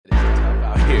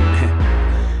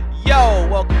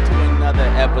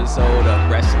episode of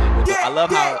Wrestling with the... I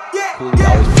love how Cooley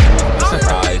always puts me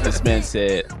surprised. This man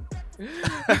said...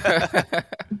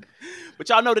 But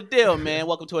y'all know the deal, man.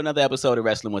 Welcome to another episode of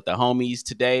Wrestling with the Homies.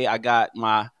 Today, I got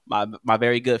my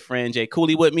very good friend, Jay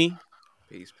Cooley, with me.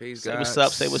 Peace, Say what's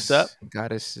up, say what's up.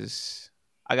 Goddesses.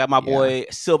 I got my boy,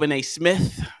 Sylvan A.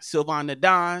 Smith, Sylvan the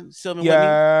Don. Sylvan with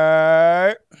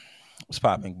me. What's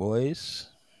popping, boys?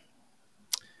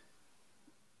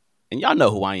 And y'all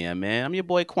know who I am, man. I'm your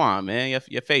boy Quan, man.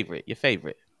 Your favorite.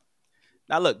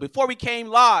 Now, look, before we came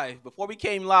live,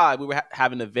 we were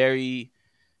having a very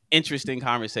interesting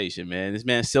conversation, man. This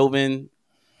man Sylvan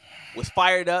was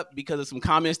fired up because of some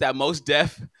comments that Mos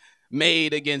Def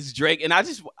made against Drake, and I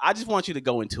just want you to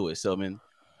go into it, Sylvan.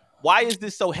 Why is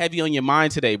this so heavy on your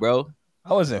mind today, bro?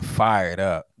 I wasn't fired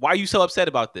up. Why are you so upset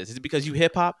about this? Is it because you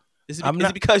hip hop? Is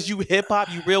it because you hip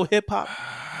hop? You real hip hop?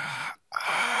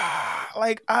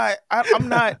 Like I'm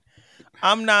not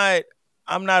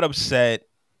upset.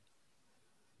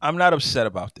 I'm not upset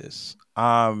about this.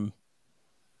 I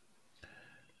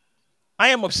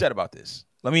am upset about this.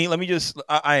 Let me just.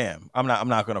 I am. I'm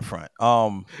not gonna front.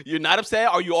 You're not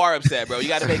upset, or you are upset, bro. You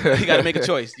gotta make a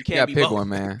choice. You can't be pick both. one,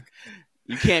 man.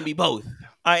 You can't be both.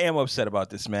 I am upset about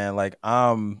this, man. Like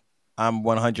I'm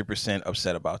 100%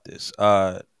 upset about this.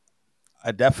 I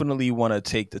definitely want to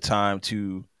take the time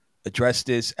to address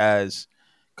this as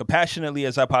compassionately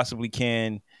as I possibly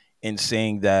can, in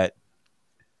saying that,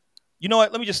 you know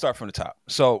what? Let me just start from the top.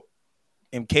 So,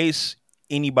 in case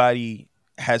anybody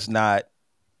has not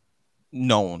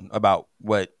known about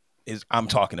what I'm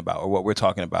talking about or what we're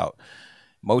talking about,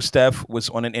 Mos Def was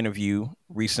on an interview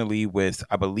recently with,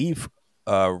 I believe,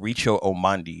 Richo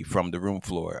Omandi from the Room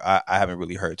Floor. I haven't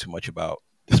really heard too much about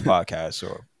this podcast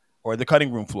or the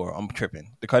Cutting Room Floor. I'm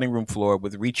tripping. The Cutting Room Floor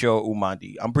with Richo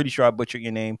Omandi. I'm pretty sure I butchered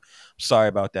your name. Sorry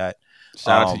about that.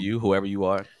 Shout out to you, whoever you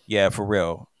are. Yeah, for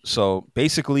real. So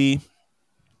basically,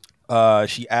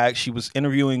 she was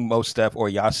interviewing Mos Def or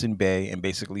Yasin Bey and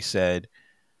basically said,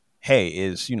 "Hey,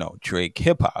 is Drake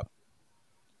hip hop?"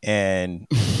 And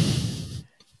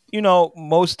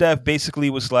Mos Def basically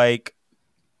was like,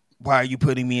 "Why are you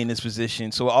putting me in this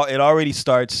position?" So it already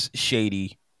starts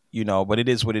shady, but it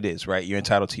is what it is, right? You're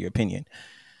entitled to your opinion.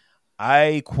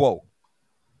 I quote,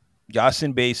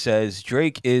 Yasin Bey says,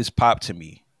 "Drake is pop to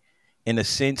me in the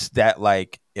sense that,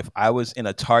 like, if I was in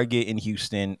a Target in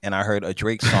Houston and I heard a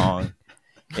Drake song,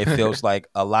 it feels like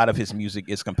a lot of his music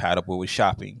is compatible with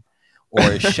shopping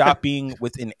or shopping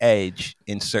with an edge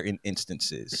in certain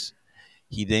instances."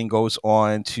 He then goes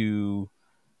on to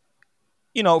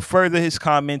further his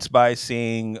comments by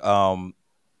saying,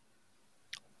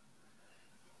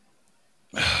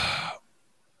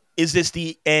 is this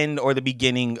the end or the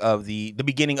beginning of the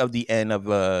end of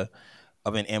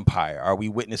an empire? Are we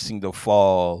witnessing the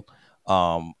fall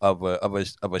of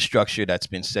a structure that's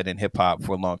been set in hip hop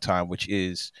for a long time, which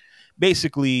is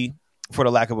basically, for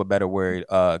the lack of a better word,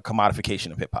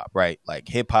 commodification of hip hop, right? Like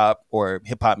hip hop or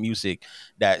hip hop music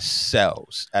that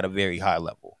sells at a very high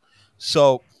level.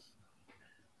 So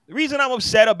the reason I'm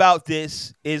upset about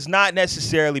this is not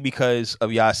necessarily because of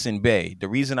Yasin Bey. The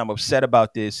reason I'm upset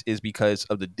about this is because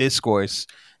of the discourse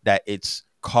that it's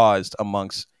caused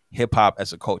amongst hip hop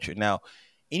as a culture. Now,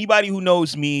 anybody who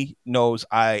knows me knows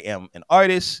I am an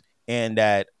artist and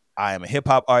that I am a hip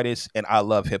hop artist and I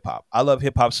love hip hop. I love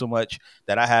hip hop so much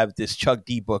that I have this Chuck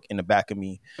D book in the back of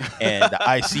me and the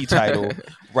IC title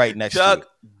right next to it. Chuck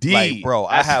D. Like, bro,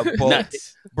 I have both.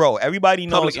 Nuts. Bro, everybody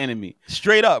knows. Public Enemy.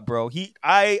 Straight up, bro.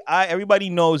 Everybody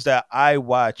knows that I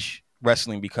watch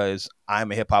wrestling because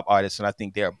I'm a hip hop artist and I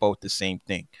think they are both the same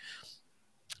thing.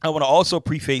 I want to also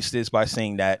preface this by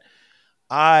saying that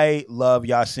I love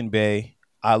Yasin Bey.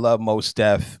 I love Mos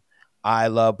Def. I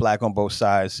love Black on Both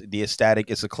Sides. The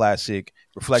Ecstatic is a classic.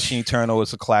 Reflection Eternal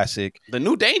is a classic. The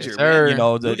New Danger, Yes, man.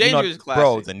 sir. New Danger is a classic.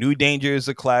 Bro, The New Danger is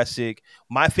a classic.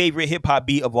 My favorite hip hop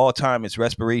beat of all time is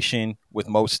Respiration with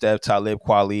Mos Def, Talib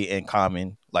Kweli, and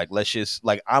Common. Like,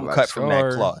 I'm Black cut from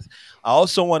that Star. cloth. I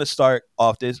also want to start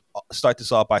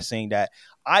this off by saying that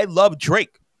I love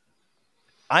Drake.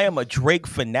 I am a Drake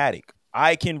fanatic.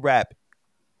 I can rap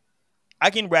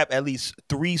at least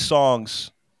 3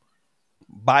 songs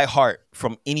by heart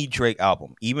from any Drake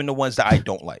album, even the ones that I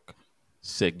don't like.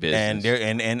 Sick business.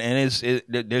 And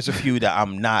there's a few that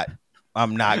I'm not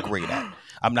great at.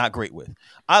 I'm not great with.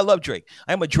 I love Drake.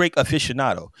 I am a Drake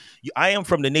aficionado. I am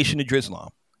from the Nation of Drizlam.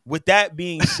 With that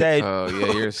being said, Oh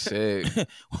yeah, you're sick.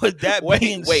 with that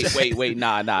being said, wait.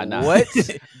 Nah. What?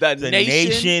 The the nation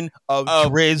nation of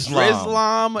of Drizlam.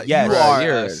 Drizlam, Yes. you Bruh, are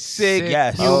you're a a sick sick.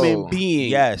 Yes. human Oh, being.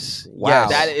 Yes. Wow.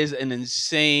 That Yes. is an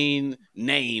insane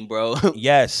name, bro.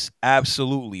 Yes,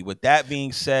 absolutely. With that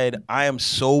being said, I am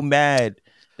so mad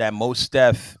that Mos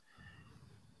Def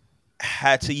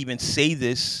had to even say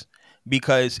this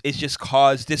because it's just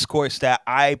caused discourse that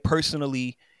I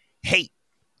personally hate.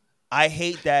 I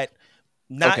hate that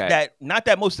Okay. not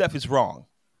that Mos Def is wrong.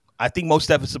 I think Mos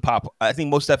Def is a pop. I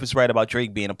think Mos Def is right about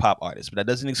Drake being a pop artist, but that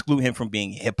doesn't exclude him from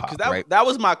being hip Because hop, right? that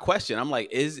was my question. I'm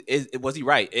like, was he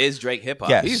right? Is Drake hip hop?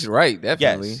 Yes. he's right, Yes,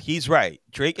 definitely. he's right.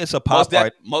 Drake is a pop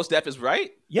artist. Most Def is right.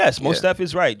 Yes, Mos Yeah. Def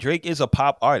is right. Drake is a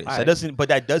pop artist. All right.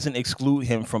 That doesn't exclude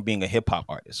him from being a hip hop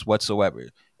artist whatsoever.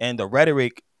 And the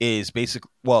rhetoric is basically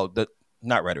the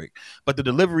not rhetoric, but the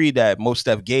delivery that Mos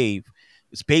Def gave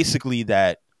is basically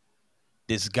that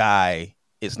this guy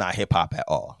is not hip hop at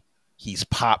all. He's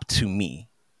pop to me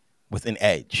with an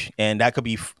edge, and that could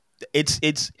be.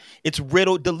 It's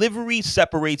riddled. Delivery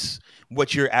separates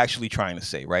what you're actually trying to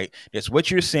say, right? There's what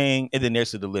you're saying, and then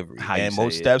there's the delivery. How you And say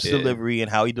Mos it, Def's yeah. delivery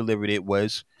and how he delivered it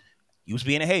was he was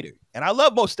being a hater. And I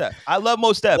love Mos Def. I love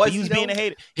Mos Def, Was but he he was being though? a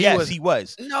hater. He Yes, was- he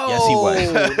was. No, Yes, he was.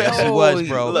 Yes, he was,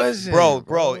 bro. he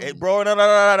wasn't, Bro,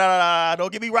 no,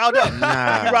 don't get me riled up. Don't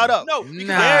get me riled up. No,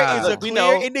 There is a look, we clear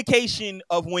know. indication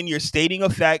of when you're stating a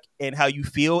fact and how you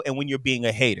feel and when you're being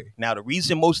a hater. Now, the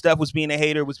reason Mos Def was being a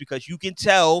hater was because you can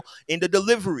tell in the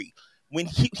delivery. When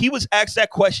he was asked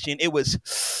that question, it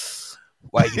was,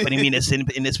 why are you putting me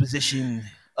in this position?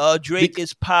 Drake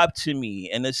is pop to me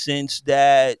in the sense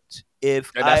that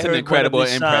if That's I an heard one of incredible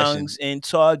his impression. songs in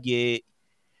Target,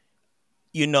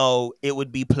 it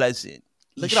would be pleasant.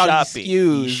 Look He's at all these shopping.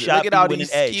 skews. He's Look at shopping all with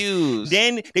these an edge. skews.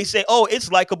 Then they say, "Oh,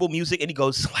 it's likable music," and he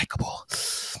goes, "Likable."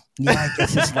 Yeah, I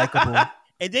guess it's likable.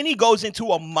 And then he goes into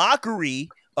a mockery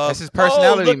of, That's his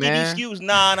personality, look man. at these skews.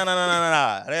 Nah.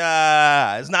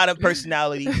 It's not a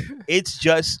personality. It's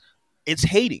just it's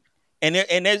hating. And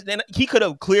he could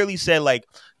have clearly said, like,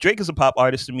 Drake is a pop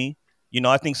artist to me.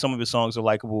 I think some of his songs are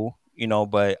likable.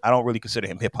 But I don't really consider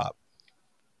him hip hop.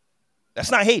 That's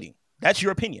not hating. That's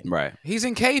your opinion. Right. He's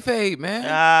in kayfabe, man.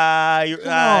 Nah.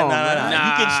 on,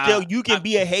 man. You can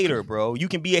be a hater, bro. You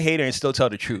can be a hater and still tell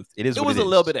the truth. It is. It what was it a is.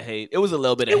 little bit of hate. It was a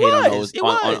little bit of It hate on was. those It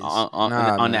on was.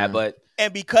 Nah, that, but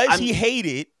And because I'm- he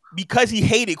hated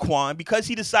Quan, because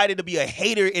he decided to be a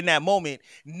hater in that moment,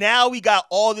 now we got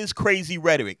all this crazy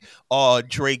rhetoric. Oh,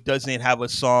 Drake doesn't have a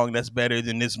song that's better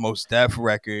than this Mos Def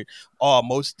record. Oh,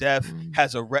 Mos Def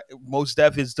Mos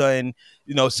Def has done,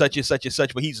 such and such and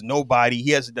such, but he's nobody. He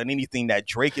hasn't done anything that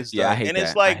Drake has Yeah, done. I hate And that.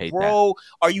 it's I like, hate bro,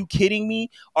 are you kidding me?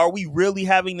 Are we really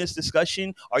having this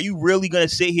discussion? Are you really gonna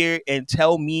sit here and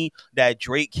tell me that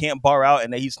Drake can't bar out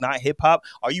and that he's not hip hop?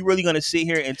 Are you really gonna sit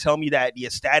here and tell me that the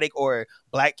Ecstatic or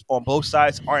Black on Both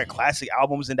Sides aren't classic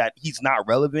albums and that he's not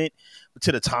relevant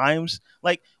to the times?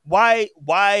 Like, why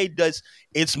does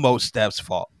it's Mos Def's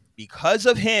fault? Because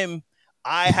of him,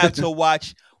 I have to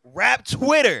watch rap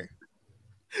Twitter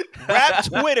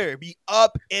be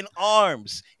up in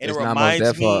arms. And It's not Mos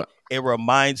Def fault. it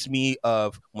reminds me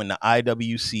of when the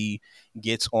IWC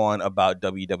gets on about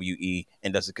WWE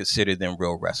and doesn't consider them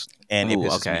real wrestling. And it Ooh,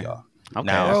 pisses okay. me off. Okay,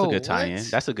 Now- that's a Bro, good tie-in.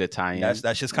 what? That's a good tie-in.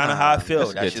 That's just kind of how I feel.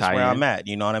 that's a That's good just where tie-in. I'm at.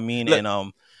 You know what I mean? Look-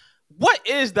 And What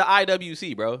is the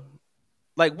IWC, bro?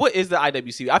 Like, what is the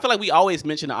IWC? I feel like we always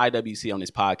mention the IWC on this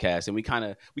podcast, and we kind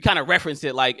of reference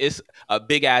it like it's a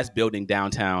big ass building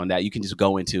downtown that you can just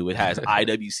go into. It has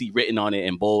IWC written on it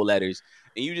in bold letters,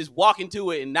 and you just walk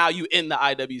into it, and now you in the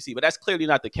IWC. But that's clearly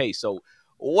not the case. So,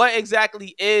 what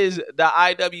exactly is the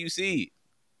IWC?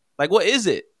 Like, what is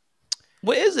it?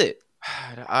 What is it?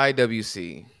 The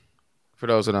IWC, for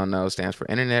those who don't know, stands for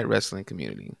Internet Wrestling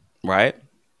Community. Right?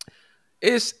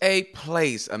 It's a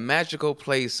place, a magical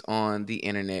place on the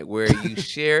internet where you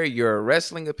share your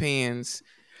wrestling opinions,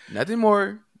 nothing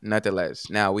more, nothing less.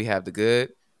 Now, we have the good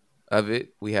of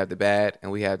it, we have the bad,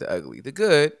 and we have the ugly. The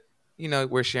good,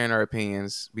 we're sharing our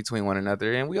opinions between one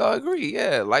another, and we all agree,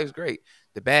 yeah, life's great.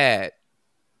 The bad,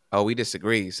 we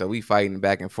disagree, so we fighting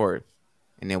back and forth.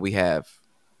 And then we have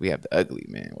the ugly,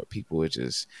 man, where people are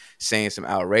just saying some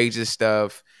outrageous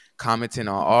stuff, commenting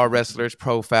on all wrestlers'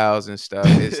 profiles and stuff.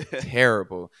 It's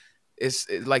terrible. It's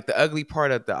like the ugly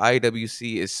part of the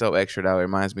IWC is so extra that it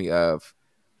reminds me of.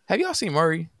 Have y'all seen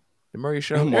Murray? The Murray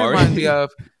Show? Maury. It reminds me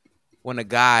of when a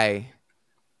guy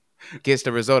gets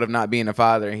the result of not being a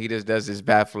father and he just does this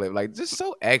backflip. Like, just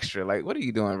so extra. Like, what are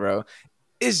you doing, bro?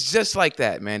 It's just like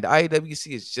that, man. The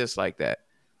IWC is just like that.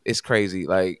 It's crazy.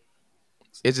 Like,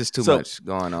 it's just too much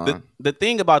going on. The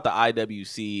thing about the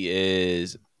IWC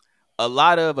is a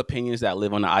lot of opinions that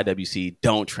live on the IWC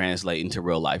don't translate into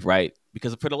real life, right?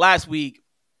 Because for the last week,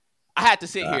 I had to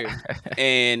sit here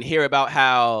and hear about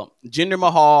how Jinder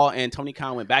Mahal and Tony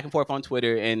Khan went back and forth on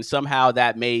Twitter, and somehow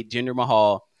that made Jinder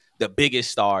Mahal the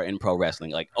biggest star in pro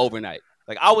wrestling, like overnight.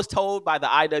 Like I was told by the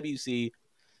IWC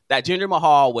that Jinder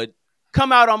Mahal would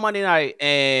come out on Monday night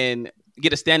and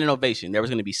get a standing ovation. There was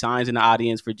going to be signs in the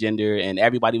audience for Jinder, and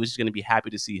everybody was just going to be happy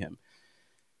to see him.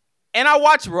 And I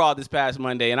watched Raw this past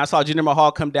Monday, and I saw Jinder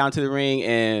Mahal come down to the ring,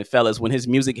 and fellas, when his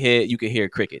music hit, you could hear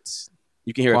crickets.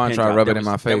 You can hear Quan a pin tried drop. rubbing in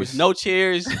my There was face. no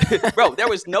cheers. Bro, there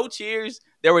was no cheers.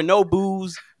 There were no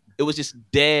boos. It was just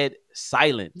dead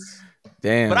silence.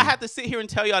 Damn. But I have to sit here and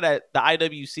tell y'all that the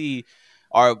IWC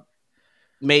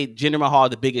made Jinder Mahal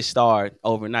the biggest star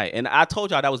overnight. And I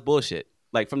told y'all that was bullshit.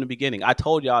 Like from the beginning, I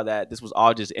told y'all that this was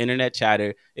all just internet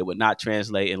chatter. It would not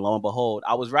translate. And lo and behold,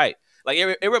 I was right. Like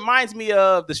it reminds me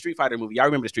of the Street Fighter movie. Y'all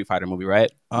remember the Street Fighter movie,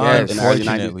 right? Yes. In the early 90s.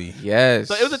 Unfortunately. Yes.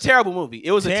 So it was a terrible movie.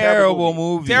 It was a Terrible terrible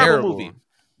movie. Terrible movie.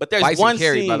 But there's Bison one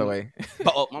Carey, scene, by the way.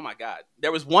 oh my God.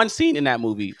 There was one scene in that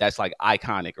movie that's like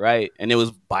iconic, right? And it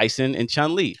was Bison and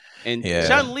Chun-Li. And Yeah.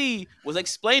 Chun-Li was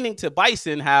explaining to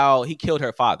Bison how he killed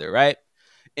her father, right?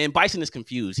 And Bison is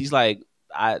confused. He's like,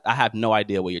 I have no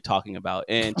idea what you're talking about.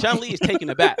 And Chun-Li is taken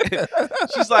aback.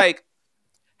 She's like,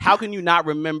 how can you not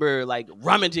remember like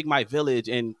rummaging my village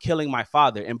and killing my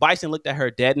father? And Bison looked at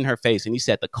her dead in her face and he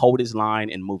said the coldest line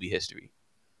in movie history.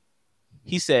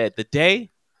 He said, the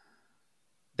day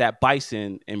that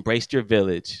Bison embraced your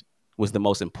village was the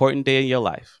most important day in your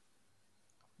life.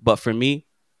 But for me,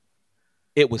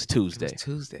 it was Tuesday. It was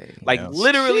Tuesday. Like Yeah.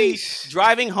 literally Sheesh.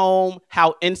 driving home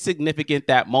how insignificant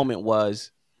that moment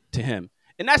was to him.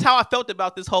 And that's how I felt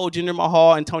about this whole Jinder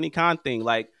Mahal and Tony Khan thing.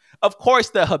 Like, of course,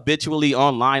 the habitually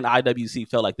online IWC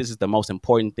felt like this is the most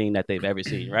important thing that they've ever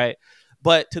seen, right?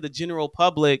 But to the general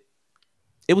public,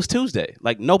 it was Tuesday.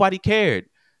 Like nobody cared.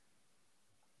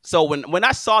 So when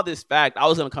I saw this fact, I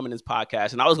was going to come in this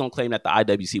podcast and I was going to claim that the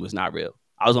IWC was not real.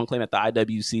 I was going to claim that the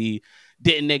IWC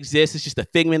didn't exist. It's just a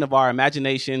figment of our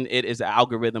imagination. It is an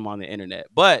algorithm on the internet.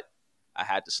 But I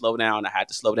had to slow down. I had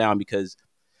to slow down because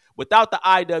without the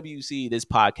IWC, this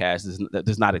podcast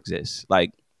does not exist.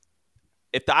 Like,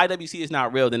 if the IWC is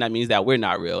not real, then that means that we're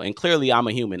not real. And clearly, I'm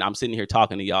a human. I'm sitting here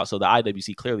talking to y'all. So the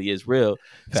IWC clearly is real.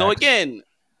 Facts. So again,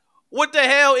 what the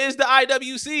hell is the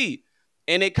IWC?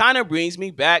 And it kind of brings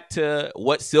me back to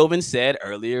what Sylvan said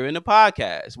earlier in the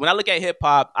podcast. When I look at hip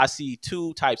hop, I see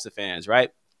two types of fans,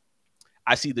 right?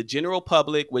 I see the general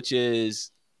public, which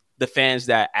is the fans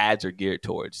that ads are geared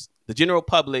towards. The general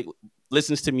public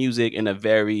listens to music in a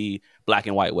very black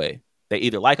and white way. They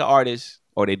either like an artist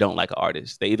or they don't like an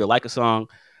artist. They either like a song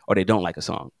or they don't like a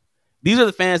song. These are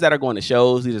the fans that are going to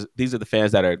shows. These are the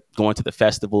fans that are going to the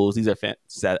festivals. These are fans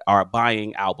that are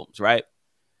buying albums, right?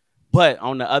 But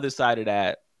on the other side of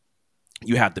that,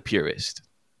 you have the purist.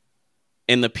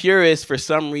 And the purists, for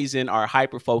some reason, are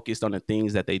hyper focused on the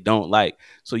things that they don't like.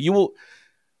 So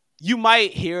you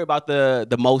might hear about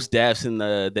the most deaths and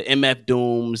the MF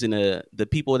Dooms and the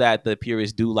people that the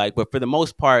purists do like. But for the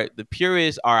most part, the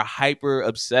purists are hyper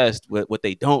obsessed with what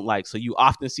they don't like. So you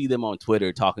often see them on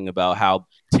Twitter talking about how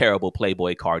terrible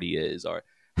Playboy Cardi is or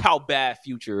how bad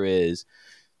Future is.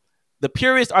 The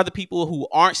purists are the people who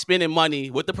aren't spending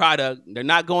money with the product. They're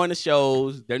not going to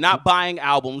shows. They're not buying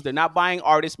albums. They're not buying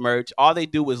artist merch. All they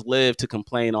do is live to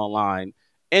complain online.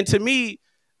 And to me,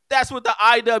 that's what the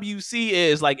IWC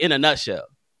is, like, in a nutshell.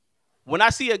 When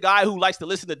I see a guy who likes to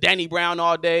listen to Danny Brown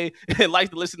all day and likes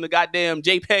to listen to goddamn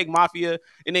JPEG Mafia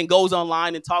and then goes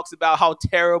online and talks about how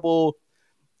terrible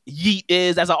Yeet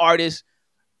is as an artist,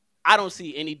 I don't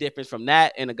see any difference from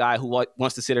that and a guy who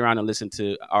wants to sit around and listen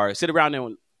to or sit around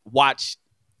and watch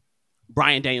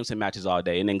Bryan Danielson matches all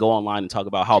day and then go online and talk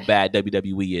about how bad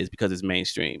WWE is because it's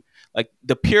mainstream. Like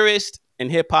the purist in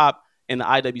hip hop and the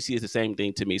IWC is the same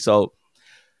thing to me. So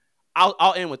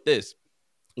I'll end with this.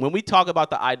 When we talk about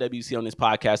the IWC on this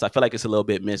podcast, I feel like it's a little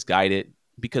bit misguided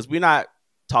because we're not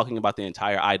talking about the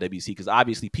entire IWC because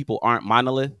obviously people aren't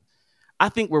monolith. I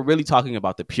think we're really talking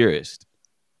about the purist.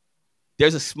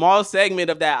 There's a small segment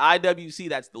of that IWC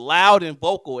that's loud and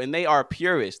vocal, and they are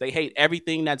purists. They hate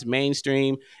everything that's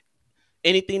mainstream.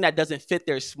 Anything that doesn't fit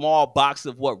their small box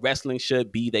of what wrestling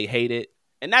should be, they hate it.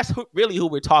 And that's really who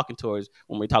we're talking towards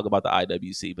when we talk about the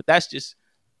IWC. But that's just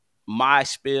my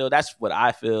spiel. That's what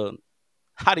I feel.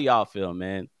 How do y'all feel,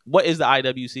 man? What is the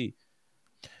IWC?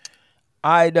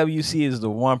 IWC is the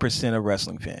 1% of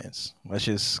wrestling fans. Let's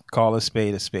just call a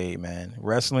spade, man.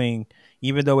 Wrestling,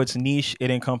 even though it's niche,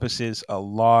 it encompasses a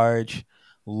large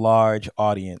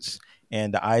audience.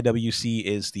 and the IWC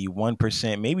is the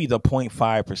 1%, maybe the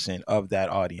 0.5% of that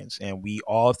audience. And we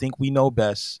all think we know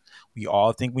best. We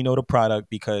all think we know the product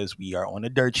because we are on the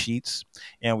dirt sheets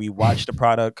and we watch the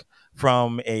product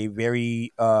from a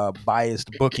very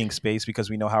biased booking space because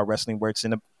we know how wrestling works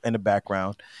in the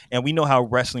background, and we know how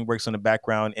wrestling works in the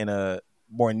background in a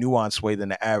more nuanced way than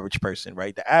the average person,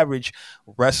 right? The average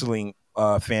wrestling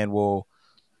fan will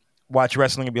watch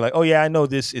wrestling and be like, oh yeah, I know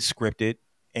this is scripted,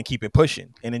 and keep it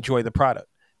pushing and enjoy the product.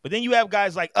 But then you have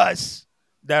guys like us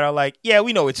that are like, yeah,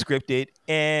 we know it's scripted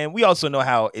and we also know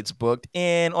how it's booked.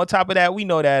 And on top of that, we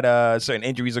know that certain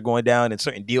injuries are going down and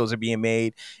certain deals are being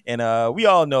made. And we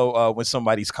all know when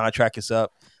somebody's contract is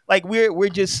up. Like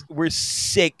we're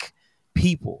sick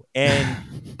people. And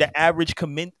the average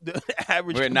the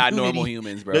average We're not normal community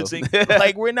humans, bro. doesn't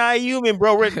like we're not human,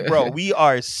 bro. We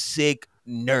are sick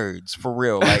nerds for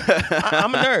real. Like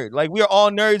I'm a nerd. Like we are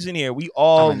all nerds in here. We I'm a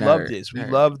all love nerd. this.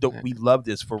 Nerd. We love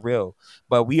this for real.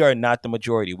 But we are not the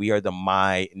majority. We are the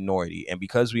minority. And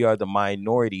because we are the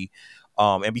minority,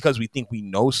 and because we think we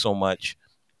know so much,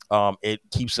 it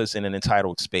keeps us in an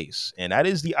entitled space. And that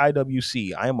is the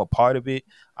IWC. I am a part of it.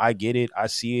 I get it. I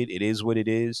see it. It is what it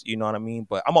is. You know what I mean?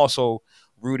 But I'm also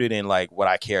rooted in like what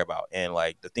I care about. And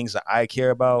like the things that I care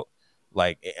about,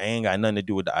 like it ain't got nothing to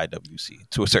do with the IWC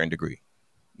to a certain degree,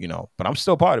 but I'm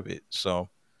still part of it. So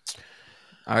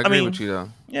I agree mean, with you though.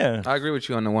 yeah. I agree with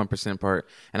you on the 1% part,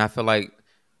 and I feel like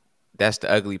that's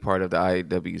the ugly part of the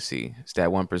IWC. It's that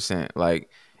 1%. Like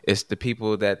it's the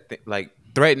people that like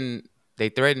threaten. They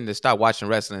threaten to stop watching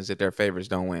wrestling if their favorites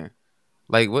don't win.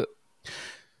 Like what?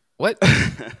 What?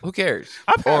 Who cares?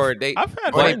 I've had or they.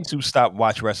 friends who stopped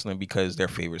watch wrestling because their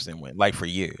favorites didn't win, like for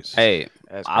years. Hey,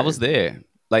 That's I was crazy. there.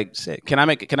 Like, Sick. can I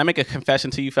make a confession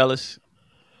to you, fellas?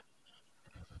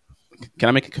 Can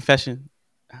I make a confession?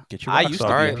 Get your I rocks used All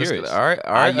to off, be a right, man. let's get. purist.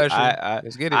 All right, Usher. I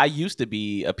Let's get I it. used to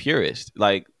be a purist,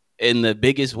 like in the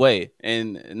biggest way,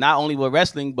 and not only with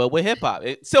wrestling but with hip hop.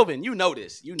 Sylvan, you know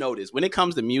this. You know this. When it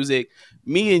comes to music,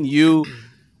 me and you,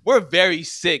 we're very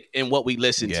sick in what we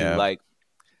listen to. Yeah. Like,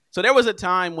 so there was a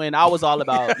time when I was all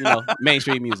about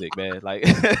mainstream music, man. Like,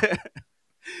 there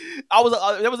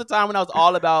was a time when I was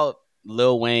all about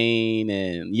Lil Wayne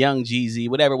and Young Jeezy,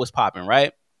 whatever was popping,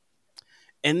 right?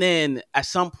 And then at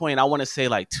some point, I want to say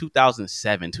like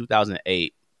 2007,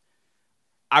 2008,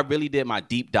 I really did my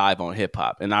deep dive on hip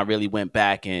hop, and I really went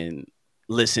back and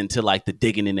listened to like the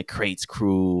Digging in the Crates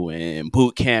crew and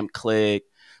Boot Camp Click.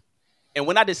 And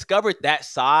when I discovered that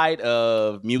side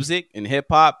of music and hip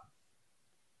hop,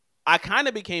 I kind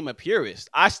of became a purist.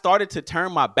 I started to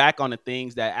turn my back on the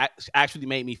things that actually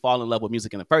made me fall in love with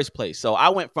music in the first place. So I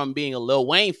went from being a Lil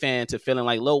Wayne fan to feeling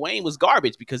like Lil Wayne was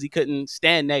garbage because he couldn't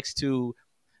stand next to,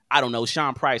 I don't know,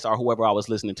 Sean Price or whoever I was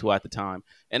listening to at the time.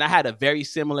 And I had a very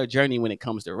similar journey when it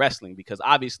comes to wrestling because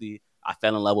obviously I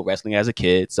fell in love with wrestling as a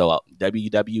kid. So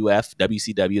WWF,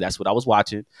 WCW, that's what I was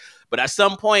watching. But at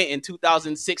some point in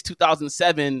 2006,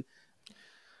 2007,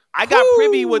 I got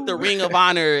privy with the Woo! Ring of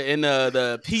Honor and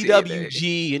the TNA.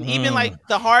 PWG and even like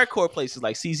the hardcore places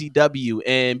like CZW.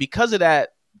 And because of that,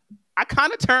 I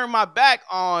kind of turned my back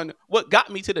on what got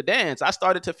me to the dance. I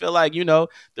started to feel like, the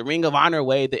Ring of Honor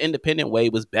way, the independent way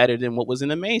was better than what was in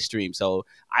the mainstream. So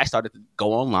I started to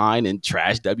go online and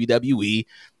trash WWE.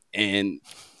 And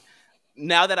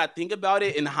now that I think about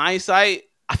it in hindsight,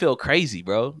 I feel crazy,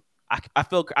 bro.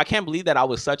 I can't believe that I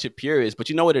was such a purist. But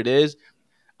you know what it is?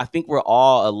 I think we're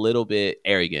all a little bit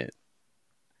arrogant.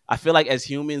 I feel like as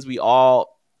humans, we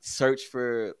all search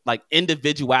for like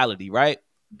individuality, right?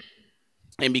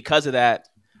 And because of that,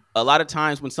 a lot of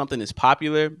times when something is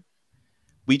popular,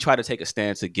 we try to take a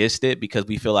stance against it because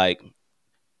we feel like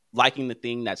liking the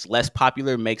thing that's less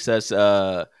popular makes us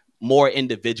more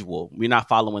individual. We're not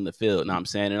following the field, you know what I'm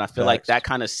saying? And I feel like Facts. that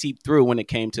kind of seeped through when it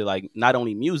came to like not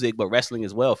only music, but wrestling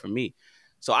as well for me.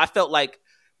 So I felt like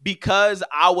because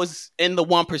I was in the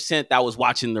 1% that was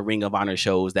watching the Ring of Honor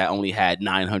shows that only had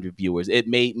 900 viewers, it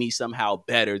made me somehow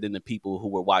better than the people who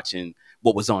were watching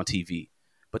what was on TV.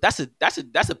 But that's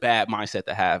a bad mindset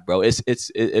to have, bro.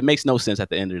 It makes no sense at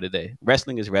the end of the day.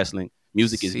 Wrestling is wrestling.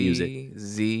 Music is music.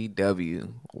 CZW. Yeah,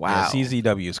 Wow.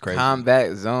 CZW is crazy.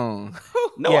 Combat Zone.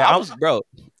 No, Yeah, I was, bro.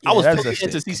 I yeah, was that's fully just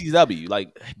into sick. CCW,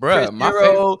 like Chris Bruh, my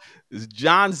favorite. Hero,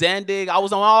 John Zandig. I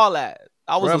was on all that.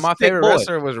 I was Bro, a my sick favorite boy.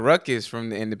 wrestler was Ruckus from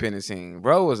the independent scene.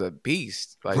 Bro was a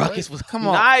beast. Like what? Ruckus was Come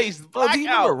on, nice. bro. Do you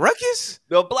remember Blackout. Ruckus?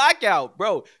 The blackout,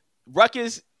 bro.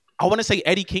 Ruckus. I want to say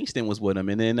Eddie Kingston was with him,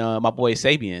 and then my boy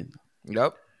Sabian. Yep.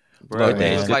 Look, Bro, he Good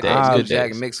days, was man, good like a days, I good New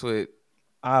Jack days. mixed with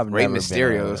I've Rey never been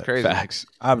Mysterio is a crazy. Facts.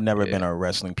 I've never Yeah. been a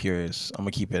wrestling purist. I'm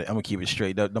gonna keep it. I'm gonna keep it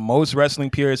straight. The most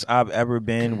wrestling purist I've ever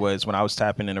been was when I was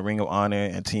tapping in the Ring of Honor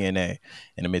and TNA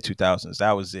in the mid 2000s.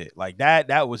 That was it. Like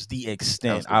that was the That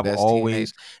extent. was the I've best TNA.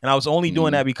 always, and I was only doing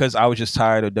Mhm. that because I was just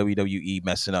tired of WWE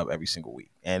messing up every single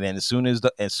week. And then as soon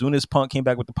as Punk came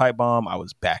back with the pipe bomb, I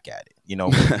was back at it. You know,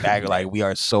 we back Yeah. like we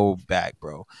are so back,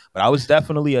 bro. But I was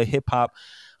definitely a hip hop.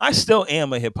 I still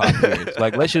am a hip hop purist.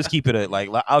 Like, let's just keep it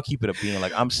a I'll keep it a being.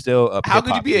 Like, I'm still a How hip could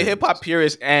you hop be a hip purist. hop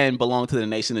purist and belong to the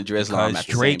Nation of Drizlam Because at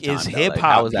the same Drake is time? Though? hip Like,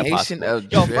 how hop. is that Nation possible?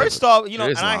 of Yo, first off, you know,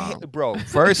 and Drizlam. bro,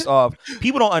 first off,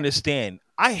 people don't understand.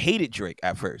 I hated Drake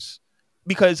at first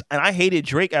and I hated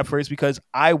Drake at first because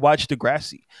I watched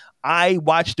Degrassi. I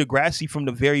watched Degrassi from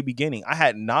the very beginning. I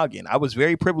had noggin. I was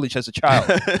very privileged as a child.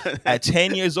 At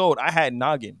 10 years old, I had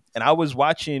noggin, and I was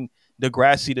watching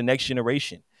Degrassi: The Next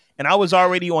Generation, and I was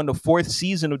already on the fourth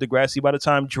season of Degrassi by the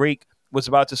time Drake was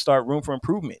about to start Room for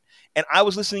Improvement, and I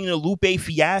was listening to Lupe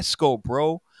Fiasco,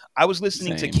 bro. I was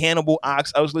listening to Same. Cannibal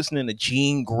Ox. I was listening to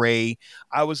Jean Grey. Bro.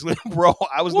 I was listening Woo!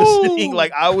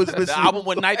 The listening, album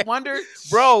with Ninth Wonder,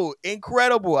 bro,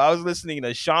 incredible. I was listening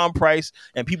to Sean Price,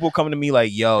 and people coming to me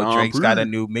like, "Yo, Sean Drake's got a Price.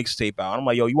 new mixtape out." I'm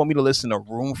like, "Yo, you want me to listen to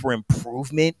Room for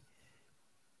Improvement?"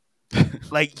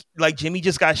 Like Jimmy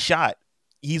just got shot.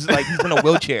 He's in a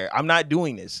wheelchair. I'm not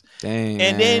doing this. Dang,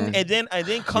 And man. then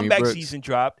Jimmy comeback Brooks. season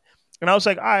dropped, and I was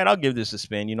like, all right, I'll give this a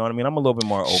spin. You know what I mean? I'm a little bit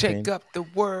more open. Shake up the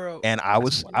world. And I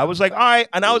was like, all right,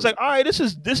 and I was like, all right, this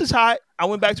is hot. I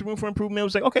went back to Room for Improvement. I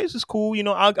was like, okay, this is cool. You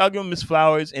know, I'll give him his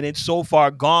flowers. And then So Far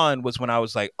Gone was when I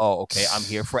was like, oh, okay, I'm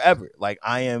here forever. Like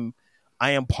I am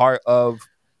part of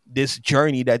this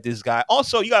journey that this guy.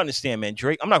 Also, you gotta understand, man,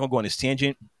 Drake. I'm not gonna go on this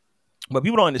tangent, but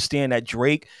people don't understand that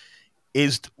Drake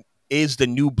is the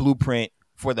new blueprint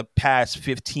for the past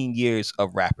 15 years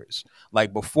of rappers.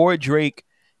 Like before Drake,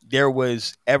 there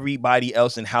was everybody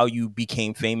else and how you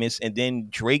became famous, and then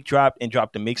Drake dropped a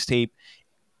mixtape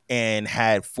and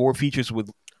had 4 features with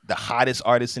the hottest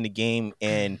artists in the game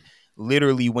and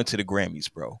literally went to the Grammys,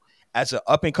 bro. As an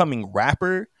up and coming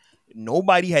rapper,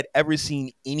 nobody had ever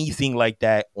seen anything like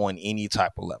that on any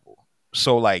type of level.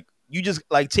 So like you just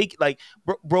like take like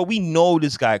bro, we know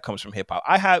this guy comes from hip hop.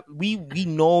 We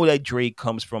know that Drake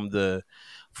comes from the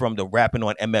rapping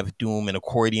on MF Doom and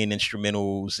accordion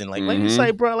instrumentals and like it's Mhm.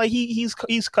 like bro, like he's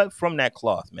cut from that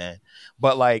cloth, man.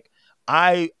 But like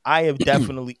I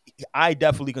definitely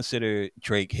consider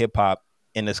Drake hip hop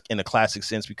in a classic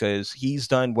sense because he's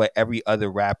done what every other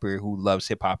rapper who loves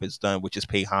hip hop has done, which is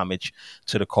pay homage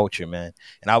to the culture, man.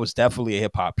 And I was definitely a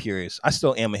hip hop purist. I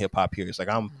still am a hip hop purist. Like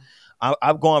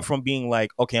I've gone from being like,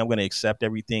 okay, I'm gonna accept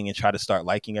everything and try to start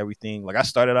liking everything. Like I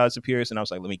started out as a purist, and I was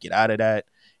like, let me get out of that.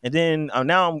 And then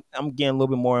now I'm getting a little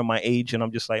bit more in my age, and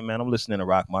I'm just like, man, I'm listening to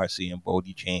Rock Marcy and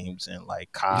Bodie James and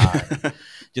like Kai, and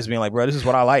just being like, bro, this is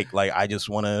what I like. Like I just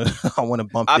wanna I wanna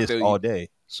bump I this feel all you. day.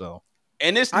 So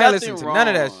And it's I ain't nothing listen to wrong. none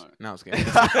of that. No, I was kidding.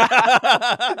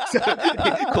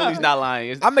 Cooley's not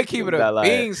lying. I'm gonna keep it Cooley's a not lying.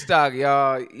 beanstalk,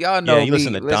 y'all. Y'all yeah, know you me.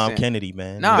 listen to Dom Kennedy,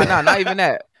 man. Nah, not even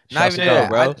that. Not Shouts even to Chill, that.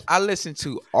 bro. I listen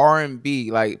to R&B.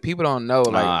 Like people don't know.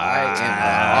 Like I am a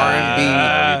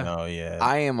Ah. R&B. Yeah.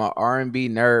 I am a R&B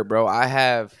nerd, bro. I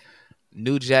have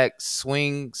New Jack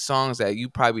swing songs that you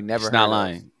probably never He's heard not of.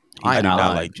 lying. He He's do not not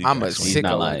lying. like New I'm a Jack Swing. He's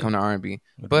not sicko when it lying. comes to R&B.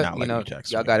 I do But not you like know, New Jack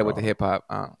y'all Swing got at it with the all. hip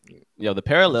hop. Yo, the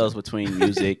parallels between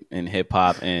music and hip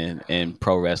hop and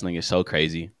pro wrestling is so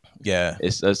crazy. Yeah.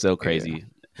 It's so crazy.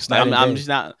 It's Like, night and I'm day. just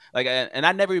not like, and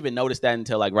I never even noticed that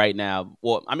until like right now.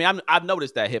 Well, I mean, I've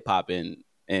noticed that hip hop and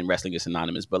wrestling is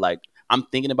synonymous, but like I'm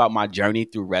thinking about my journey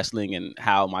through wrestling and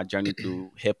how my journey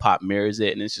through hip hop mirrors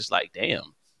it, and it's just like,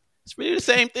 damn, it's really the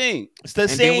same thing. It's the And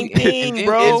then same we thing, and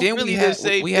bro. then really we the had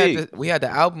same we had thing. we had the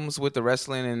albums with the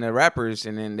wrestling and the rappers,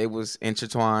 and then they was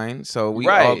intertwined. So we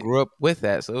all Right, grew up with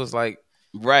that. So it was like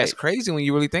that's right. crazy when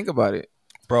you really think about it.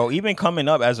 Bro, even coming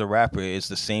up as a rapper is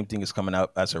the same thing as coming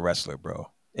up as a wrestler, bro.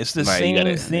 It's the Right, same you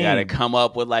gotta thing. come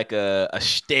up with like a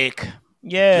shtick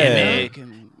Yeah. gimmick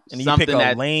and And then you pick something a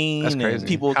that lane crazy. and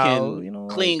people how, can you know,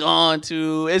 like, cling on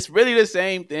to. It's really the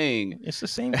same thing. it's the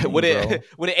same thing, Would bro.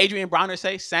 would Adrian Bronner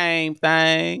say same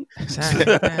thing?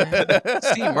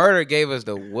 See, Murder gave us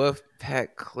the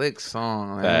Wolfpack Click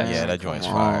song, man. Facts. Yeah, that Come joint's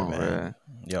fire, on, man. bruh.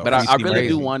 Yo, But It's I Free really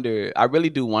do crazy. wonder. I really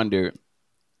do wonder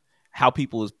how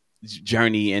people's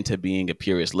journey into being a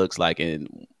purist looks like, and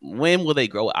when will they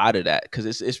grow out of that? Because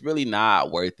it's really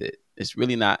not worth it. It's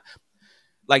really not.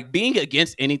 Like being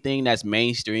against anything that's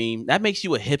mainstream, that makes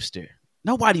you a hipster.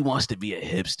 Nobody wants to be a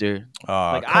hipster. Oh,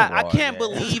 Like come I on, can't man.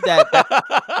 believe that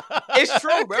It's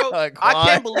true, bro. I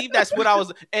can't believe that's what I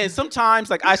was. And sometimes,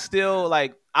 like, I still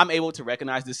like I'm able to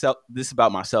recognize this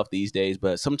about myself these days.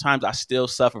 But sometimes I still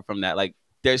suffer from that. Like,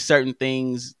 there's certain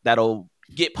things that'll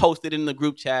get posted in the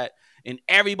group chat, and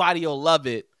everybody will love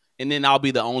it, and then I'll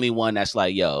be the only one that's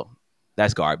like, "Yo,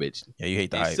 that's garbage." Yeah, you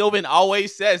hate the And hype. Sylvan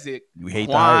always says it. You hate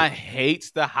the Quan hype.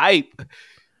 hates the hype.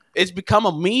 It's become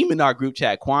a meme in our group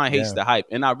chat. Quan hates the hype,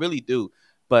 and I really do.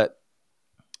 But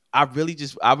I really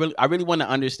want to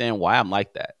understand why I'm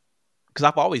like that, because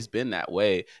I've always been that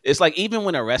way. It's like even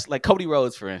when like Cody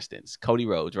Rhodes, for instance, Cody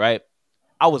Rhodes, right?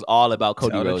 I was all about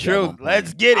Cody Tell the Rhodes at one truth. point.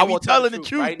 Let's get it. I We will tell telling the truth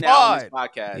truth, right now on this pod.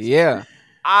 podcast. Yeah.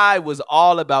 I was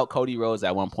all about Cody Rhodes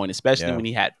at one point, especially Yeah. when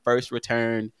he had first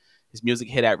returned. His music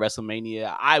hit at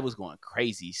WrestleMania. I was going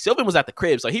crazy. Sylvan was at the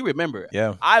crib, so he remembered.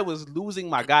 Yeah. I was losing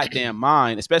my goddamn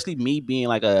mind, especially me being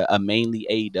like a mainly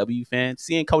AEW fan.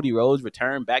 Seeing Cody Rhodes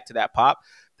return back to that pop,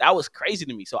 that was crazy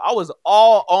to me. So I was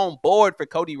all on board for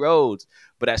Cody Rhodes.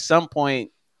 But at some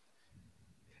point,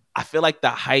 I feel like the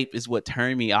hype is what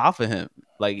turned me off of him.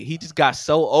 Like, he just got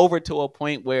so over to a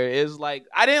point where it's like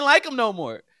I didn't like him no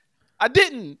more. I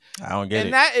didn't. I don't get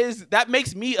And it. that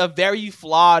makes me a very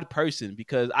flawed person,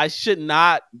 because I should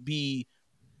not be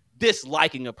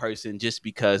disliking a person just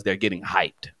because they're getting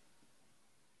hyped.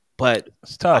 But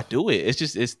It's I tough. do it.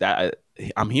 It's that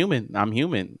I'm human. I'm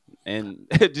human. And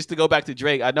just to go back to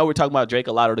Drake, I know we're talking about Drake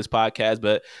a lot on this podcast,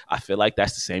 but I feel like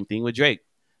that's the same thing with Drake.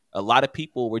 A lot of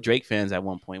people were Drake fans at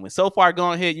one point. When So Far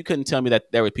Gone hit, you couldn't tell me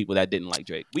that there were people that didn't like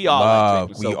Drake. We all like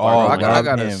Drake. When We So all Far Bro, Gone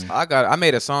love hit. him. I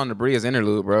made a song to Bria's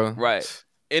interlude, bro. Right.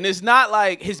 And it's not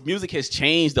like his music has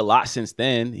changed a lot since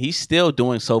then. He's still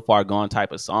doing So Far Gone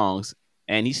type of songs,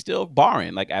 and he's still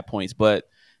barring like at points. But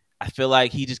I feel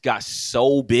like he just got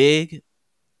so big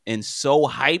and so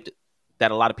hyped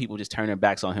that a lot of people just turn their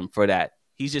backs on him for that.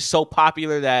 He's just so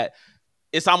popular that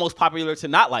it's almost popular to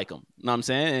not like him. You know what I'm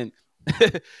saying?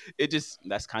 And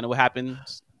that's kind of what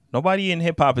happens. Nobody in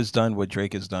hip hop has done what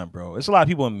Drake has done, bro. There's a lot of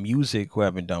people in music who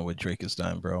haven't done what Drake has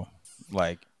done, bro.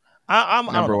 Like, I don't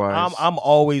know. Number-wise.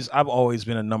 I've always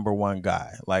been a number one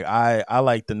guy. Like, I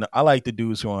like the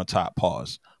dudes who are on top.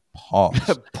 Pause.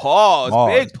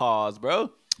 Big pause,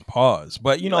 bro.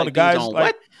 But you know, like the dudes guys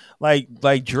on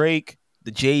like Drake,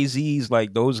 the Jay-Z's,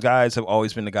 like those guys have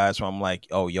always been the guys where I'm like,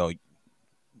 oh, yo,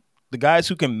 the guys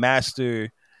who can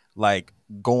master like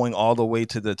going all the way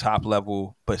to the top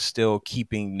level but still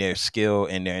keeping their skill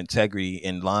and their integrity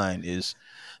in line, is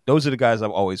those are the guys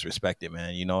I've always respected,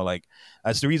 man. You know, like,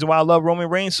 that's the reason why I love Roman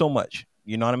Reigns so much.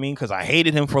 You know what I mean? Because I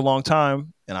hated him for a long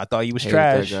time and I thought he was Hate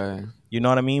trash. that guy. You know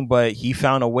what I mean? But he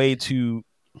found a way to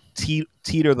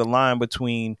teeter the line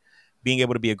between being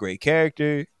able to be a great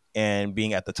character and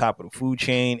being at the top of the food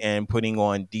chain and putting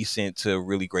on decent to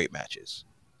really great matches.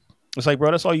 It's like,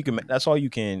 bro, that's all you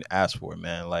can ask for,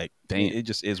 man. Like, it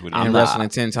just is what it I'm And is. wrestling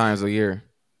 10 times a year.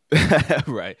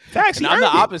 Right. Facts. And he I'm the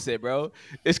earned it. opposite, bro.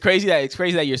 It's crazy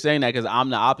that you're saying that, because I'm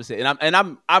the opposite.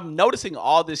 And I'm noticing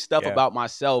all this stuff about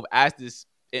myself as this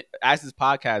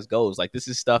podcast goes. Like, this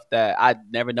is stuff that I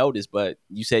never noticed, but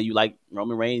you said you like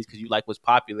Roman Reigns because you like what's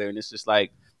popular, and it's just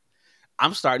like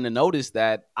I'm starting to notice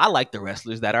that I like the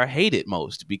wrestlers that are hated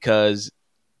most, because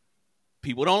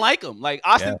people don't like him. Like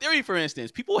Austin Theory, for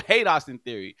instance. People hate Austin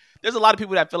Theory. There's a lot of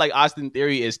people that feel like Austin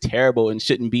Theory is terrible and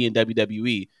shouldn't be in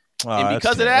WWE. And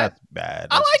because of that, that's bad.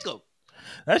 I like him.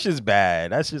 That's just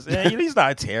bad. That's just he's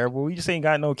not terrible. He just ain't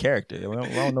got no character. We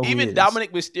don't know who he Even is.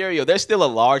 Dominic Mysterio, there's still a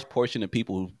large portion of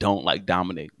people who don't like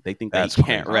Dominic. They think that That's he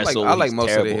can't crazy. wrestle. I like He's most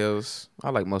terrible. of the hills.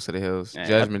 I like most of the hills. Yeah.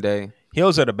 Judgment Day.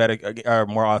 Heels are the better, are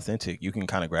more authentic. You can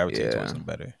kind of gravitate towards them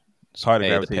better. It's hard to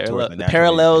gravitate towards the natural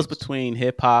parallels things. between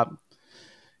hip hop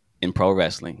and pro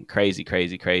wrestling, crazy.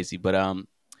 But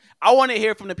I want to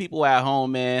hear from the people at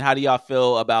home, man. How do y'all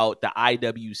feel about the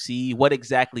IWC? What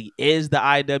exactly is the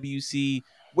IWC?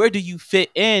 Where do you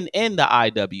fit in the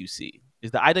IWC?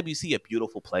 Is the IWC a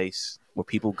beautiful place where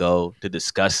people go to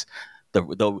discuss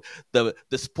the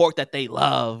sport that they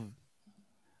love,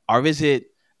 or is it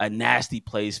a nasty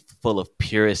place full of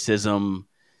puricism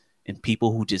and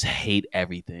people who just hate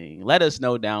everything? Let us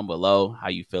know down below how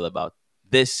you feel about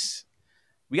this.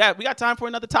 We got time for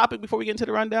another topic before we get into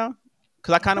the rundown,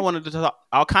 because I kind of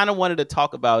wanted to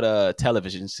talk about a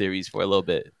television series for a little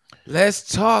bit.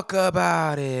 Let's talk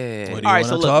about it. What do you want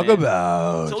to talk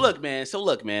about? So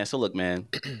look, man.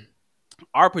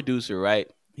 Our producer,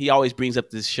 right? He always brings up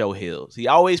this show Hills. He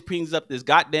always brings up this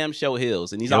goddamn show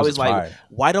Hills, and he's always like,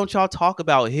 "Why don't y'all talk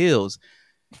about Hills?"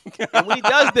 And when he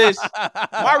does this,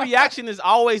 my reaction is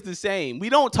always the same. We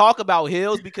don't talk about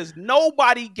Hills because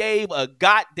nobody gave a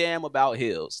goddamn about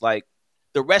Hills. Like,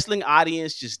 the wrestling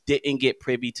audience just didn't get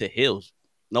privy to Hills.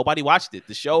 Nobody watched it.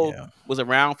 The show Yeah. was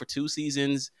around for 2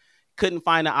 seasons, couldn't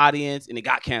find an audience, and it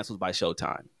got canceled by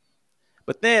Showtime.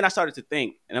 But then I started to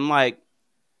think, and I'm like,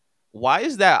 why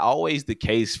is that always the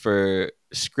case for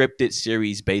scripted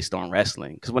series based on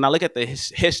wrestling? Because when I look at the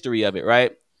history of it,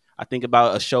 right, I think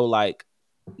about a show like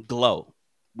Glow,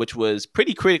 which was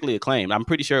pretty critically acclaimed. I'm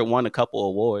pretty sure it won a couple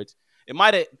awards. It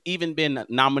might have even been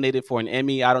nominated for an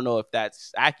Emmy. I don't know if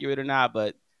that's accurate or not,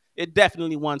 but it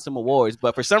definitely won some awards.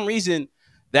 But for some reason,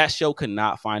 that show could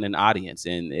not find an audience,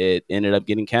 and it ended up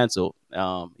getting canceled.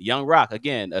 Young Rock,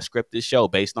 again, a scripted show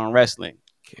based on wrestling.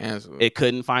 Cancel. It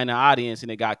couldn't find an audience,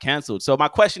 and it got canceled. So my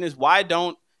question is, why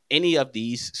don't any of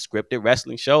these scripted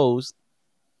wrestling shows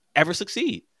ever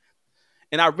succeed?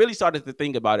 And I really started to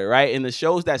think about it, right? And the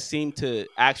shows that seem to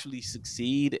actually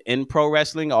succeed in pro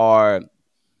wrestling are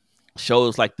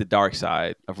shows like the dark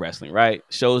side of wrestling, right?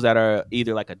 Shows that are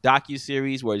either like a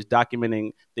docu-series where it's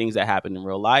documenting things that happen in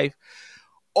real life,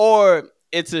 or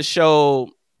it's a show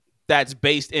that's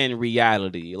based in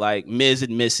reality, like Ms.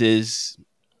 and Mrs.,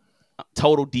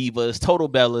 Total Divas, Total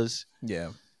Bellas.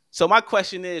 Yeah. So my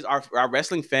question is, are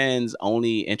wrestling fans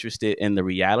only interested in the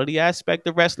reality aspect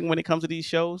of wrestling when it comes to these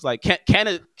shows? Like, can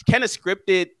a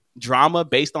scripted drama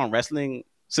based on wrestling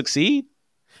succeed?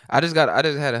 I just had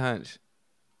a hunch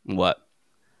What?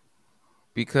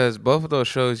 because both of those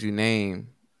shows you name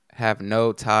have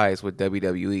no ties with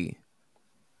WWE.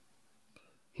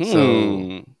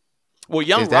 So Well,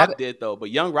 Young is that? Rock did though,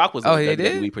 but Young Rock was Oh, a he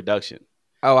WWE did. production,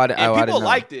 I and people didn't know.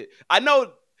 liked it. I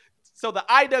know. So the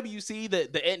IWC,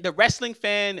 the wrestling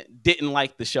fan didn't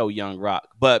like the show Young Rock,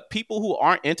 but people who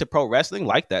aren't into pro wrestling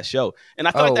like that show. And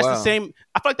I feel Oh, like that's the wow. same.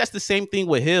 I feel like that's the same thing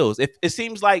with Hills. It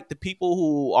seems like the people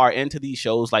who are into these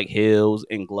shows like Hills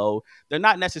and Glow, they're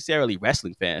not necessarily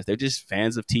wrestling fans. They're just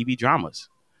fans of TV dramas.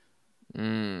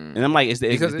 And I'm like, is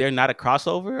Because there not a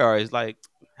crossover, or is like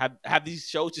have these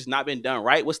shows just not been done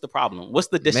right? What's the problem? What's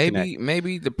the disconnect?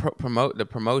 maybe the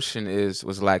promotion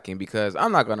was lacking, because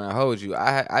I'm not gonna hold you.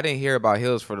 I didn't hear about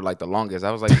Hills for like the longest. I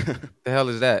was like, the hell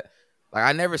is that? Like,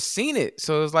 I never seen it,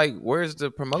 so it's like, where's the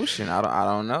promotion? I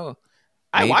don't know.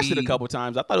 I watched it a Maybe couple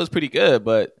times. I thought it was pretty good,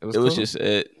 but it was it was cool.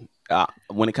 just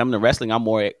when it comes to wrestling, I'm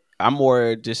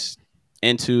more just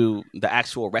into the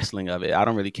actual wrestling of it. I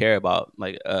don't really care about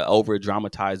like over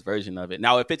dramatized version of it.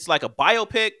 Now, if it's like a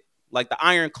biopic, like the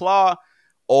Iron Claw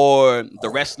or the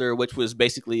Wrestler, which was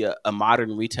basically a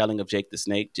modern retelling of Jake the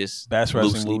Snake, just Best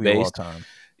wrestling loosely movie of all based. time.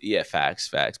 Yeah,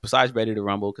 facts. Besides Ready to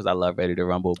Rumble, because I love Ready to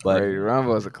Rumble, but Ready to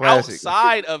Rumble is a classic.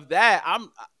 outside of that,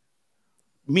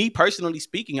 me personally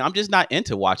speaking, I'm just not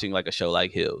into watching like a show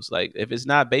like Hills. Like, if it's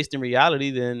not based in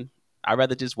reality, then I'd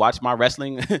rather just watch my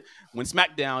wrestling when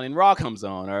SmackDown and Raw comes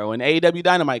on, or when AEW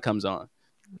Dynamite comes on.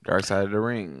 Dark Side of the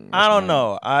Ring. I don't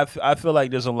know. I feel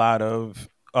like there's a lot of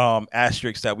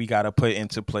asterisks that we got to put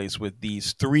into place with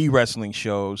these 3 wrestling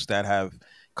shows that have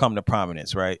come to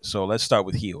prominence, right? So let's start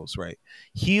with Heels, right?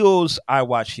 Heels, I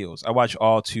watch Heels. I watch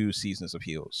all 2 seasons of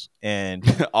Heels,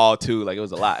 and All 2, like it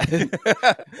was a lot.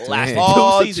 Last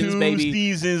All 2 seasons, baby.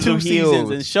 Seasons 2 of seasons,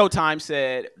 Heels. and Showtime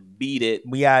said, "Beat it."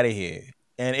 We out of here.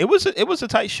 And it was a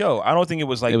tight show. I don't think it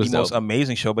was like It was the most dope.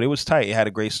 amazing show, but it was tight. It had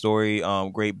a great story,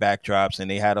 great backdrops,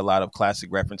 and they had a lot of classic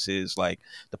references like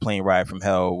the plane ride from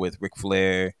hell with Ric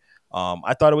Flair.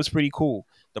 I thought it was pretty cool.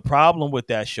 The problem with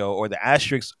that show, or the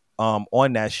asterisk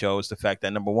on that show, is the fact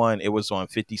that, number one, it was on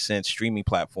 50 Cent streaming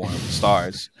platform,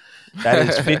 Stars. That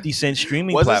is 50 Cent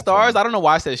streaming Was it platform. Stars? I don't know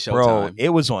why I said Bro, Showtime. it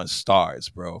was on Stars,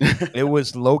 bro. It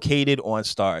was located on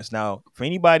Stars. Now, for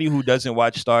anybody who doesn't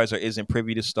watch Stars or isn't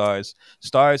privy to Stars,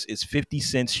 Stars is 50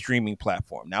 Cent's streaming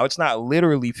platform. Now, it's not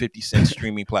literally 50 Cent's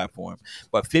streaming platform,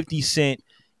 but 50 Cent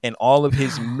and all of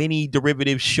his many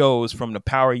derivative shows from the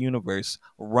Power Universe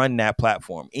run that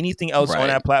platform. Anything else on Right.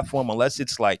 that platform, unless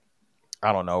it's like,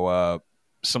 I don't know,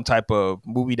 some type of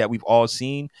movie that we've all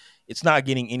seen, it's not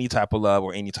getting any type of love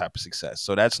or any type of success.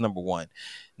 So that's number one.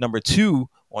 Number two,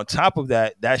 on top of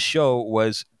that, that show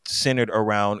was centered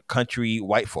around country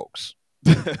white folks.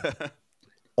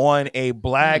 On a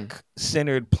black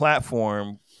centered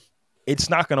platform, it's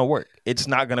not going to work. It's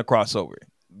not going to cross over.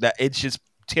 That it's just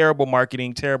terrible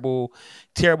marketing, terrible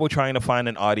trying to find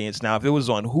an audience. Now, if it was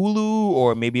on Hulu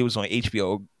or maybe it was on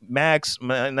HBO Max,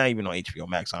 not even on HBO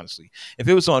Max, honestly. If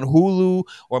it was on Hulu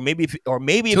or maybe if it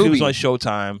was on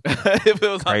Showtime, If it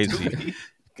was on crazy. Tubi.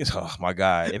 Oh my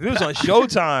God. If it was on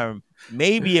Showtime,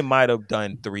 maybe it might have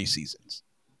done 3 seasons.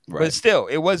 Right. But still,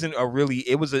 it wasn't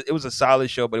it was a solid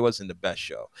show, but it wasn't the best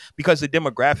show because the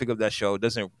demographic of that show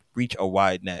doesn't reach a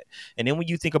wide net. And then when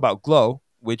you think about Glow,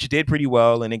 which did pretty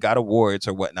well and it got awards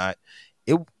or whatnot,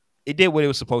 it did what it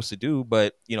was supposed to do.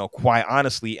 But quite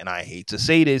honestly, and I hate to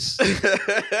say this,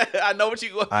 I know what you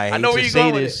go. I I know hate where to you're say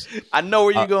going with this. it. I know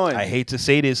where you're going. I hate to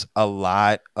say this. A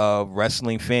lot of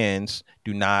wrestling fans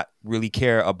do not really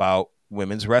care about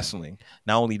women's wrestling.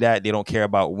 Not only that, they don't care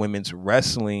about women's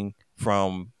wrestling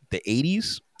from the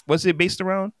 80s. Was it based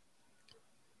around?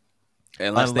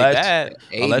 Unless they bad.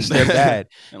 Unless they're bad.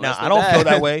 Now, I don't feel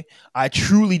that way. I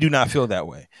truly do not feel that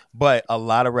way. But a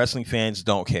lot of wrestling fans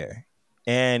don't care.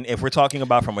 And if we're talking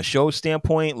about from a show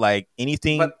standpoint, like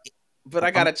anything. But I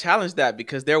gotta challenge that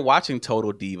because they're watching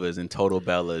Total Divas and Total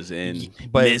Bellas and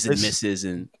Ms. and Mrs.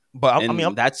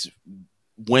 and that's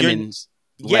women's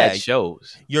led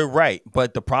shows. You're right,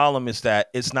 but the problem is that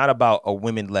it's not about a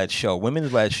women-led show.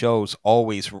 Women-led shows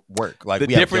always work. Like the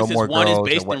difference is one is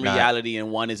based in reality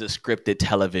and one is a scripted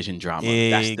television drama.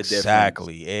 That's the difference.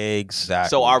 Exactly.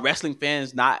 So are wrestling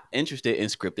fans not interested in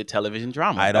scripted television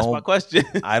drama? That's my question.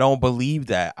 I don't believe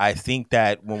that. I think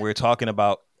that when we're talking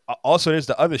about also, there's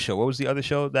the other show. What was the other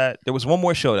show there was one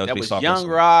more show that was based off Young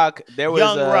Rock. There was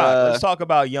Young Rock. Let's talk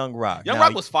about Young Rock. Young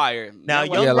Rock was fired. Now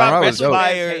Young Rock was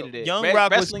fired. Young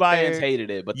Rock was fired. Fans hated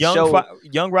it, but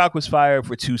Young Rock was fired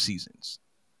for 2 seasons.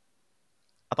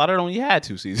 I thought it only had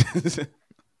 2 seasons.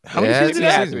 How many seasons?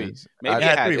 It had 3. Maybe it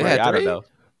had 3. I don't know.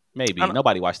 Maybe don't,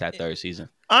 nobody watched that 3rd season.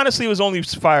 Honestly, it was only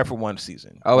fired for 1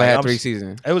 season. Oh, it had 3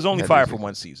 seasons. It was only fired for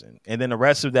 1 season, and then the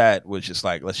rest of that was just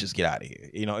like, let's just get out of here.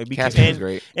 It became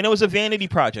great, and it was a vanity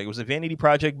project. It was a vanity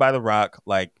project by The Rock.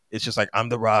 Like it's just like I'm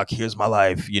The Rock. Here's my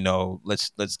life.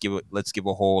 Let's give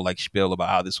a whole like spiel about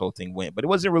how this whole thing went. But it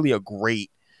wasn't really a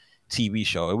great TV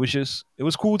show. It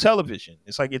was cool television.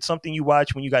 It's like it's something you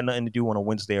watch when you got nothing to do on a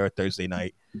Wednesday or a Thursday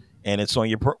night, and it's on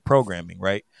your programming,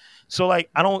 right? So like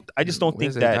I just don't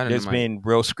think that there's been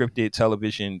real scripted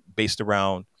television based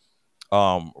around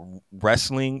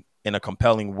wrestling in a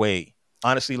compelling way.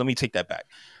 Honestly, let me take that back.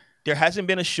 There hasn't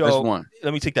been a show.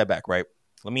 Let me take that back, right?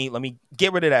 Let me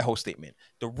get rid of that whole statement.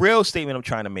 The real statement I'm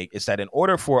trying to make is that in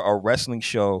order for a wrestling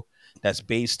show that's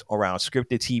based around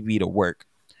scripted TV to work,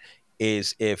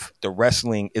 is if the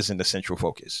wrestling isn't the central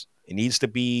focus. It needs to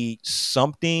be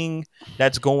something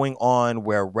that's going on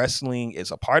where wrestling is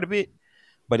a part of it,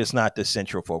 but it's not the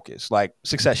central focus. Like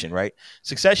Succession, right?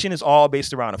 Succession is all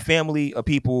based around a family of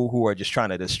people who are just trying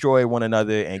to destroy one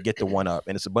another and get the one up.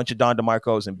 And it's a bunch of Don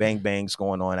DeMarcos and Bang Bangs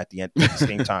going on at the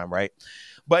same time, right?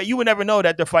 But you would never know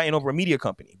that they're fighting over a media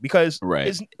company because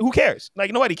who cares?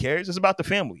 Like nobody cares. It's about the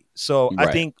family. So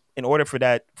I think in order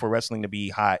for wrestling to be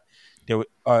hot,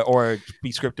 or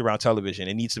be scripted around television,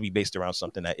 it needs to be based around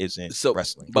something that isn't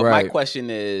wrestling. But my question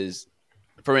is,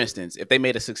 for instance, if they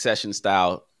made a Succession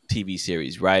style TV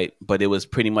series, right? But it was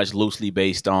pretty much loosely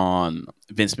based on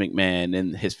Vince McMahon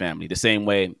and his family, the same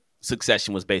way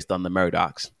Succession was based on the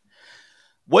Murdochs.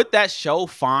 Would that show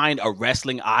find a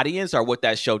wrestling audience, or would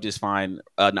that show just find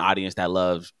an audience that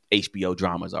loves HBO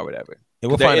dramas or whatever? It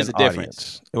will find an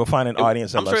audience. It will find an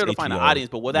audience. I'm sure it'll find an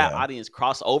audience, but will that audience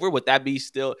cross over? Would that be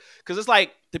still? Because it's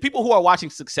like the people who are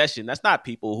watching Succession, that's not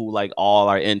people who like all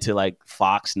are into like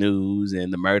Fox News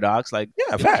and the Murdochs. Like, we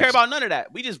don't care about none of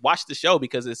that. We just watch the show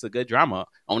because it's a good drama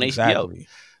on HBO.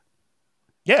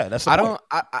 Yeah, that's the point.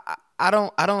 I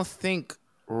don't think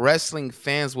wrestling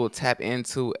fans will tap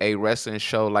into a wrestling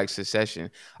show like Succession.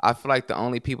 I feel like the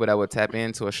only people that would tap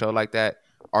into a show like that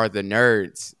are the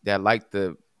nerds that like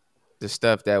the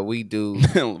stuff that we do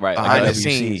right behind the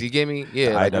scenes. You get me?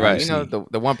 Yeah, like, right. The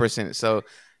 1%. So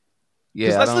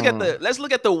yeah, let's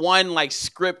look at the one like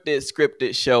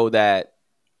scripted show that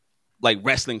like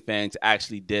wrestling fans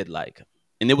actually did like,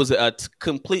 and it was a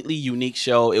completely unique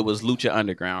show. It was Lucha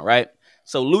Underground, right?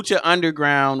 So Lucha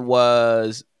Underground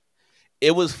was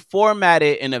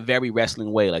formatted in a very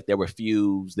wrestling way. Like there were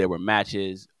feuds, there were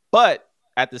matches, but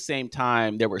at the same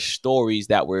time there were stories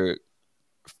that were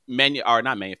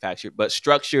not manufactured, but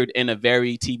structured in a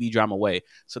very TV drama way.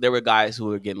 So there were guys who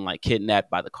were getting like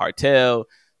kidnapped by the cartel.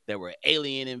 There were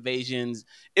alien invasions.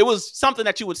 It was something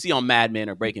that you would see on Mad Men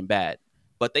or Breaking Bad,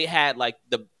 but they had like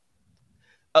the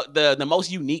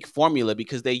most unique formula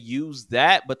because they used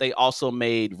that, but they also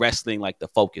made wrestling like the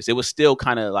focus. It was still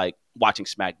kind of like watching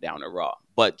SmackDown or Raw,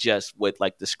 but just with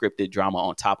like the scripted drama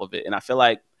on top of it. And I feel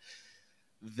like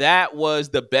that was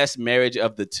the best marriage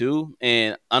of the two.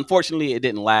 And unfortunately, it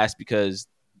didn't last because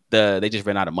they just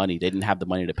ran out of money. They didn't have the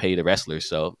money to pay the wrestlers,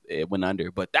 so it went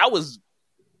under. But that was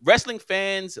wrestling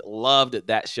fans loved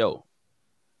that show.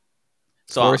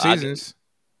 So 4 seasons.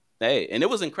 And it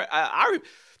was incredible.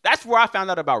 That's where I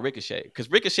found out about Ricochet, because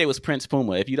Ricochet was Prince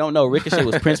Puma. If you don't know, Ricochet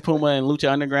was Prince Puma in Lucha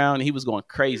Underground, and he was going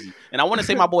crazy. And I want to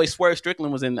say my boy Swerve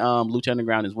Strickland was in Lucha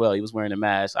Underground as well. He was wearing a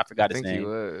mask. I forgot his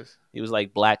name. He was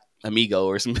like black Amigo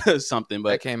or something. That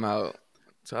But came out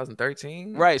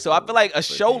 2013. right, so I feel like a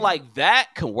show 14. like that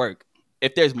can work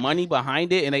if there's money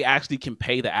behind it and they actually can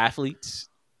pay the athletes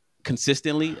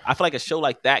consistently. I feel like a show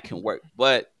like that can work.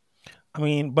 But I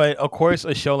mean, but of course,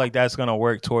 a show like that's gonna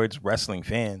work towards wrestling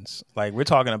fans. Like we're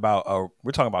talking about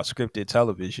scripted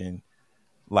television,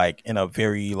 like in a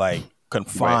very like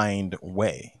confined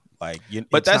way. Like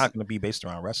But it's that's not gonna be based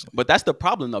around wrestling. But that's the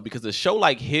problem though, because a show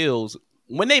like Hills,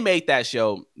 when they made that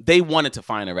show, they wanted to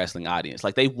find a wrestling audience.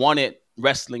 Like they wanted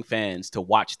wrestling fans to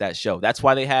watch that show. That's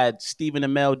why they had Stephen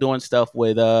Amell doing stuff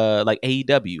with like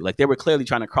AEW. Like they were clearly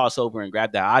trying to cross over and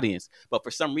grab that audience. But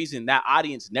for some reason, that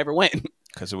audience never went.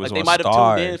 Because it was Like they on might have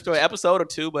tuned in Stars. for an episode or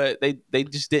two, but they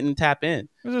just didn't tap in.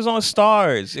 It was on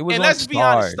Stars. It was And on let's be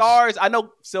honest, Stars. Stars. I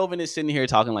know Sylvan is sitting here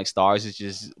talking like Stars is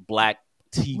just black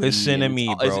TV. Listen to and me,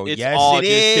 it's- bro. It's Yes, all it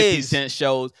just 50 is. Cent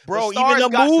shows, Bro, But Stars even the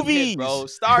got some movies. hits, bro.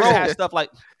 Stars Bro. has stuff like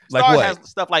Like Stars what? has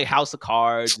stuff like House of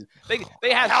Cards.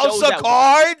 They have House shows of that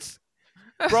Cards,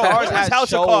 bro. Stars When was has House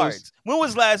shows- of Cards? When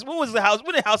was the house?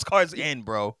 When did House Cards end,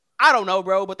 bro? I don't know,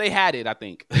 bro, but they had it. I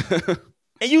think.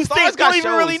 And you Stars think got don't even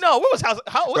shows. really know what was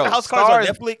Bro, House Cards on Stars-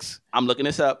 Netflix? I'm looking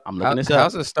this up.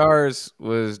 House of Stars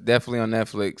was definitely on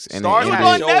Netflix, and Stars It was has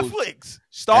on shows. Netflix.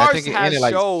 Stars think it has ended,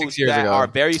 like, shows 6 years that ago. are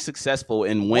very successful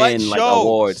and What win like shows?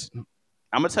 awards.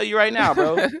 I'm gonna tell you right now,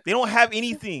 bro. They don't have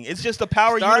anything. It's just a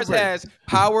power Stars universe. has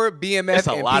Power, BMF, It's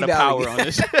a and lot of P-Valley. power on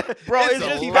this, Bro, It's it's a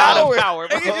just lot power. of power,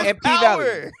 bro. It's just And P-Valley.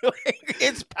 power. It's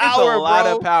It's power, a lot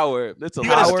bro. of power. It's a You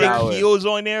lot gotta of stick power. heels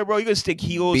on there, bro. You gotta stick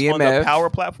heels on the BMF. power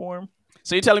platform.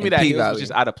 So you're telling me And that Hills P-Valley. was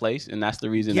just out of place, and that's the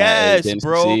reason Yes, that it didn't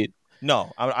bro. succeed?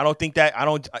 No, I don't think that. I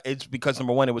don't. It's because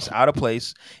number one, it was out of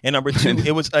place, and number two,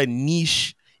 it was a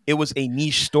niche. It was a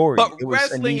niche story. But it was a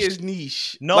wrestling niche. is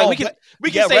niche. No, like we can but-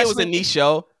 we yeah, can say it was a wrestling- niche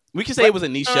show. We can say it was a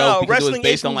niche show because it was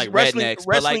based on like rednecks. But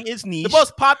Wrestling like is niche. the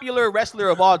most popular wrestler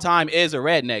of all time is a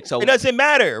redneck. So It doesn't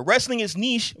matter. Wrestling is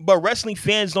niche, but wrestling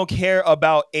fans don't care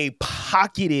about a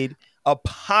pocketed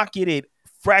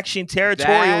fraction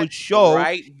territorial that show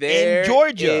right there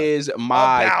Georgia is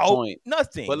my about point.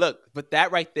 nothing. But look, but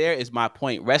that right there is my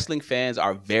point. Wrestling fans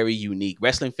are very unique.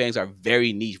 Wrestling fans are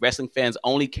very niche. Wrestling fans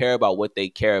only care about what they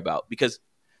care about. Because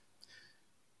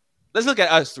let's look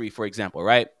at us three, for example,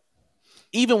 right?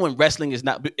 Even when wrestling is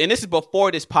not, and this is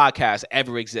before this podcast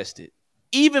ever existed,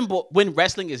 even when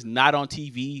wrestling is not on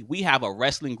TV, we have a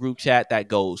wrestling group chat that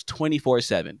goes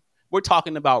 24/7. We're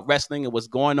talking about wrestling and what's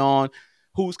going on,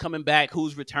 who's coming back,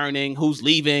 who's returning, who's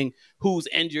leaving, who's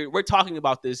injured. We're talking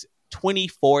about this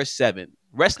 24/7.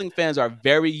 Wrestling fans are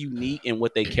very unique in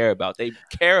what they care about. They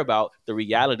care about the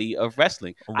reality of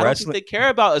wrestling. I don't think they care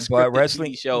about a scripted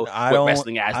TV show with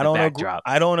wrestling as the backdrop.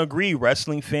 I don't agree.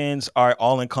 Wrestling fans are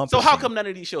all encompassing. So how come none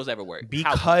of these shows ever work?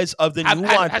 Because of the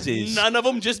nuances. Has none of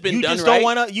them just been you done just right? don't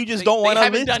want to. You just don't want to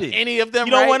listen. They haven't done any of them.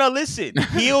 You don't right? want to listen.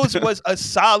 Heels was a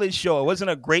solid show. It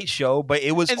wasn't a great show, but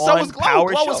it was and on so was Glow.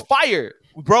 Power Glow Show. was fire.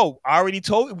 Bro, I already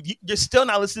told you. You're still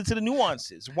not listening to the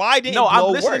nuances. Why didn't No, I'm Glow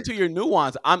listening work? to your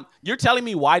nuance. You're telling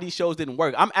me why these shows didn't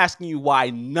work. I'm asking you why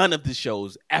none of the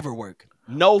shows ever work.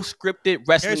 No scripted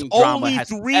wrestling There's drama only has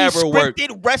 3 ever worked.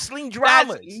 scripted wrestling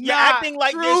dramas. You're not acting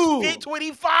like true. there's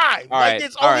 25. All Like right,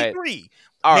 there's all only right. 3.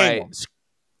 All Name right.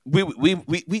 'em.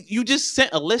 We you just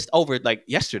sent a list over like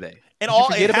yesterday. And Did you all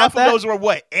forget and half about that? of those were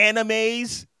what?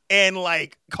 Animes and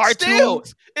like cartoons. Still,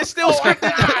 it's still Oh my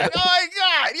scripted. god! Oh my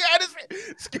god! Yeah,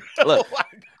 this. Look. Oh my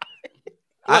God.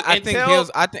 I Look, think until-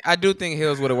 Hills. I do think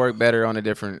Hills would have worked better on a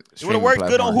different. It would have worked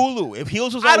good on platform. Hulu. If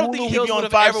Heels was I on don't Hulu, think we'd Heels be on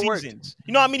would've 5 ever worked. seasons.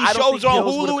 You know how many I don't shows think are on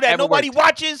Heels Hulu would've that ever nobody worked.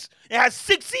 watches? It has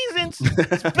 6 seasons.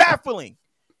 It's baffling.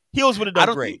 Heels would have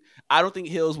done great. I don't think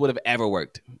Hills would have ever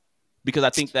worked because I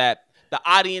think that the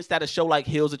audience that a show like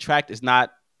Hills attract is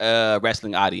not a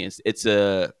wrestling audience. It's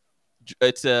a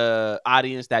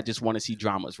audience that just want to see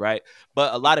dramas, right?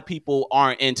 But a lot of people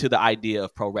aren't into the idea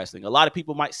of pro wrestling. A lot of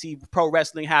people might see pro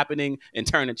wrestling happening and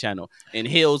turn the channel. And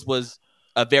Hills was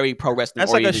a very pro wrestling.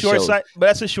 That's like a show.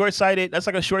 That's a short-sighted. That's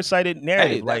like a short-sighted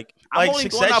narrative. Hey, like I'm only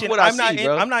going off Succession. what I I'm not. see,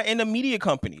 bro. I'm not into media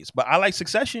companies, but I like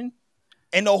Succession.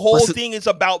 And the whole thing is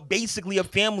about basically a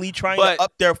family trying to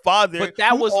up their father, but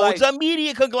that who was owns like- a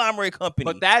media conglomerate company.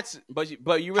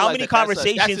 But you realize how many that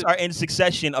conversations are in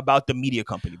Succession about the media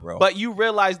company, bro? But you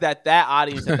realize that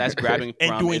audience that's grabbing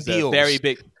And from doing is deals. a very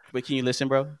big. But can you listen,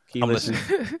 bro? Can you I'm listen?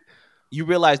 You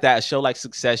realize that a show like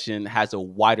Succession has a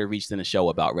wider reach than a show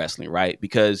about wrestling, right?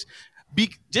 Because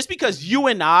just because you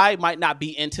and I might not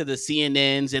be into the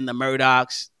CNNs and the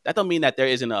Murdochs, that don't mean that there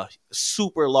isn't a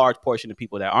super large portion of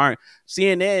people that aren't.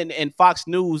 CNN and Fox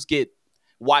News get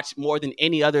watched more than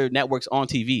any other networks on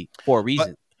TV for a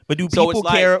reason. But do So people it's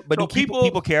like- care? But so do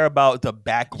people care about the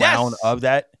background Yes. of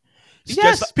that? Just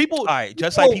Yes, people. all right,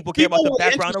 just like people care about the were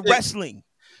background of interested. wrestling.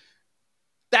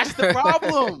 That's the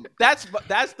problem.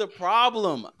 That's the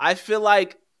problem. I feel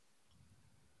like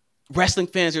wrestling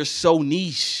fans are so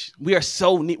niche. We are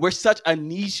so we're such a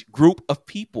niche group of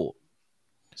people.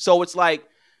 So it's like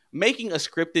making a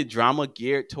scripted drama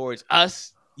geared towards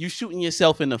us. You shooting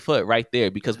yourself in the foot right there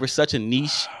because we're such a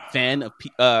niche fan of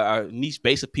a niche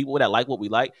base of people that like what we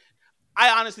like. I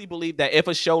honestly believe that if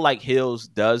a show like Hills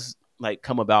does like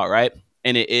come about, right,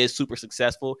 and it is super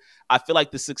successful, I feel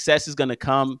like the success is going to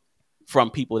come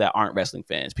from people that aren't wrestling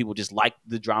fans. People just like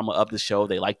the drama of the show.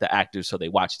 They like the actors, so they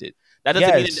watched it. That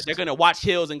doesn't mean that they're going to watch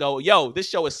Hills and go, yo, this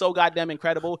show is so goddamn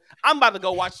incredible. I'm about to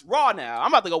go watch Raw now. I'm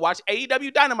about to go watch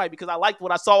AEW Dynamite because I liked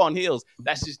what I saw on Hills.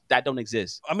 That don't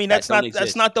exist. I mean, that's not the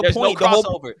There's point. No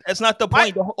crossover. That's not the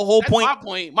point. The whole point. My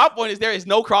point. My point is there is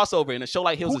no crossover in a show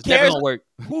like Hills. It's never gonna work.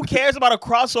 Who cares about a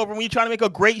crossover when you're trying to make a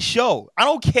great show? I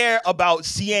don't care about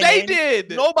CNN. They did.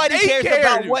 Nobody cares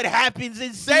about what happens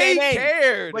in CNN. They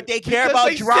cared. But they care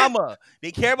about drama.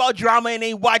 They care about drama and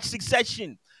they watch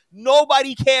Succession.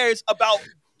 Nobody cares about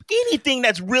anything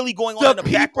that's really going on in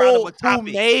the background of a topic.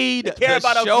 Who made they care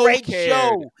about a great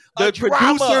show. The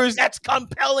producers that's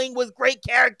compelling with great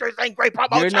characters and great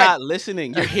promotion. You're not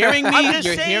listening. You're hearing me. You're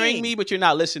saying. Hearing me, but you're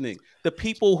not listening. The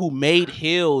people who made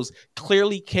Hills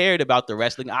clearly cared about the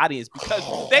wrestling audience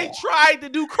because they tried to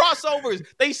do crossovers.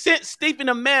 They sent Stephen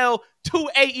Amell to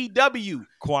AEW.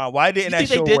 Quan, why didn't that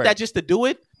show work? They did that just to do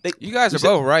it? You guys are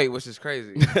both right, which is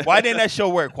crazy. Why didn't that show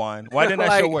work, Quan? Why didn't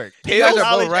that show work? You guys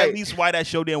are both right. At least why that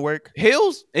show didn't work.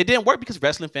 Hills, it didn't work because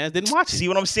wrestling fans didn't watch it. See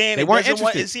what I'm saying? They weren't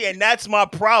interested. See, and that's my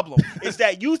problem. Is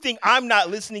that you think I'm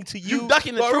not listening to you,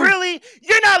 ducking the but truth. Really,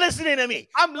 you're not listening to me.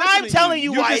 I'm telling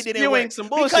you why it didn't work. Some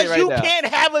bullshit because right you now. Can't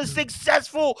have a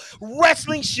successful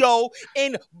wrestling show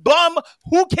in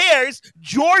who cares,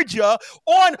 Georgia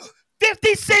on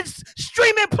 50 cents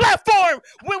streaming platform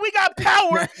when we got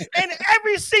power and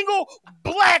every single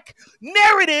black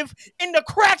narrative in the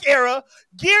crack era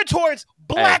geared towards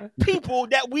black people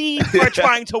that we are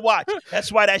trying to watch.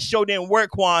 That's why that show didn't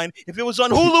work, Juan. If it was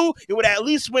on Hulu, it would at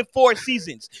least win 4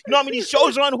 seasons. You know how many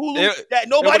shows are on Hulu that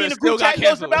nobody in the group chat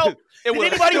knows about? Did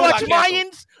anybody watch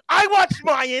Mayans? I watched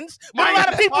Mayans, but a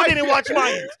lot of people didn't watch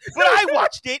Mayans. But I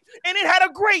watched it, and it had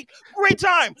a great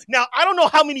time. Now, I don't know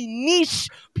how many niche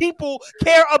people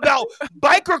care about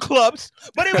biker clubs,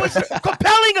 but it was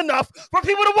compelling enough for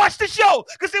people to watch the show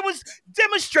because it was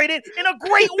demonstrated in a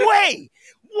great way.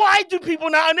 Why do people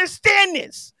not understand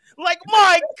this? Like,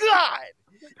 my God.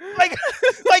 Like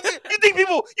you think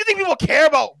people care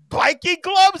about biking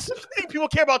clubs? You think people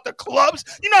care about the clubs?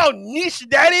 You know how niche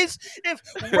that is? If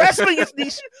wrestling is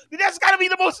niche, that's got to be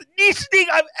the most niche thing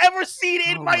I've ever seen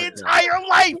in my entire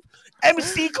life.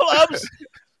 MC clubs.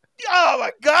 Oh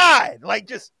my God. Like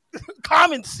just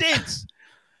common sense.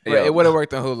 Yeah, it would have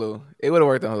worked on Hulu. It would have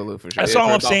worked on Hulu for sure. That's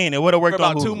all I'm saying. It would have worked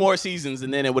on Hulu. 2 more seasons,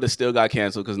 and then it would have still got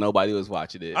canceled because nobody was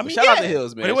watching it. I mean, shout out to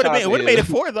Hills, man. But it would have made it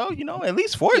 4 though. You know, at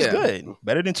least 4 is good.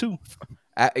 Better than 2.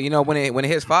 You know, when it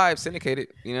hits 5, syndicated.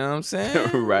 You know what I'm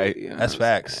saying? Right. You know that's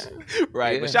facts.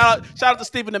 Right. Yeah. But shout out to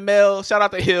Stephen Amell. Shout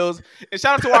out to Hills. And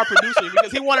shout out to our producer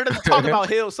because he wanted us to talk about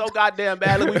Hills so goddamn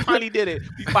badly. We finally did it.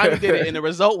 And the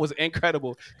result was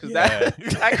incredible because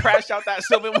that crash out that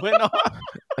Sylvan went on.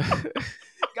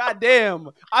 God damn.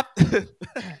 I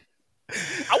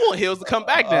want Hills to come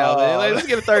back now, man. Let's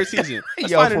get a 3rd season.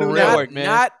 Let's find a new network,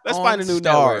 man. Let's find a new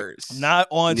Stars. Network. Not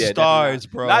on Stars,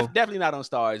 bro. Definitely not on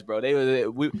Stars, bro. They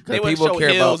would show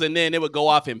Hills, and then it would go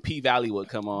off, and P Valley would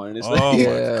come on. And it's my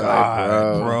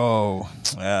God, bro.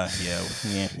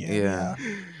 Yeah.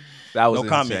 That was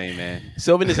insane, man.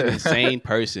 Sylvan is an insane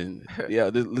person. Yeah,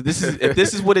 if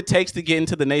this is what it takes to get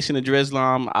into the Nation of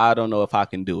Drizlam, I don't know if I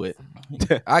can do it.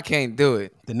 I can't do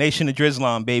it. The Nation of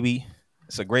Drizlam, baby.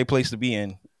 It's a great place to be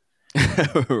in.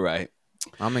 Right.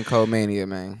 I'm in Cold Mania,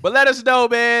 man. But let us know,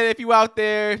 man, if you out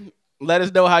there. Let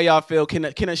us know how y'all feel. Can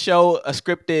a show, a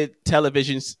scripted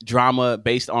television drama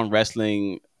based on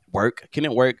wrestling work? Can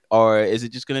it work? Or is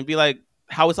it just going to be like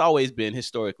how it's always been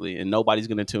historically and nobody's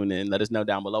going to tune in? Let us know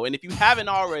down below. And if you haven't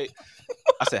already,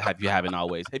 if you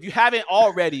haven't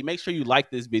already, make sure you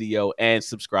like this video and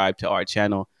subscribe to our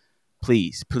channel.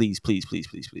 Please.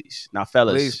 Now,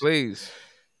 fellas. Please.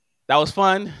 That was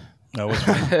fun. That was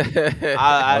fun.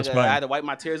 I had to wipe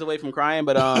my tears away from crying,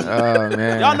 but oh,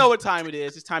 man. Y'all know what time it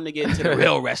is. It's time to get into the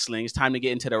real wrestling. It's time to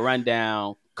get into the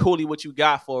rundown. Cooley, what you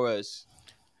got for us?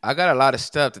 I got a lot of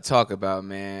stuff to talk about,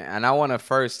 man. And I want to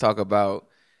first talk about,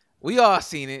 we all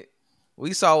seen it.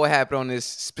 We saw what happened on this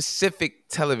specific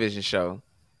television show.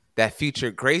 that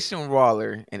featured Grayson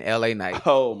Waller and LA Knight.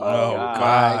 Oh my Oh god. my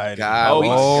God. God, Oh we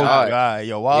my saw Oh it. God. Yo,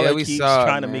 Yeah, Waller we keeps saw it,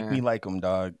 trying to make me man. like him,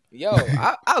 dog. Yo,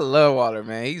 I love Waller,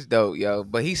 man. He's dope, yo.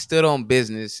 But he stood on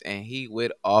business and he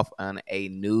went off on a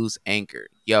news anchor.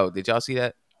 Yo, did y'all see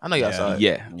that? I know y'all saw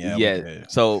Yeah. it. Yeah, Yeah, we yeah.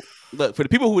 did. So look, for the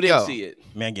people who didn't Yo, see it,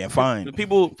 Man getting the fined.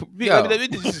 people, Yo. let me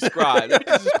just describe. Let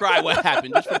me just describe what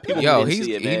happened, just for the people who yo, didn't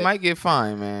see it, he man. might get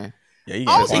fined, man. Yeah, he I getting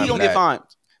don't think fined he for gonna get that. fined.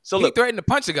 So He look, threatened to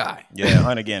punch a guy. Yeah,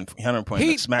 100 point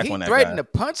He smack on that threatened guy. to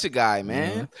punch a guy,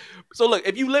 man. so look,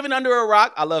 if you living under a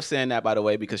rock, I love saying that, by the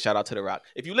way, because shout out to the Rock.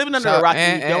 If you living under a rock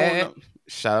and you don't know,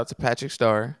 Shout out to Patrick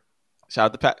Starr. shout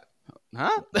out to Pat. Huh?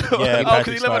 Yeah, Oh, Patrick because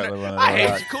he live Starr under. live under I a hate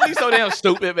rock. you. Cooley's so damn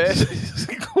stupid, man.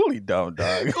 Coolly dumb,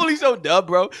 dog. Cooley's so dumb,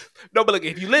 bro. No, but look,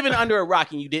 if you living under a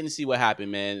rock and you didn't see what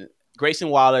happened, man, Grayson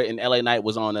Waller and LA Knight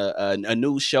was on a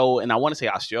news show, and I want to say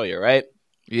Australia, right?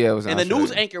 Yeah, it was. And the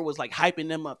news anchor was like hyping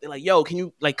them up. They're like, "Yo, can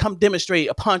you like come demonstrate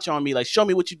a punch on me? Like, show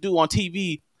me what you do on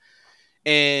TV."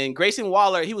 And Grayson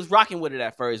Waller, he was rocking with it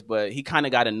at first, but he kind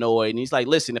of got annoyed. And he's like,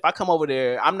 "Listen, if I come over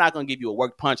there, I'm not gonna give you a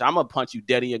work punch. I'm gonna punch you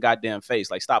dead in your goddamn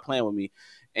face. Like, stop playing with me."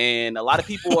 And a lot of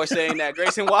people are saying that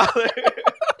Grayson Waller.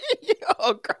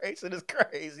 Yo, Grayson is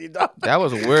crazy, dog. That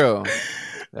was real.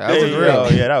 That was Yo,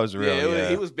 real. yeah, that was real. Yeah,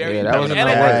 he was very. Yeah, that wasn't LA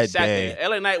no Knight work. sat there.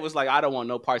 LA Knight was like, "I don't want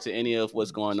no parts of any of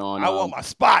what's going on." I want my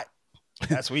spot.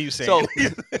 That's what you saying. So,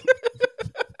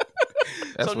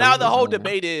 so now the whole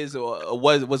debate is: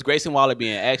 was Grayson Waller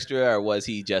being extra, or was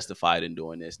he justified in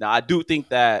doing this? Now, I do think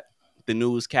that the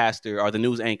newscaster or the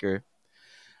news anchor,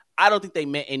 I don't think they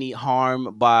meant any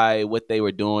harm by what they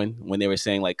were doing when they were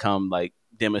saying like, "Come, like,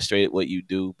 demonstrate what you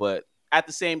do." But at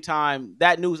the same time,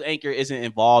 that news anchor isn't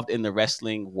involved in the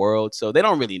wrestling world, so they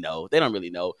don't really know. They don't really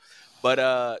know.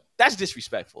 But that's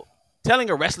disrespectful.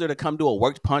 Telling a wrestler to come do a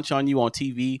worked punch on you on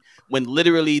TV when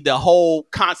literally the whole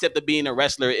concept of being a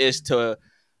wrestler is to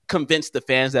convince the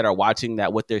fans that are watching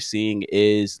that what they're seeing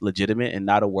is legitimate and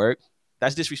not a work.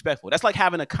 That's disrespectful. That's like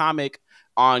having a comic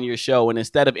on your show and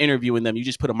instead of interviewing them, you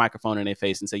just put a microphone in their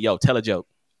face and say, "Yo, tell a joke.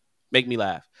 Make me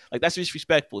laugh." Like, that's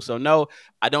disrespectful. So no,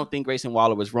 I don't think Grayson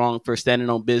Waller was wrong for standing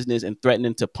on business and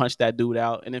threatening to punch that dude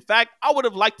out. And in fact, I would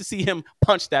have liked to see him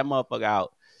punch that motherfucker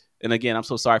out. And again, I'm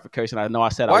so sorry for cursing. I know I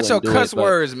said Watch I your wouldn't do cuss it, but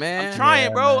words, man. I'm trying, Yeah,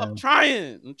 bro. man.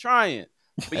 I'm trying.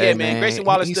 But Hey, yeah, man, Grayson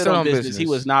Waller he stood stood on on business. He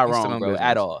was not He stood wrong, on bro, business.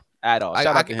 at all. Shout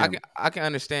out to him. I can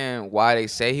understand why they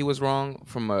say he was wrong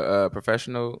from a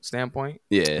professional standpoint.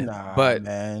 Yeah. Nah, But-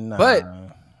 man, nah. but-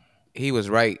 He was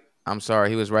right. I'm sorry,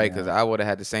 he was right because Yeah. I would have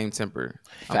had the same temper.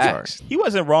 I'm Facts. sorry. He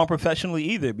wasn't wrong professionally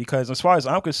either, because as far as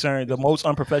I'm concerned, the most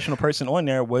unprofessional person on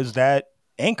there was that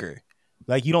anchor.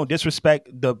 Like, you don't disrespect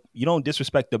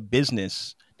the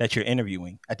business that you're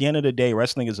interviewing. At the end of the day,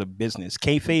 wrestling is a business.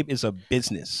 Kayfabe is a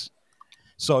business.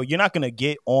 So you're not gonna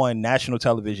get on national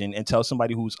television and tell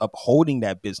somebody who's upholding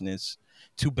that business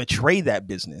to betray that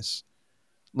business.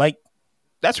 Like,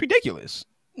 that's ridiculous.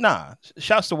 Nah,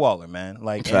 shouts to Waller, man.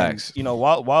 Like, Facts. and,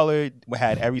 Waller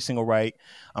had every single right.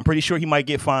 I'm pretty sure he might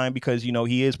get fined because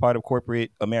he is part of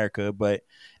corporate America. But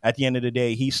at the end of the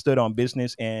day, he stood on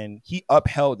business and he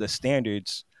upheld the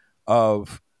standards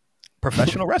of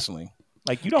professional wrestling.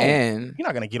 Like, And you're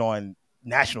not gonna get on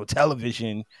national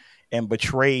television and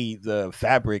betray the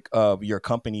fabric of your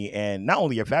company, and not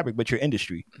only your fabric but your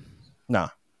industry. Nah,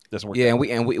 doesn't work. yeah, that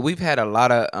and we've had a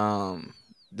lot of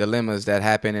dilemmas that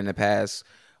happened in the past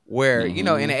where in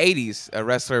the 80s a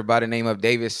wrestler by the name of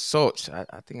Davis Schultz, I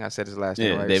think I said his last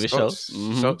name right. Davis Schultz.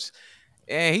 Mhm. Schultz.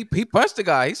 And he punched the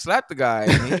guy, he slapped the guy,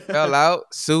 and he fell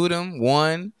out, sued him,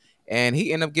 won, and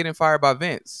he ended up getting fired by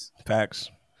Vince. Facts.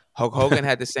 Hulk Hogan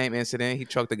had the same incident. He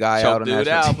choked the guy Choke out on dude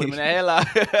national out, put him in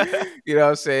TV. the headlock. You know what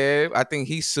I'm saying? I think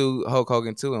he sued Hulk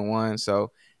Hogan too and won.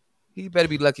 So he better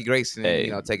be lucky Grayson Hey.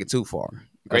 and take it too far.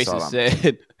 That's Grayson all I'm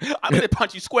said, "I'm gonna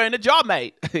punch you square in the jaw,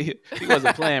 mate." He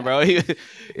wasn't playing, bro. He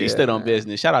Yeah, stood on man.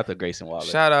 business. Shout out to Grayson Waller.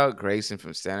 Shout out Grayson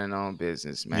from standing on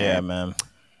business, man. Yeah, man.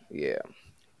 Yeah,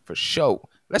 for sure.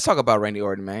 Let's talk about Randy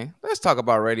Orton, man. Let's talk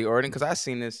about Randy Orton because I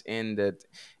seen this in the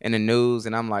news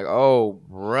and I'm like, oh,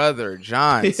 brother,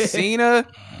 John Cena.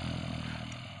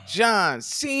 John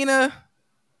Cena.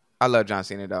 I love John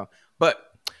Cena though. But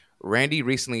Randy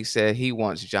recently said he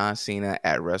wants John Cena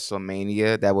at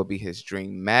WrestleMania. That would be his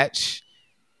dream match.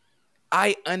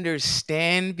 I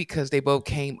understand because they both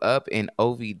came up in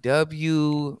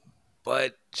OVW,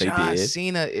 but They John did.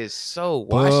 Cena is so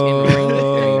washed in the ring with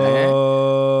me, man.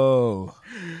 Oh,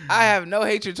 I have no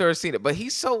hatred towards Cena, but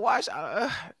he's so washed. Y'all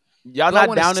Do I not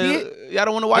wanna down see to? Y'all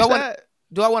don't want to watch Do I wanna- that?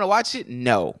 Do I want to watch it?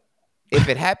 No. If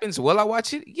it happens, will I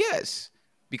watch it? Yes.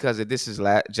 Because if this is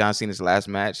John Cena's last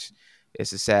match,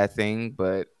 it's a sad thing,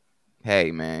 but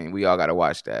hey, man, we all got to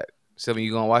watch that. Sylvan,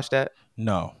 you gonna watch that?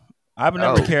 No. I've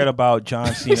never Oh, cared about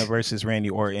John Cena versus Randy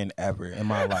Orton ever in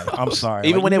my life. I'm sorry.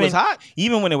 Even when it was hot.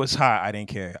 Even when it was hot, I didn't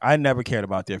care. I never cared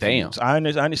about their Damn. feuds. I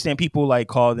understand people like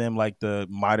call them like the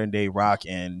modern day Rock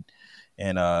and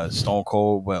Stone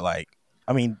Cold, but like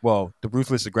I mean, well, the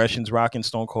Ruthless Aggression's Rock and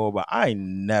Stone Cold, but I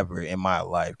never in my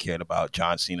life cared about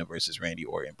John Cena versus Randy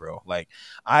Orton, bro. Like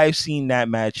I've seen that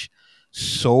match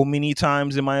so many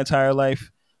times in my entire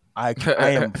life. I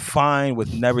am fine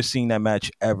with never seeing that match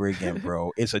ever again,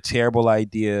 bro. It's a terrible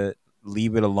idea.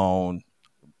 Leave it alone,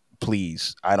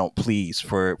 please. I don't please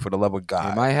for the love of it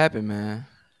God. might happen, man.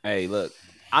 Hey, look,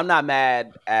 I'm not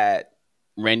mad at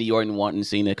Randy Orton wanting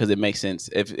Cena because it makes sense.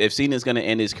 If Cena's gonna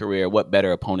end his career, what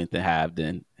better opponent to have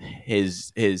than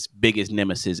his biggest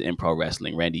nemesis in pro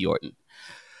wrestling, Randy Orton?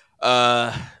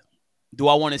 Do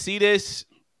I want to see this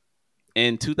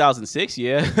in 2006?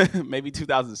 Yeah, maybe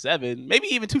 2007, maybe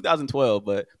even 2012,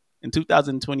 but in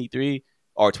 2023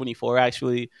 or 24,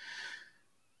 actually.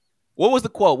 What was the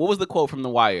quote? What was the quote from The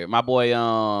Wire? My boy,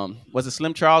 was it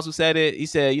Slim Charles who said it? He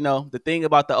said, the thing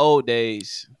about the old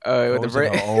days, With Those are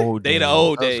the old they the days.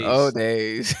 old those days. old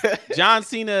days. John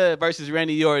Cena versus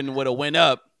Randy Orton would have went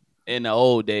up in the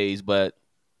old days, but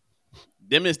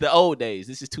them is the old days.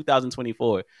 This is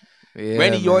 2024. Yeah,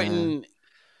 Randy man. Orton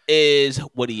is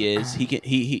what he is.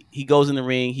 He goes in the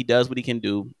ring. He does what he can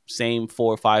do. Same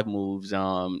 4 or 5 moves.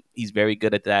 He's very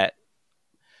good at that.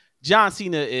 John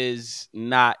Cena is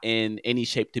not in any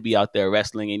shape to be out there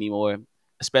wrestling anymore,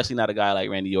 especially not a guy like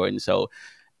Randy Orton. So,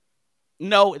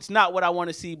 no, it's not what I want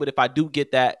to see. But if I do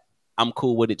get that, I'm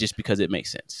cool with it just because it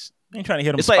makes sense. Ain't trying to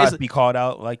hear them It's like- spots it's- be called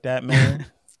out like that, man.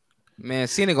 Man,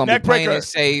 Cena gonna Neck be playing breaker. it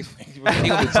safe. He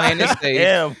gonna be playing it safe.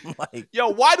 Damn, like Yo,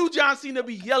 why do John Cena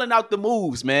be yelling out the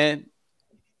moves, man?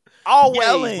 Always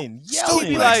yelling.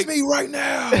 Be like, me right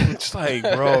now. It's like,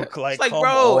 bro, it's like, come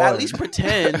bro, on. at least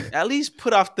pretend. At least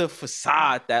put off the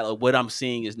facade that what I'm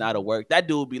seeing is not a work. That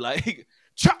dude be like,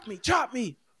 chop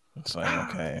me. It's like,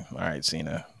 okay, all right,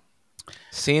 Cena.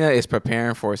 Cena is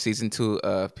preparing for season 2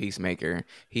 of Peacemaker.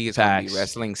 He is going to Facts. be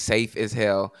wrestling safe as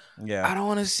hell. Yeah, I don't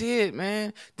want to see it,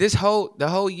 man. The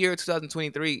whole year of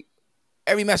 2023,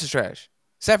 every match is trash,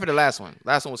 except for the last one.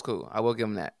 Last one was cool. I will give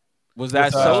him that. Was that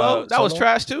With, Solo? That was Solo?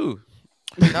 trash too.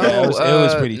 No, Yeah, it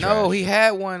was pretty No, trash. he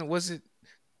had one. Was it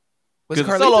Because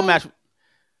Carlito? Solo match.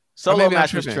 Solo maybe I'm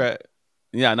match was tripping. trash.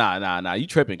 Yeah, nah. You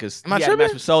tripping because Am he I had a match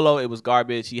tripping? with Solo. It was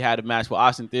garbage. He had a match with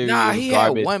Austin Theory. Nah, it was he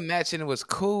garbage. had one match and it was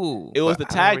cool. It was but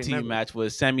the I don't tag team remember. match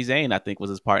with Sami Zayn. I think was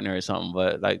his partner or something.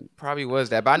 But like, Probably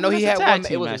was that, but I know he That's had a tag one.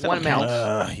 team It was match. That one don't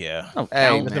count. match. yeah. don't Hey,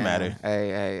 count. doesn't man. matter.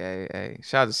 Hey.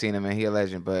 Shout out to Cena, man. He a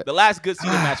legend, but The last good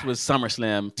Cena match was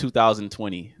SummerSlam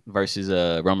 2020 versus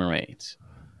Roman Reigns.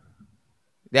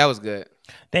 that was good.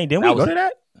 Dang, didn't That we go was- to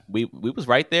that We was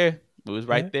right there. We was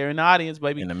right Yeah. there in the audience,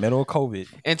 baby. in the middle of COVID?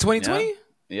 In 2020?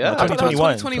 Yeah. No, I thought that was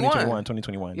 2021. 2021.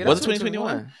 2021. Yeah, Was that it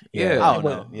 2021? Yeah, I it don't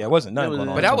wasn't- know. Yeah, it wasn't nothing It was- going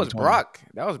on. But in that was 2020. Brock.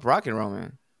 That was Brock and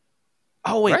Roman.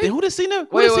 Oh wait, Right? then who did Cena?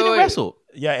 Who Wait, did Cena wait. wrestle?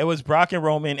 Yeah, it was Brock and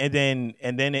Roman, and then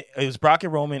it was Brock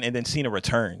and Roman, and then Cena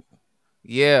returned.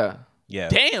 Yeah. Yeah,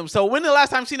 Damn. So when the last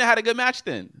time Cena had a good match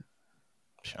then?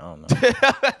 I don't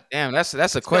know. Damn, that's a been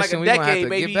like question a we gonna have decade, to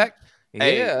baby. get back.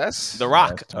 Hey, Yeah, that's The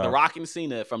Rock, that's tough. The Rock and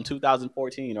Cena from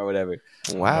 2014 or whatever.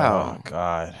 wow. Oh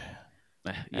God.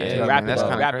 Yeah, tough, wrap man. it That's up.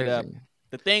 kinda Wrap it up. crazy.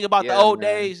 The thing about the Yeah, old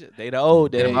man. days, they the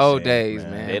old days. Them old Yeah, days,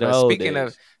 man. man. They the But old speaking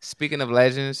days. of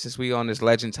legends, since we on this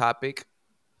legend topic,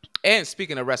 and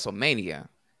speaking of WrestleMania,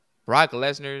 Brock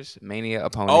Lesnar's Mania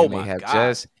opponent Oh may my have God.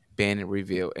 just been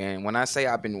revealed. And when I say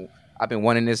I've been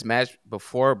wanting this match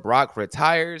before Brock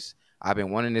retires, I've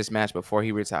been wanting this match before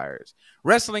he retires.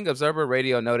 Wrestling Observer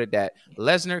Radio noted that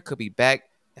Lesnar could be back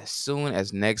as soon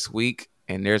as next week,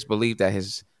 and there's belief that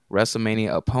his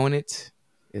WrestleMania opponent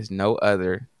is no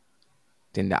other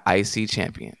than the IC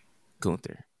champion,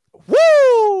 Gunther.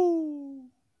 Woo!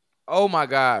 Oh my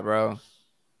God, bro.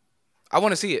 I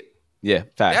want to see it. Yeah,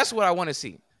 facts. That's what I want to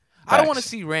see. I don't want to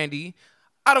Facts. see Randy.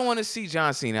 I don't want to see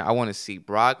John Cena. I want to see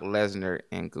Brock Lesnar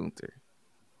and Gunther.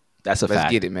 That's a Let's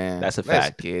fact. get it, man. That's a Let's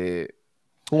fact. get it.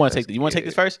 Who want to Let's take this? You want to get take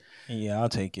this it. first? Yeah, I'll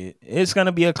take it. It's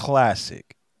gonna be a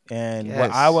classic, and what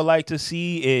Yes. I would like to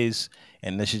see is,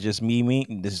 and this is just me.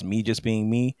 This is me just being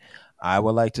me. I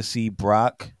would like to see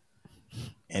Brock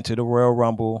enter the Royal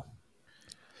Rumble,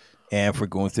 and for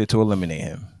Gunther to eliminate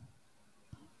him.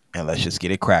 And let's just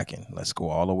get it cracking. Let's go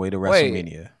all the way to Wait.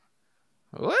 WrestleMania.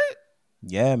 What?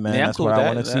 Yeah, man, Yeah, I'm that's cool what with I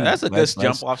that. want to see. That's a good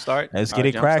jump off start. Let's All get right,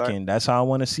 it jump start. cracking. That's how I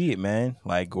want to see it, man.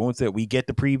 Like Gunther, we get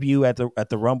the preview at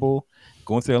the Rumble.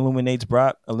 Gunther eliminates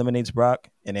Brock,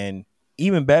 and then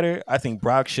even better, I think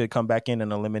Brock should come back in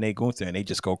and eliminate Gunther, and they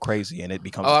just go crazy, and it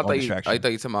becomes Oh, its I own thought you. I distraction.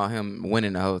 thought you talking about him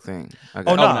winning the whole thing. Okay.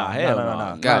 Oh Oh no, no, hell no, no. Got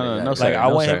it, no, got no, it. Like sir, I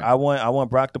no, want him, sir. I want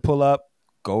Brock to pull up,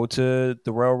 go to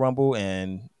the Royal Rumble,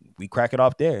 and we crack it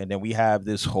off there, and then we have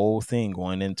this whole thing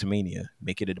going into Mania.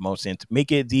 Make it the most,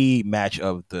 make it the match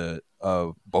of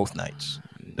both nights,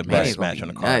 the Mania's best gonna match on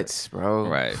be the card. nuts, bro.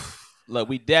 Right. Look,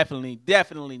 we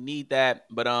definitely need that,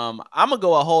 but I'm gonna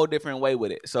go a whole different way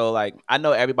with it. So like, I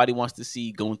know everybody wants to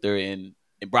see Gunther and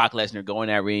Brock Lesnar go in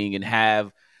that ring and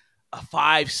have a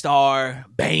 5-star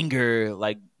banger,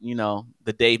 like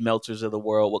the Dave Meltzers of the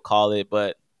world would call it,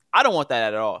 but I don't want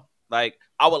that at all. Like,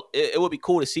 it would be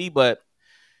cool to see, but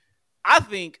I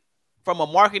think from a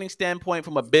marketing standpoint,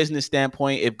 from a business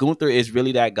standpoint, if Gunther is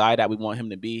really that guy that we want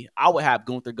him to be, I would have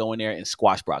Gunther go in there and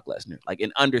squash Brock Lesnar, like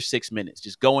in under 6 minutes.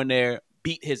 Just go in there,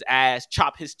 beat his ass,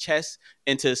 chop his chest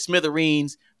into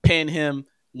smithereens, pin him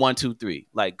 1, 2, 3.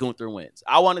 Like, Gunther wins.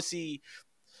 I want to see.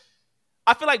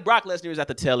 I feel like Brock Lesnar is at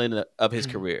the tail end of his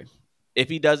career. If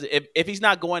he does, if he's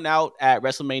not going out at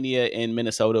WrestleMania in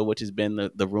Minnesota, which has been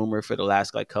the rumor for the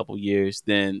last like couple years,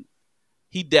 then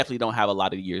he definitely don't have a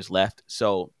lot of years left.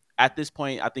 So at this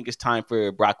point, I think it's time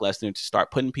for Brock Lesnar to start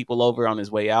putting people over on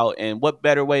his way out. And what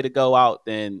better way to go out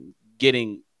than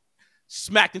getting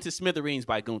smacked into smithereens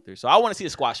by Gunther? So I want to see a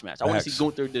squash match. I want to see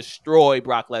Gunther destroy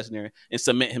Brock Lesnar and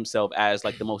cement himself as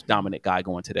like the most dominant guy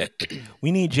going today.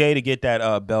 We need Jay to get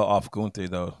that belt off Gunther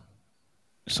though,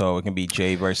 so it can be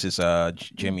Jay versus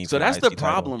Jimmy. So that's the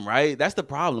problem, right? That's the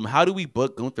problem. How do we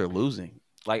book Gunther losing?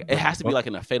 Like, it has to be like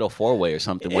in a fatal 4-way or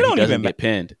something where he doesn't get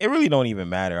pinned. It really don't even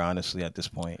matter, honestly, at this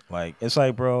point. Like, it's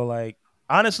like, bro, like,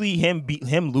 honestly, him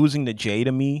losing to Jay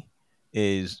to me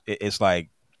it's like,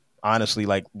 honestly,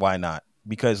 like, why not?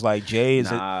 Because like Jay is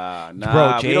bro.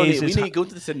 We need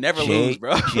Gunther to never lose,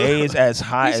 bro. Jay is as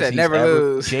hot He as said he's never ever.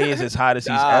 lose. Jay is as hot as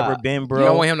he's ever been, bro. You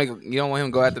don't want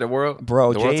him to go after the world,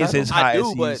 bro. The world Jay is title? as hot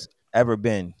as he's ever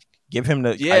been. Give him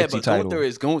the IC but title. Gunther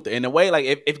is Gunther. In a way, like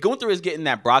if Gunther is getting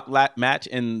that Brock match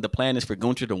and the plan is for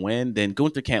Gunther to win, then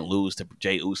Gunther can't lose to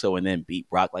Jey Uso and then beat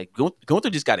Brock. Like Gunther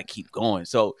just got to keep going.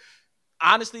 So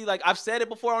honestly, like I've said it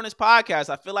before on this podcast,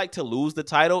 I feel like to lose the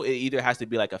title, it either has to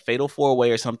be like a fatal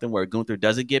 4-way or something where Gunther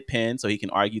doesn't get pinned, so he can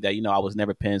argue that I was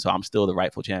never pinned, so I'm still the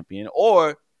rightful champion,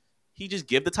 or he just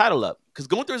give the title up. Because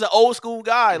Gunther's an old school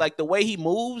guy. Like the way he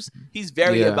moves, he's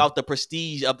very about the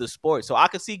prestige of the sport. So I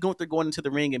could see Gunther going into the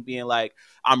ring and being like,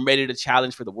 I'm ready to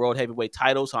challenge for the world heavyweight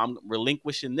title. So I'm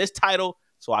relinquishing this title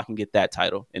so I can get that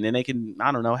title. And then they can,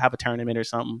 I don't know, have a tournament or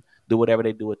something, do whatever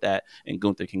they do with that. And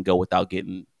Gunther can go without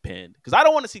getting pinned. Because I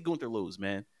don't want to see Gunther lose,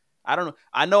 man. I don't know.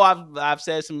 I know I've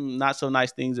said some not so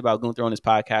nice things about Gunther on this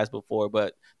podcast before,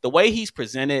 but the way he's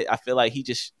presented, I feel like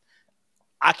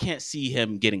I can't see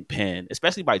him getting pinned,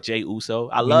 especially by Jey Uso.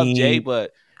 I love Jey,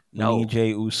 but no. We need Jey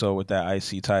Uso with that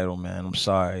IC title, man. I'm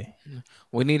sorry.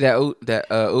 We need that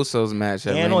Usos match.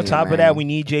 And on top of that, we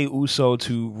need Jey Uso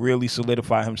to really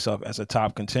solidify himself as a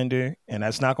top contender, and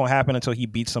that's not going to happen until he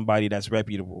beats somebody that's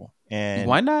reputable. And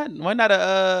why not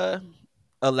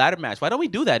a ladder match? Why don't we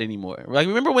do that anymore? Like,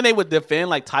 remember when they would defend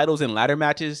like titles in ladder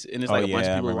matches, and it's like a bunch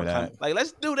of people like,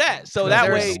 let's do that. So that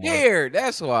they're way, scared.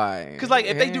 That's why. Because like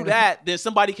if they do that, then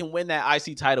somebody can win that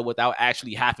IC title without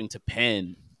actually having to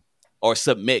pin or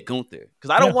submit Gunther. Because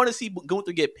I don't want to see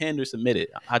Gunther get pinned or submitted.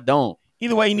 I don't.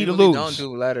 Either way, you need to lose. Don't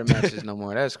do ladder matches no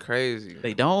more. That's crazy.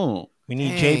 They don't. We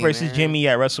need Jay versus Jimmy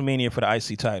at WrestleMania for the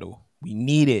IC title. We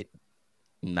need it.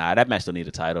 Nah, that match don't need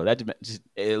a title. That just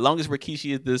as long as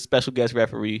Rikishi is the special guest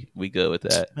referee, we good with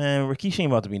that. Man, Rikishi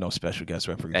ain't about to be no special guest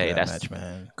referee for that match,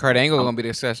 man. Kurt Angle gonna be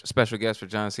the special guest for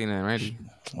John Cena and Randy.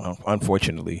 Well,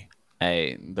 unfortunately.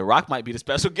 Hey, The Rock might be the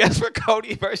special guest for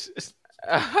Cody versus.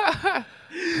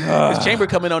 His Chamber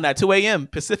coming on at 2 a.m.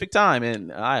 Pacific time,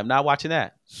 and I am not watching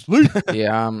that. Sleep.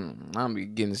 Yeah, I'm be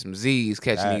getting some Z's,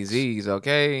 catching these Z's.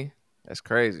 Okay, that's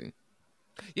crazy.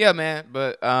 Yeah, man,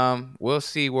 but we'll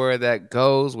see where that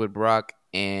goes with Brock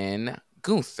and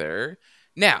Gunther.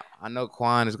 Now, I know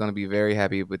Quan is going to be very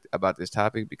happy about this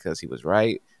topic because he was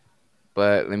right,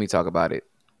 but let me talk about it.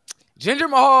 Jinder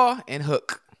Mahal and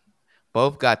Hook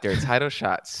both got their title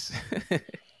shots.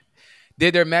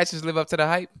 Did their matches live up to the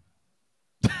hype?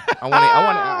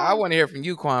 I want to hear from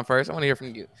you, Quan, first. I want to hear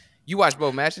from you. You watched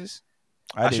both matches?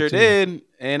 I sure did.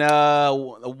 And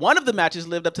one of the matches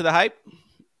lived up to the hype.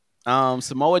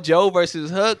 Samoa Joe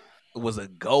versus Hook was a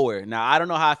goer. Now, I don't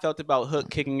know how I felt about Hook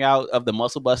kicking out of the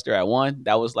Muscle Buster at 1.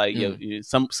 That was like,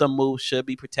 some moves should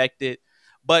be protected.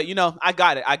 But, I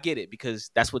got it. I get it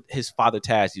because that's what his father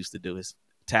Taz used to do. His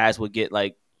Taz would get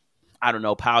like, I don't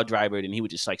know, power driver, and he would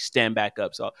just like stand back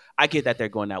up. So I get that they're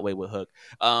going that way with Hook.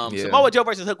 Samoa Joe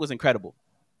versus Hook was incredible.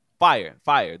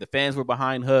 fire. The fans were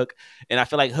behind Hook, and I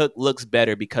feel like Hook looks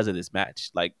better because of this match.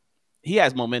 Like he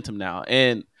has momentum now,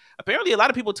 and apparently a lot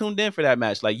of people tuned in for that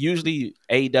match. Like usually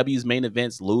AEW's main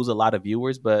events lose a lot of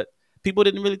viewers, but people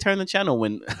didn't really turn the channel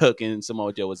when Hook and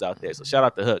Samoa Joe was out there. So shout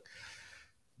out to Hook.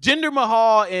 Jinder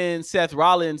Mahal and Seth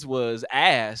Rollins was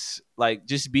ass. Like,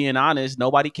 just being honest,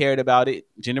 nobody cared about it.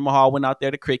 Jinder Mahal went out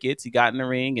there to crickets. He got in the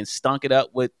ring and stunk it up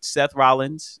with Seth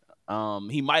Rollins.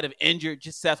 He might have injured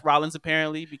just Seth Rollins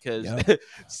apparently because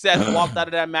Seth walked out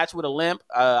of that match with a limp.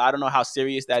 I don't know how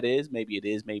serious that is. Maybe it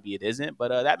is, maybe it isn't.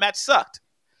 But that match sucked.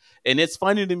 And it's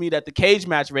funny to me that the cage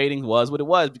match rating was what it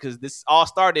was because this all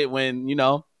started when,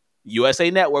 USA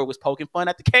Network was poking fun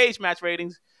at the cage match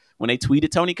ratings when they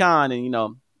tweeted Tony Khan.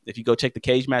 And, if you go check the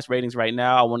cage match ratings right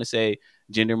now, I want to say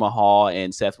Jinder Mahal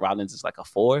and Seth Rollins is like a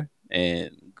 4.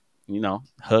 And,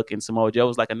 Hook and Samoa Joe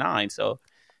was like a 9. So,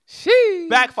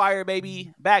 backfired,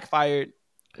 baby. Backfired.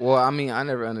 Well, I mean, I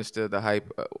never understood the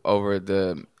hype over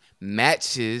the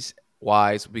matches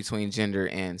wise between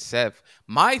Jinder and Seth.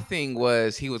 My thing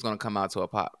was he was going to come out to a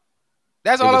pop.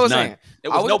 That's all I was saying. It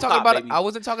was no pop, baby. I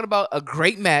wasn't talking about a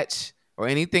great match or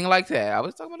anything like that. I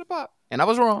was talking about a pop, and I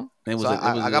was wrong. It was, so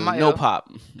I got my no L. pop.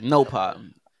 No pop.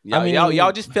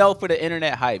 Y'all just fell for the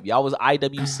internet hype. Y'all was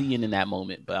IWCing in that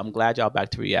moment, but I'm glad y'all back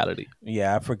to reality.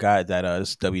 Yeah, I forgot that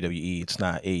it's WWE. It's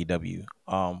not AEW.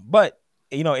 But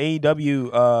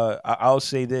AEW. I'll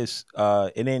say this.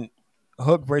 And then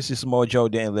Hook versus Samoa Joe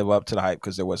didn't live up to the hype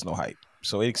because there was no hype.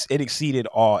 So it exceeded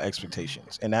all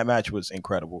expectations, and that match was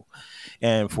incredible.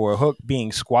 And for Hook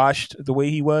being squashed the way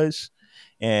he was,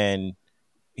 and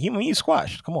he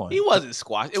squashed. Come on, he wasn't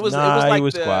squashed. It was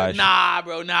squashed. Nah,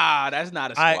 bro, nah, that's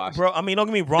not a squash. I mean, don't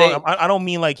get me wrong. I don't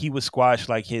mean like he was squashed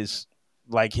like his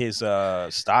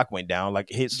stock went down. Like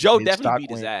Joe his definitely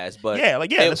beat his ass, but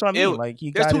that's what I mean. Like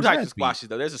there's two types of squashes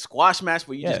though. There's a squash match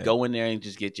where you just go in there and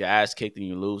just get your ass kicked and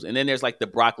you lose, and then there's like the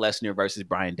Brock Lesnar versus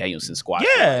Bryan Danielson squash.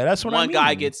 Yeah, that's what I mean. One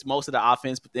guy gets most of the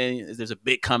offense, but then there's a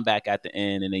big comeback at the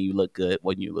end, and then you look good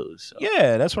when you lose. So.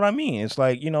 Yeah, that's what I mean. It's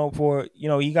like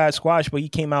he got squashed, but he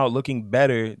came out looking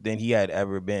better than he had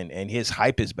ever been, and his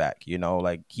hype is back.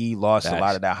 Like he lost a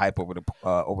lot of that hype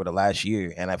over the last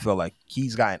year, and I feel like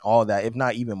he's gotten all that, if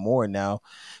not even more now,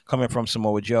 coming from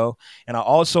Samoa Joe. And I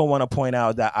also want to point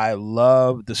out that I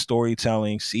love the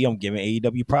storytelling. See, I'm giving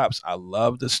AEW props. I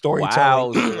love the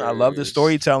storytelling. I love the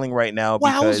storytelling right now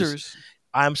because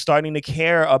I'm starting to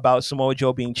care about Samoa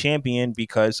Joe being champion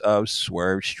because of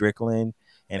Swerve Strickland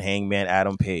and Hangman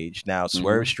Adam Page. Now,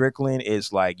 Swerve Strickland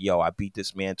is like, yo, I beat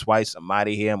this man twice. I'm out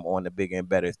of here. I'm on the bigger and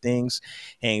better things.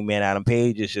 Hangman Adam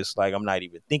Page is just like, I'm not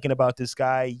even thinking about this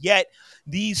guy yet.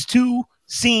 These two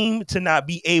seem to not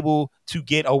be able to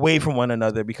get away from one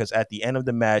another because at the end of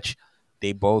the match,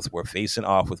 they both were facing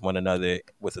off with one another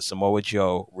with a Samoa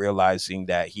Joe realizing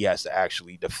that he has to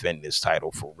actually defend this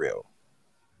title for real.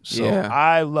 So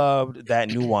I loved that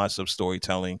nuance of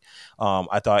storytelling.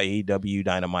 I thought AEW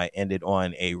Dynamite ended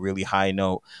on a really high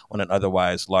note on an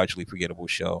otherwise largely forgettable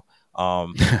show.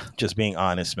 Just being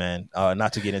honest, man.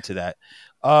 Not to get into that.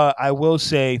 I will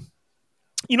say,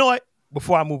 you know what?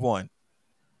 Before I move on,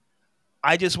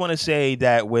 I just want to say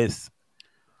that with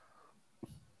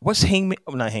what's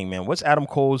Adam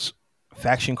Cole's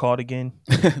faction called again?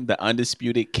 The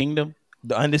Undisputed Kingdom.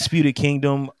 The Undisputed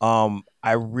Kingdom.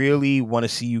 I really want to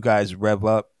see you guys rev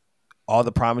up. All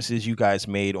the promises you guys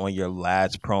made on your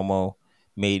last promo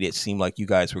made it seem like you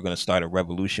guys were going to start a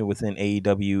revolution within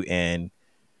AEW, and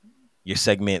your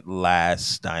segment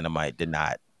last Dynamite did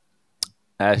not.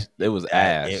 It was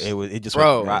ass. It just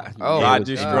bro.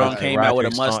 Roger Strong came out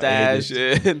with a mustache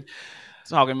and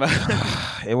talking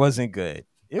about. It wasn't good.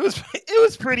 It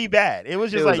was pretty bad. It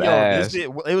was just like,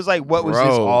 it was like, what was this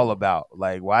all about?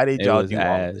 Like, why did y'all do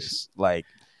all this? Like,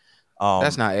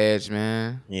 that's not Edge,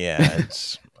 man. Yeah,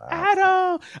 it's.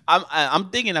 I'm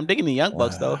digging the Young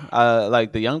Bucks though.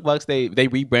 Like the Young Bucks, they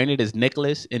rebranded as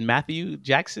Nicholas and Matthew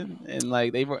Jackson, and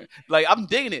like they were like, I'm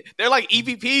digging it. They're like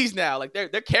EVPs now. Like their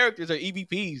characters are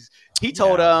EVPs. He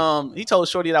told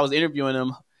Shorty that I was interviewing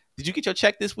him, did you get your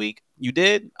check this week? You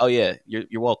did? Oh yeah,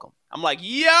 you're welcome. I'm like,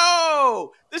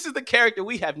 yo, this is the character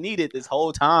we have needed this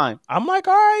whole time. I'm like,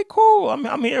 all right, cool.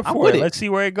 I'm here for it. Let's see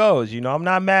where it goes. I'm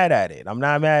not mad at it. I'm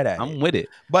with it.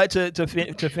 But to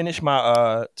finish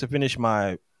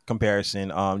my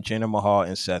comparison, Jinder Mahal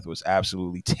and Seth was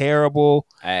absolutely terrible.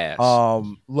 Ass.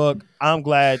 Look, I'm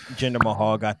glad Jinder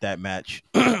Mahal got that match.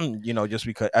 Just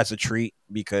because as a treat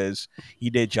because he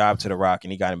did job to The Rock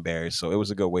and he got embarrassed. So it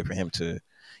was a good way for him to,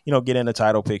 get in the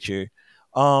title picture.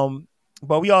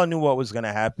 But we all knew what was going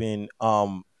to happen.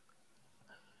 I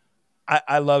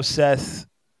love Seth.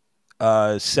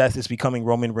 Seth is becoming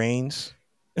Roman Reigns.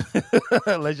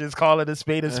 Let's just call it a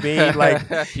spade a spade. Like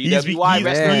PWI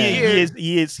wrestler of the Man. year.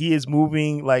 he is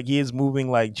moving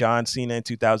like John Cena in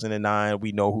 2009.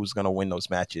 We know who's gonna win those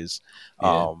matches.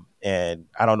 Yeah. And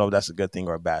I don't know if that's a good thing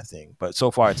or a bad thing, but so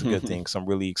far it's a good thing. So I'm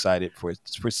really excited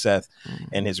for Seth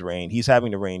and his reign. He's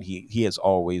having the reign he has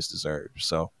always deserved.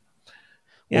 So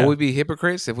yeah. Will we be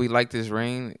hypocrites if we like this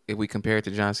reign if we compare it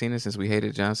to John Cena since we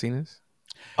hated John Cena's?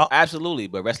 Absolutely,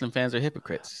 but wrestling fans are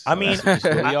hypocrites. I mean, that's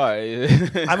what we are.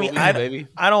 I mean, baby.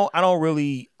 I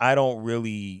don't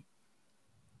really.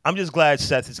 I'm just glad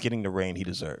Seth is getting the reign he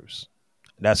deserves.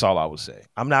 That's all I would say.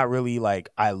 I'm not really like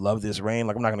I love this reign.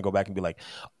 Like I'm not gonna go back and be like,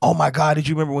 oh my god, did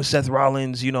you remember when Seth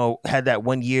Rollins, had that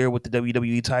 1 year with the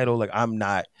WWE title? Like I'm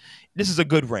not. This is a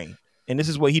good reign, and this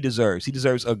is what he deserves. He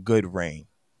deserves a good reign.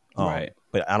 Right.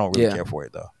 But I don't really care for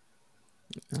it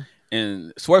though.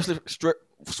 And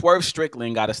Swerve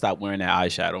Strickland got to stop wearing that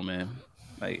eyeshadow, man.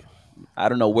 Like, I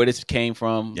don't know where this came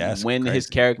from, when his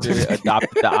character adopted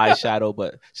the eyeshadow,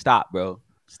 but stop, bro.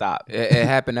 Stop. It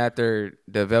happened after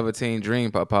the Velveteen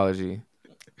Dream apology.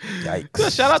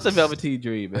 Yikes. Shout out to Velveteen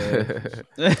Dream, man.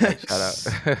 Shout out.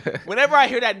 Whenever I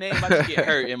hear that name, I just get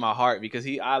hurt in my heart because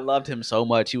I loved him so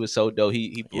much. He was so dope.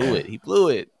 He blew it. He blew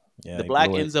it. Yeah, the Black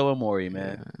Enzo Amore,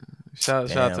 man.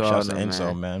 Shout out to all them,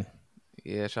 Enzo, man.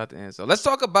 Yeah, shout out to Enzo. Let's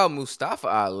talk about Mustafa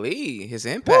Ali, his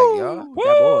impact, y'all. That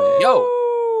boy. Yo.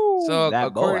 So That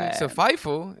according boy. to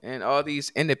Fightful and all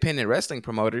these independent wrestling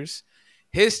promoters,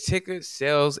 his ticket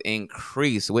sales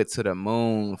increased, went to the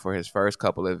moon for his first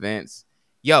couple events.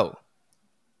 Yo,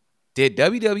 did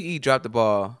WWE drop the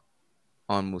ball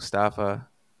on Mustafa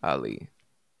Ali?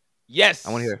 Yes.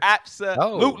 I want to hear.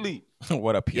 Absolutely.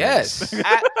 What up, Yes.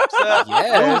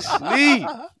 Absolutely.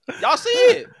 Y'all see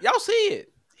it. Y'all see it.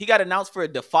 He got announced for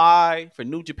Defy, for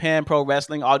New Japan Pro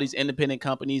Wrestling, all these independent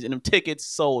companies, and them tickets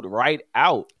sold right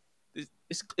out.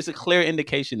 It's a clear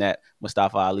indication that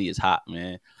Mustafa Ali is hot,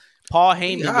 man. Paul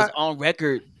Heyman was on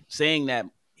record saying that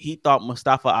he thought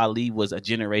Mustafa Ali was a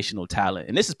generational talent.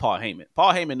 And this is Paul Heyman.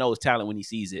 Paul Heyman knows talent when he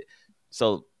sees it.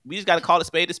 So we just got to call a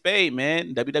spade,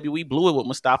 man. WWE blew it with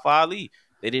Mustafa Ali.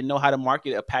 They didn't know how to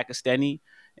market a Pakistani,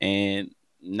 and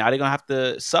now they're going to have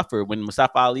to suffer when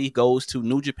Mustafa Ali goes to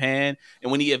New Japan,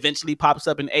 and when he eventually pops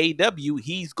up in AEW,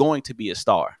 he's going to be a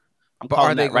star. But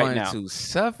are they going to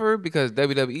suffer? Because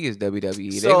WWE is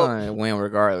WWE. They're going to win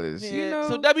regardless. Yeah,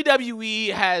 so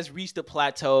WWE has reached a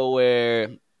plateau where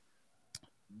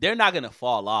they're not going to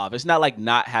fall off. It's not like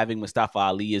not having Mustafa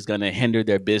Ali is going to hinder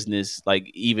their business, like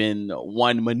even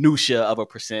 1 minutia of a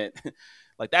percent.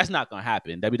 Like, that's not going to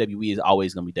happen. WWE is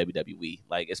always going to be WWE.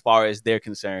 Like, as far as they're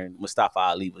concerned, Mustafa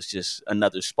Ali was just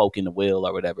another spoke in the wheel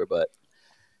or whatever. But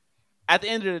at the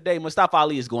end of the day, Mustafa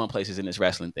Ali is going places in this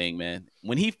wrestling thing, man.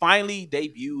 When he finally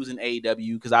debuts in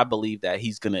AEW, because I believe that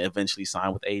he's going to eventually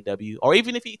sign with AEW, or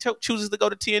even if he chooses to go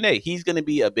to TNA, he's going to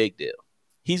be a big deal.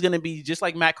 He's going to be just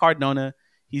like Matt Cardona.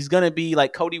 He's going to be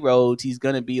like Cody Rhodes. He's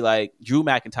going to be like Drew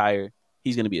McIntyre.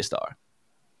 He's going to be a star.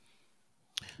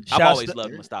 I've always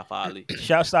loved Mustafa Ali.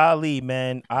 Shouts to Ali,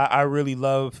 man. I really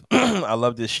love I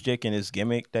love this shtick and his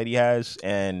gimmick that he has.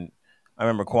 And I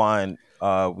remember Quan,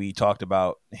 we talked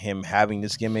about him having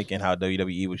this gimmick and how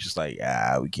WWE was just like,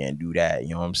 we can't do that.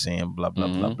 You know what I'm saying? Blah, blah,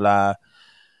 blah, blah.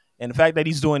 And the fact that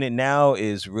he's doing it now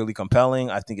is really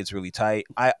compelling. I think it's really tight.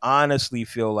 I honestly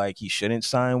feel like he shouldn't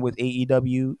sign with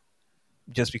AEW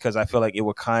just because I feel like it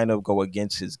would kind of go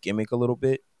against his gimmick a little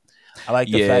bit. I like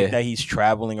the fact that he's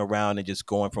traveling around and just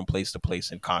going from place to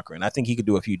place and conquering. I think he could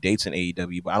do a few dates in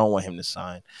AEW, but I don't want him to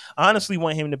sign. I honestly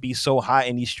want him to be so hot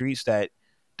in these streets that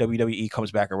WWE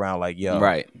comes back around like, yo,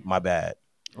 my bad.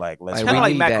 Like, let's kind of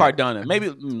like Matt Cardona,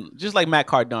 maybe just like Matt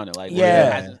Cardona. Like,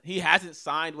 he hasn't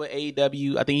signed with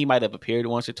AEW. I think he might have appeared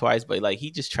once or twice, but like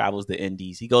he just travels the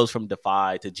indies. He goes from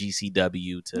Defy to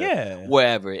GCW to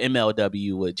wherever,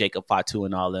 MLW with Jacob Fatu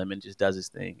and all them, and just does his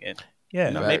thing. And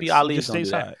maybe Ali just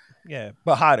stays hot. Yeah,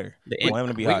 but hotter. Want him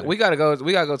to be hotter. We gotta go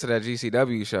to that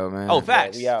GCW show, man. Oh,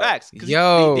 facts.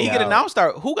 Yo, did he get announced?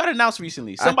 Or who got announced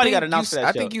recently? Somebody got announced for that show.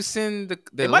 I think you send the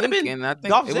it link, been and I think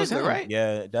Dolph it was Ziggler, him, right?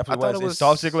 Yeah, definitely was. It's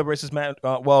Dolph Ziggler versus Matt.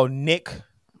 Nick.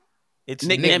 It's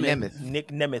Nick Nemeth. Nick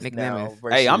Nemeth now.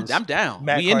 Hey, I'm down.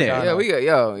 Matt we in there. Yeah, we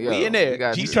in there.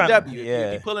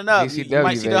 GCW. You pulling up. GCW, you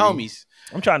might see the homies.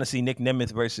 I'm trying to see Nick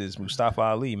Nemeth versus Mustafa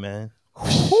Ali, man.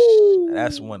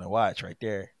 That's one to watch right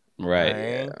there. Right.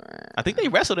 Yeah. I think they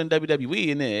wrestled in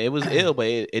WWE and it was ill, but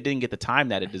it didn't get the time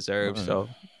that it deserved. So,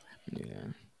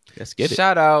 let's get it.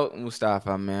 Shout out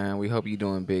Mustafa, man. We hope you're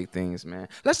doing big things, man.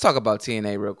 Let's talk about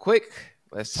TNA real quick.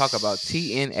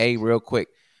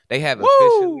 They have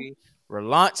officially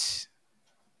relaunched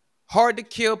Hard to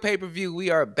Kill pay-per-view.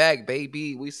 We are back,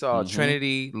 baby. We saw Mm-hmm.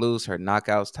 Trinity lose her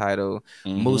knockouts title,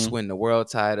 Moose Mm-hmm. win the world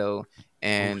title,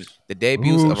 and Moose. the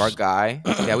debuts of our Moose. guy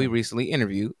that we recently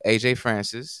interviewed, AJ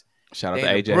Francis, Shout out to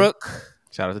Dana AJ. Brooke.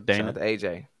 Shout out to Shout Dana. out to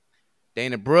AJ.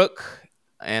 Dana Brooke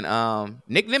and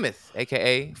Nick Nemeth,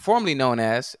 aka formerly known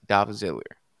as Dolph Ziggler.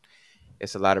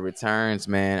 It's a lot of returns,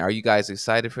 man. Are you guys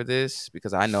excited for this?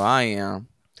 Because I know I am.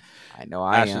 I know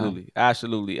I am. Absolutely.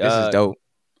 Absolutely. This is dope.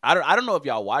 I don't know if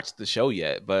y'all watched the show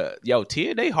yet, but yo,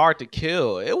 TNA Hard to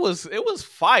Kill. It was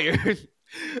fire.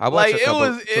 I watched Like a it couple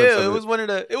was clips ill. of It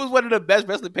it. was one of the best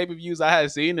wrestling pay-per-views I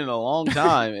had seen in a long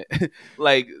time.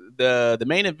 Like the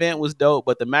main event was dope,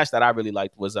 but the match that I really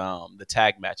liked was the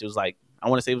tag match. It was like I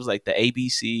want to say it was like the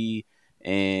ABC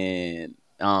and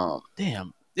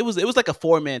damn. It was like a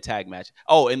 4-man tag match.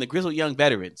 Oh, and the Grizzled Young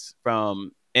Veterans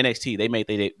from NXT, they made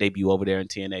their debut over there in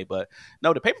TNA. But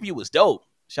no, the pay-per-view was dope.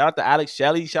 Shout out to Alex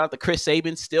Shelley. Shout out to Chris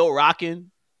Sabin, still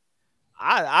rocking.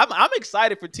 I'm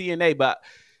excited for TNA, but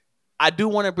I do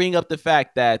want to bring up the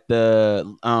fact that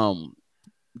that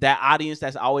audience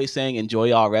that's always saying enjoy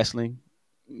y'all wrestling.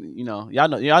 You know, y'all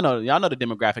know the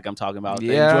demographic I'm talking about. The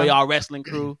enjoy Yeah. y'all wrestling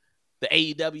crew, the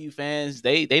AEW fans.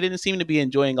 They didn't seem to be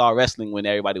enjoying all wrestling when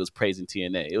everybody was praising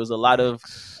TNA. It was a lot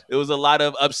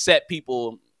of upset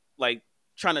people like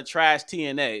trying to trash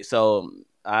TNA. So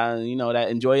that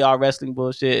enjoy y'all wrestling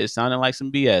bullshit is sounding like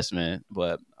some BS, man.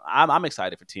 But I'm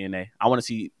excited for TNA. I want to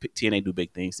see TNA do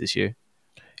big things this year.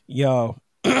 Yo,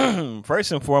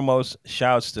 first and foremost,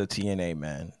 shouts to TNA,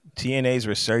 man. TNA's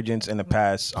resurgence in the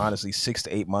past, honestly, 6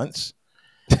 to 8 months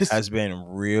has been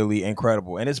really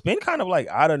incredible, and it's been kind of like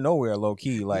out of nowhere, low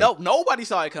key. Like No, nobody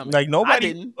saw it coming. like nobody, I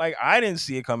didn't. like I didn't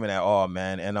see it coming at all,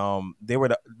 man. And they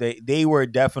were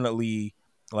definitely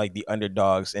like the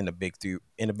underdogs in the big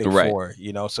Right. four,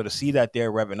 So to see that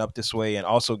they're revving up this way and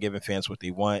also giving fans what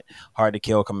they want, Hard to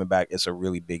Kill coming back, it's a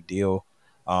really big deal.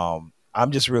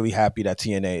 I'm just really happy that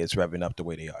TNA is revving up the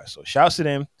way they are. So shouts to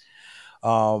them.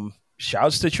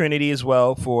 Shouts to Trinity as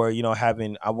well for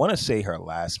having, I want to say, her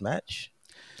last match.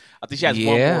 I think she has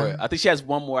one Yeah. more. I think she has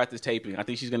one more at this taping. I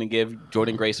think she's gonna give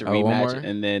Jordan Grace a Oh, one more? rematch,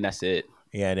 and then that's it.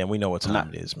 Yeah, then we know what time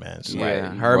Not- it is, man. So, Right.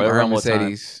 Yeah. Her Royal Rumble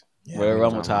Mercedes. yeah, Royal we know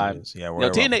Rumble what time. it is. Yeah, Yo, Royal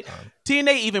TNA, Rumble time.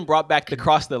 TNA even brought back the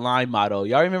cross the line motto.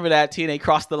 Y'all remember that? TNA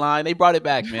cross the line. They brought it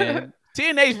back, man.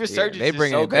 TNA's resurgence they is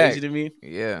bringing so it back. crazy to me,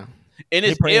 Yeah. and They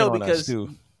it's preying ill on us because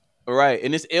too. right,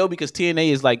 and it's ill because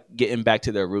TNA is like getting back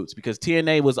to their roots because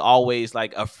TNA was always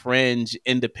like a fringe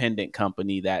independent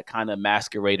company that kind of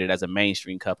masqueraded as a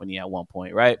mainstream company at one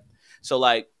point, right? So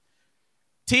like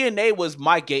TNA was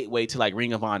my gateway to like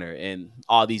Ring of Honor and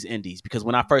all these indies because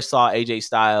when I first saw AJ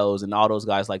Styles and all those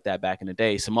guys like that back in the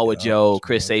day, Samoa Yeah, Joe,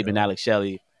 Chris Samoa Sabin, Joe. Alex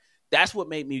Shelley, that's what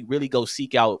made me really go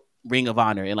seek out Ring of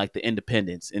Honor and like the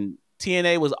independents. And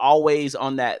TNA was always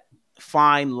on that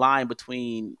fine line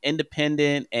between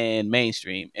independent and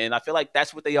mainstream. And I feel like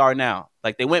that's what they are now.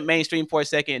 Like they went mainstream for a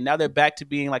second and now they're back to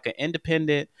being like an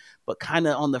independent, but kind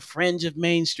of on the fringe of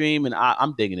mainstream. And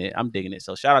I'm digging it. I'm digging it.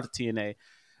 So shout out to TNA.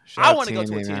 Shout I out want to go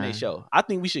to a TNA, TNA man. show. I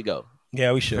think we should go.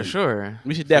 Yeah, we should. For sure.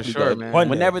 We should For definitely sure, go. man. One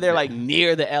day. Whenever they're like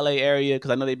near the LA area,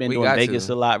 because I know they've been We doing got Vegas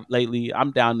to. a lot lately.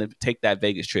 I'm down to take that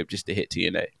Vegas trip just to hit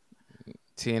TNA.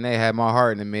 TNA had my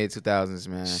heart in the mid 2000s,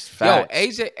 man.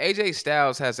 Facts. Yo, AJ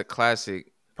Styles has a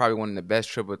classic, probably one of the best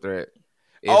triple threat.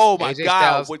 It's Oh my AJ God,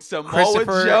 Styles, with Samoa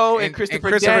Christopher, Joe and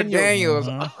Christopher Daniels.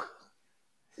 Mhm.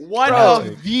 One Bro.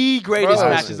 of the greatest Bro.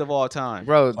 matches of all time.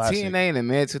 Bro, Classic. TNA in the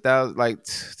mid 2000s, like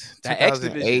That X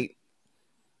 2008.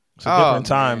 It's a different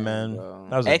time, man, man. bro.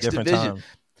 That was a X different Division. time.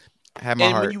 Had my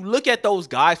And heart. when you look at those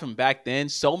guys from back then,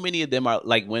 so many of them are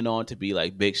like went on to be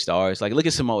like big stars. Like look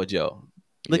at Samoa Joe.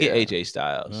 Look Yeah. at AJ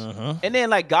Styles. Mhm. And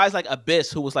then like guys like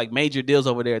Abyss, who was like major deals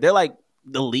over there. They're like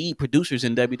the lead producers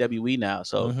in WWE now.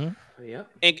 So Mhm. Yep.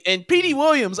 and Petey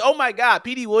Williams, oh my God,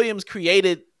 Petey Williams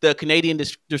created the Canadian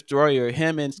Destroyer,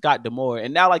 him and Scott D'Amore.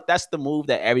 And now like that's the move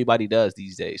that everybody does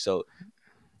these days. So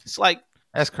it's like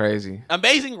That's crazy.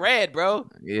 Amazing Red, bro.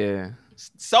 Yeah.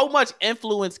 So much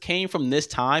influence came from this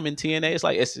time in TNA. It's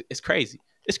like it's crazy.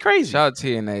 It's crazy. Shout out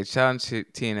TNA. Shout out to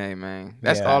TNA, man.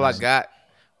 That's Yeah, all I man. got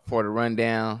for the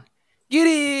rundown. Get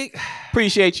it.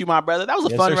 Appreciate you, my brother. That was a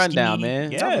Yes, fun sir, rundown, Ski.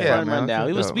 man. Yeah. That was a Yeah, fun man. rundown. That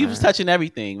We was was dope, we was man. touching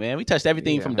everything, man. We touched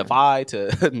everything Yeah, from man. Divide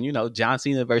to John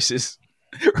Cena versus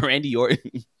Randy Orton.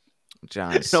 John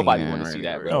Nobody Cena want to and see Randy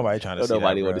that, Orton. bro. Nobody trying to see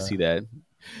Nobody that, want to bro. see that.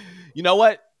 You know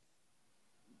what?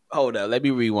 Hold up. Let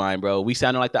me rewind, bro. We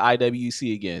sounding like the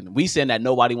IWC again. We saying that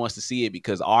nobody wants to see it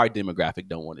because our demographic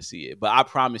don't want to see it. But I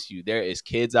promise you, there is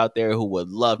kids out there who would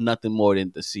love nothing more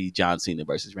than to see John Cena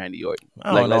versus Randy Orton.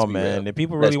 I don't let's know, be man. real. Do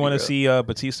people Let's really be want to real. see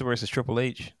Batista versus Triple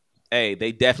H? Hey,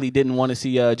 they definitely didn't want to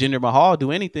see Jinder Mahal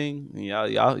do anything.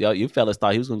 Y'all, you fellas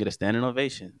thought he was gonna get a standing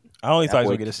ovation. I only That thought he was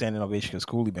boy- gonna get a standing ovation because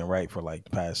Cooley been right for like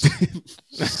past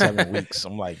 7 weeks.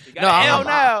 I'm like, He got No, a I'm, L I'm,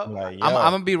 now. I'm like, I'm, yo,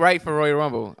 I'm gonna be right for Royal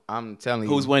Rumble. I'm telling you,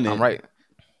 Who's winning? I'm right.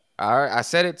 All right, I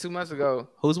said it 2 months ago.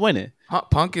 Who's winning?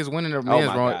 Punk is winning the Oh men's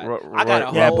my god, I got Royal a yeah,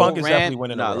 whole Rumble, Punk is rant. definitely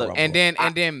winning the Nah, Royal look, Rumble. and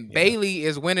then Yeah. Bailey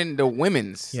is winning the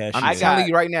women's. Yeah, I'm she is. telling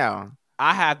you right now.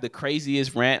 I have the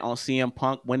craziest rant on CM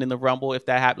Punk winning the Rumble. If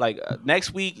that happened, like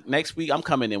next week, I'm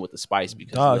coming in with the spice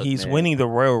because Dog, look, he's man, winning the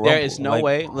Royal Rumble. there is no Like,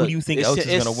 way. Who Look, do you think it else is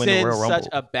it gonna win the Royal sends Rumble? such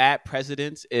a bad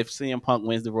precedence if CM Punk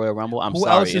wins the Royal Rumble. I'm Who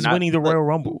sorry. else is winning the look, Royal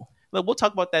Rumble? Look, we'll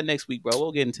talk about that next week, bro.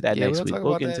 We'll get into that Yeah, next we'll week. talk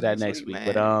We'll about get into that that next next week, week.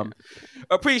 But man.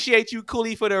 appreciate you,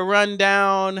 Cooley, for the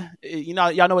rundown.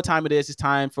 Y'all know what time it is. It's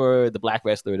time for the Black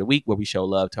Wrestler of the Week, where we show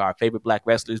love to our favorite Black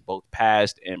wrestlers, both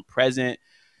past and present.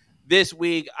 This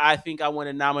week, I think I want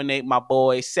to nominate my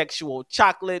boy, Sexual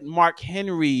Chocolate, Mark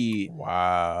Henry.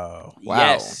 Wow.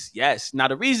 Yes. Now,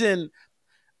 the reason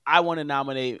I want to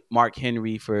nominate Mark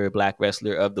Henry for Black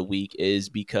Wrestler of the Week is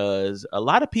because a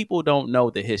lot of people don't know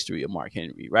the history of Mark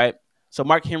Henry, right? So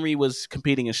Mark Henry was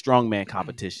competing in strongman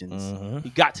competitions. Mm-hmm. He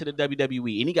got to the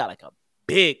WWE and he got like a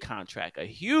big contract, a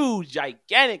huge,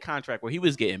 gigantic contract where he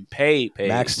was getting paid.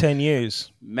 Max 10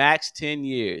 years. Max 10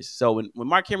 years. So when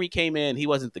Mark Henry came in, he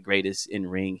wasn't the greatest in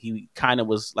ring. He kind of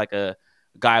was like a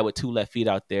guy with two left feet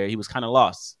out there. He was kind of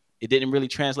lost. It didn't really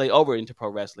translate over into pro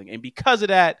wrestling. And because of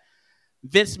that,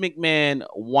 Vince McMahon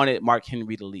wanted Mark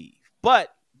Henry to leave. But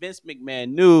Vince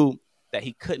McMahon knew that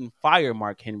he couldn't fire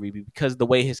Mark Henry because the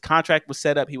way his contract was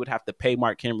set up, he would have to pay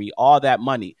Mark Henry all that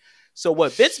money. So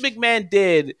what Vince McMahon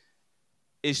did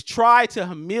is try to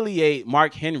humiliate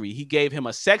Mark Henry. He gave him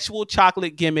a sexual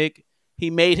chocolate gimmick. He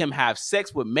made him have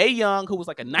sex with Mae Young, who was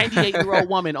like a 98-year-old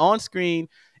woman on screen.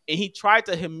 And he tried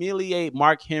to humiliate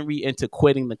Mark Henry into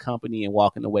quitting the company and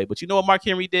walking away. But you know what Mark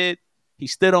Henry did? He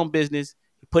stood on business.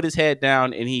 He put his head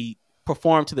down and he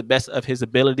performed to the best of his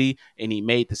ability. And he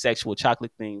made the sexual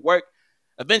chocolate thing work.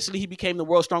 Eventually, he became the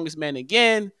world's strongest man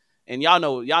again. And y'all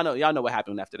know what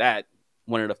happened after that.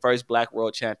 One of the first Black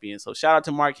world champions. So shout out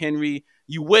to Mark Henry.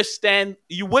 You withstood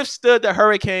the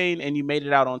hurricane and you made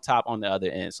it out on top on the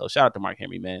other end. So shout out to Mark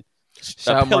Henry, man.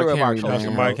 Shout out Mark Henry, Shout out to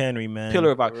man. Mark Henry, man.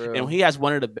 Pillar of our, For real. and he has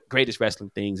one of the greatest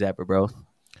wrestling things ever, bro.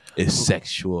 It's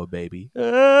sexual, baby.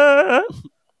 Let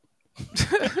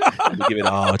me give it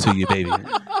all to you, baby.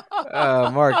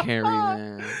 Mark Henry,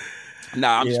 man.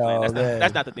 Nah, I'm just playing. man.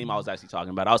 That's not the theme I was actually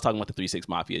talking about. I was talking about the 3-6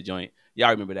 Mafia joint. Y'all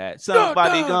remember that?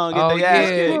 Somebody gonna get Oh, their ass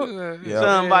yeah. kicked.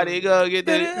 Somebody gonna get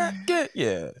their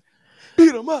Yeah.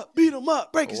 beat them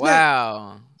up, break his neck.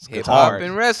 Wow. Hip hop hard.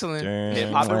 and wrestling. Hip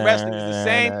hop and wrestling is the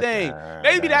same thing.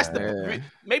 Maybe that's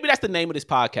the name of this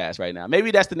podcast right now.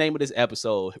 Maybe that's the name of this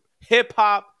episode. Hip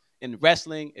hop and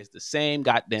wrestling is the same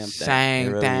goddamn thing. Same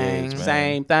It really thing. is, man.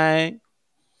 Same thing.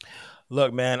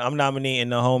 Look, man, I'm nominating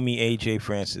the homie AJ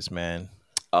Francis, man.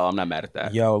 Oh, I'm not mad at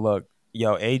that. Yo,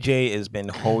 AJ has been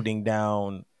holding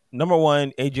down. Number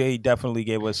one, AJ definitely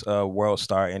gave us a World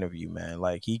Star interview, man.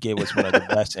 Like, he gave us one of the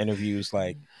best interviews,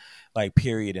 like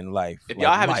period in life. If like,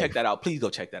 y'all haven't life. checked that out, please go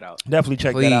check that out. Definitely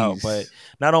check that out. Please. But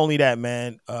not only that,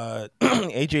 man,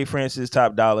 AJ Francis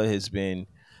Top Dollar has been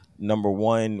number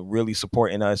one, really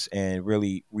supporting us and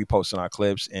really reposting our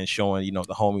clips and showing, the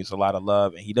homies a lot of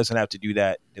love. And he doesn't have to do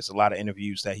that. There's a lot of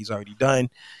interviews that he's already done,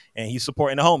 and he's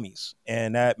supporting the homies.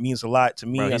 And that means a lot to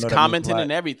me. Bro, I he's know that means a commenting lot.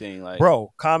 and everything. Like,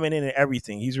 Bro, commenting and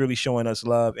everything. He's really showing us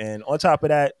love. And on top of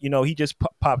that, he just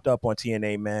popped up on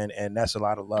TNA, man. And that's a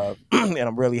lot of love. And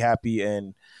I'm really happy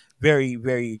and very,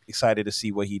 very excited to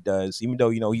see what he does. Even though,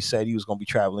 he said he was going to be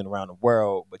traveling around the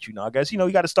world. But, I guess,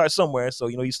 you got to start somewhere. So,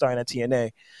 he's starting at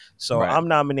TNA. So Right. I'm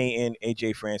nominating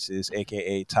AJ Francis,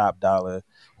 a.k.a. Top Dollar,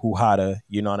 Huhada.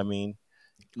 You know what I mean?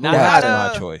 That's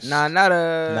my choice.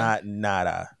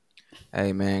 Nada.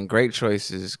 Hey, man, great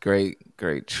choices. Great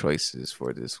choices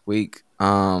for this week.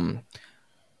 Mark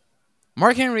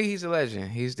Henry, he's a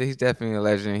legend. He's definitely a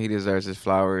legend. He deserves his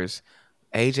flowers.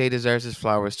 AJ deserves his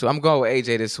flowers too. I'm going with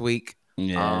AJ this week.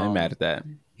 yeah, I'm mad at that.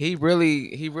 He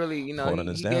really, he Holding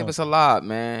us he down. gave us a lot,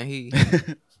 man. He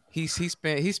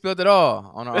spilled it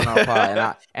all on our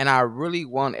pod, and I really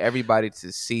want everybody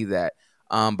to see that.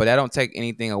 But I don't take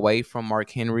anything away from Mark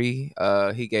Henry.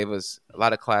 He gave us a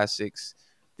lot of classics.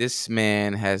 This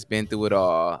man has been through it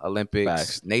all. Olympics,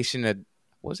 Facts. Nation of,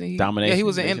 wasn't he? Domination. Yeah, he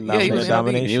was in. Nation Yeah, he was in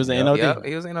domination. NOD. He was in Yep. NOD. Yep,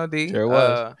 he was in NOD. Sure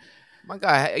was. My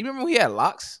God, you remember when he had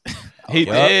locks? He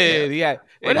Yup. did. He had.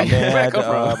 Where My did man that had come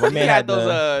from? my He man had had those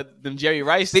the them Jerry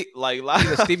Rice Steve- like He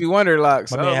the Stevie Wonder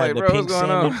locks. my I man was had like, the bro, what's pink going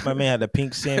salmon. on? My man had the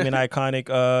pink salmon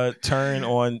iconic turn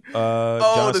on oh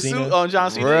John the Cena. suit on John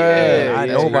Cena. Right. Yeah, Yeah,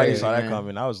 that's nobody crazy, saw that man.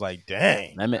 coming. I was like,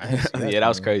 dang. That man, I didn't see that yeah, that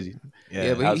was coming. crazy.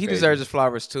 Yeah, but that was he crazy. deserves his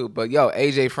flowers too. But yo,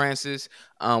 AJ Francis,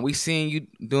 we seen you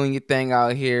doing your thing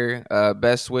out here.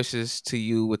 Best wishes to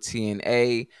you with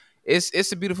TNA.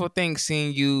 It's a beautiful thing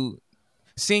seeing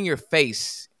your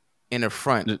face in the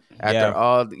front after Yeah,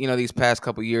 all these past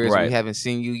couple years. We Right. haven't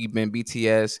seen you. You've been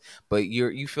BTS, but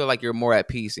you feel like you're more at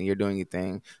peace and you're doing your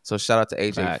thing. So shout out to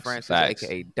AJ Facts, Francis, facts.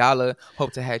 aka Dollar.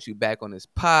 Hope to have you back on this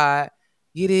pod.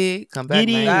 Get it? Come back,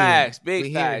 Get man. in. Facts, big We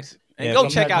here. facts. And Yeah, go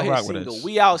come check back out and his rock with single, us.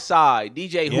 We Outside.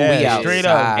 DJ Who Yeah, We Out. straight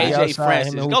up. We AJ outside, him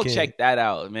Francis. and Who Go Kid. check that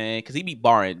out, man. Because he be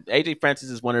barring. AJ Francis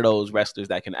is one of those wrestlers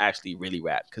that can actually really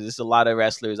rap. Because it's a lot of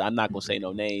wrestlers, I'm not going to say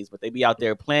no names, but they be out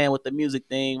there playing with the music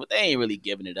thing, but they ain't really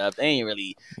giving it up. They ain't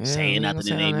really Yeah, saying we ain't nothing gonna in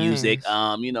say their no music.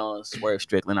 names. Swerve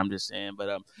Strickland, I'm just saying.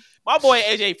 But my boy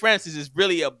AJ Francis is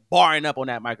really a barring up on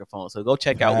that microphone. So go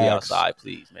check out We Facts. Outside,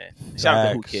 please, man. Shout out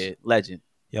to Who Facts. Kid. Legend.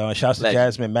 Yo, and shouts to Legend.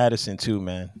 Jasmine Madison too,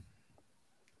 man.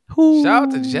 Shout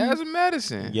out to Jasmine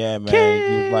Madison. Yeah, man.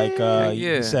 He was like, Heck he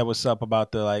yeah. said what's up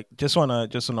about the like, just on a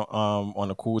on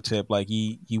a cool tip. Like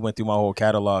he went through my whole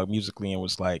catalog musically and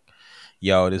was like,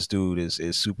 yo, this dude is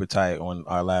super tight on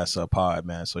our last pod,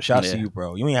 man. So shouts to Yeah. you,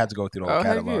 bro. You ain't have to go through the whole Oh,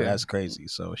 heck catalog. yeah. That's crazy.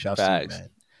 So shouts to you, Facts. man.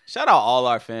 Shout out all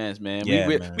our fans, man. Yeah,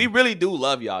 we man. we really do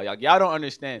love y'all. Y'all don't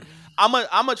understand. I'm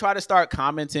gonna try to start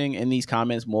commenting in these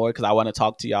comments more because I want to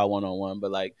talk to y'all one on one.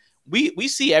 But like we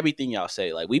see everything y'all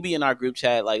say. Like we be in our group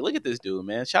chat. Like look at this dude,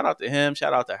 man. Shout out to him.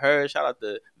 Shout out to her. Shout out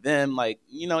to them. Like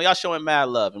y'all showing mad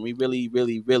love, and we really,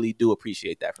 really, really do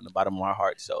appreciate that from the bottom of our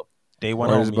hearts. So Day one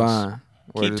Word is homies. bond.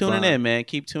 keep tuning in, man.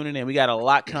 Keep tuning in. We got a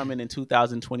lot coming in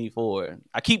 2024.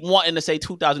 I keep wanting to say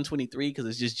 2023 because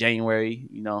it's just January,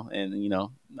 and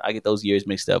I get those years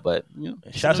mixed up. But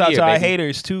it's a Shouts new out year, to our baby.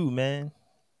 haters too, man.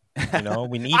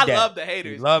 We need I that. love the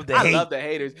haters. We love the I hate. love the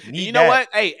haters. We And need you know that.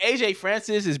 what? Hey, AJ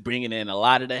Francis is bringing in a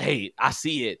lot of the hate. I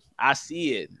see it. I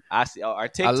see our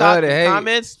TikTok love the hate.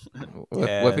 comments.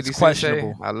 Yeah, What it's 50 Cent say?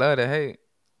 questionable. I love the hate.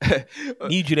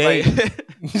 Need you to Like,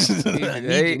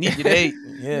 hate. Need you to hate.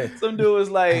 Yeah. some dude was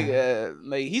like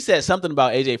he said something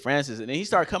about AJ Francis, and then he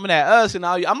started coming at us, and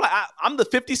I'm like, I'm the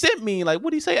 50 Cent meme. Like, what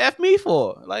do you say F me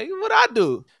for? Like, what I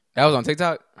do? That was on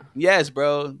TikTok? Yes,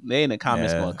 bro. They in the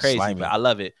comments Yeah, going crazy, slimy. but I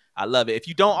love it. I love it. If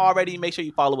you don't already, make sure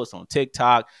you follow us on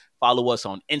TikTok, follow us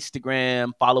on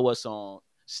Instagram, follow us on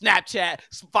Snapchat,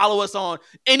 follow us on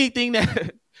anything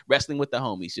that Wrestling with the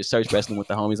Homies. Just search Wrestling with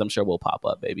the Homies. I'm sure we'll pop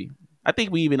up, baby. I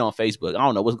think we even on Facebook. I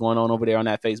don't know what's going on over there on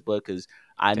that Facebook because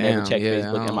I never Damn, checked yeah, I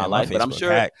Facebook in don't my know. life, My but I'm Facebook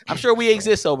sure hacked. we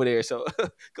exist over there. So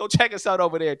go check us out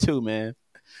over there too, man.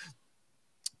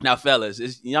 Now, fellas,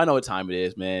 y'all know what time it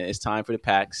is, man. It's time for the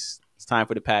packs. It's time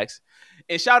for the packs.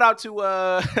 And shout out to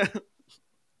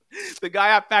the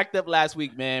guy I packed up last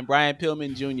week, man, Brian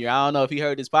Pillman Jr. I don't know if he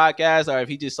heard this podcast or if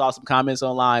he just saw some comments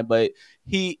online, but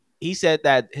he said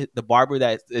that the barber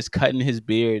that is cutting his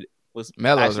beard was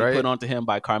Mellows, actually right? put onto him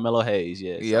by Carmelo Hayes.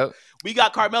 Yeah. So Yep. we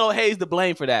got Carmelo Hayes to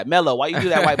blame for that. Mello, why you do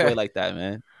that white boy like that,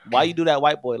 man? Why you do that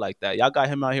white boy like that? Y'all got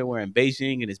him out here wearing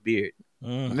Beijing in his beard.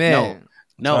 Man.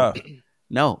 No. Tough.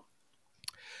 No.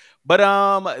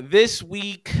 But this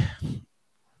week,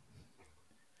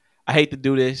 I hate to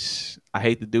do this,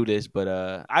 but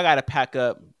I gotta pack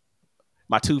up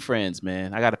my two friends,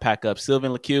 man. I gotta pack up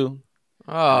Sylvan LeCue.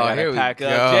 Oh, I gotta here we pack go.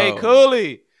 up Jay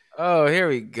Cooley. Oh, here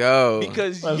we go.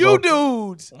 Because Let's you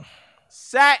go. dudes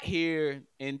sat here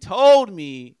and told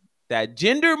me that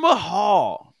Jinder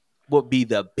Mahal would be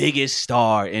the biggest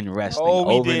star in wrestling Oh,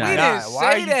 we did overnight. not. didn't Why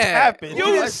are say you that. capping? You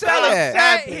We didn't sat say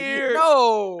that. here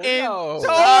No, and no. told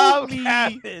Stop me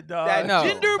capping, dog. that No.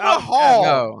 Jinder Stop Mahal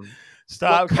No.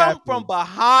 Stop will come capping. from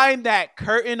behind that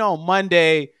curtain on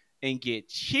Monday and get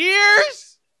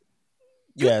cheers.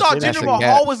 You Yeah, thought say that Jinder shit.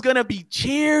 Mahal was gonna be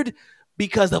cheered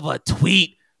because of a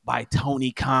tweet by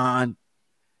Tony Khan.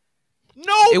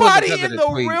 Nobody because of in the the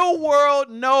tweet. real world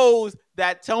knows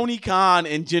that Tony Khan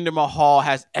and Jinder Mahal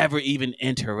has ever even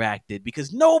interacted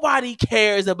because nobody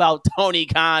cares about Tony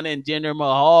Khan and Jinder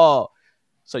Mahal.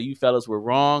 So you fellas were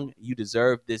wrong. You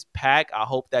deserve this pack. I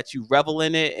hope that you revel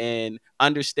in it and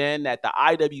understand that the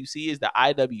IWC is the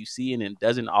IWC and it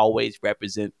doesn't always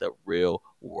represent the real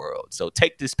world. So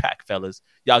take this pack, fellas.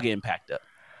 Y'all getting packed up.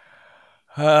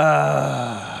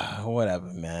 Whatever,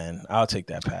 man. I'll take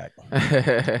that pack.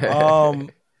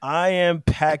 I am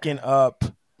packing up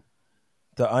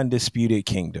the Undisputed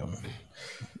Kingdom.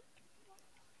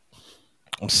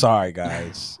 I'm sorry,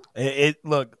 guys.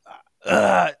 Look,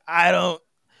 I don't.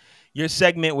 Your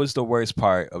segment was the worst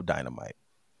part of Dynamite.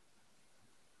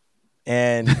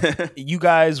 And you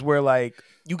guys were like,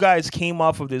 you guys came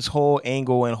off of this whole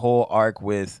angle and whole arc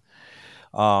with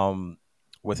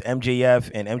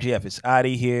MJF, and MJF is out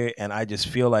of here, and I just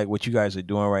feel like what you guys are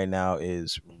doing right now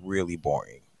is really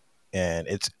boring. And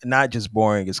it's not just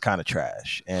boring, it's kind of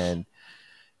trash. And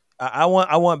I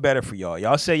want better for y'all.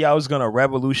 Y'all say y'all was gonna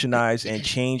revolutionize and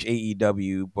change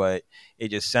AEW, but it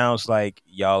just sounds like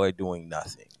y'all are doing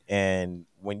nothing. And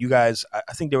when you guys,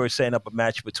 I think they were setting up a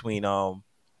match between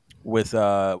with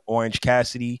Orange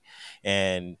Cassidy,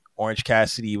 and Orange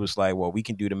Cassidy was like, "Well, we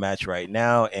can do the match right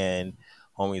now," and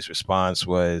homie's response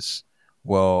was,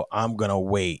 "Well, I'm gonna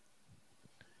wait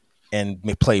and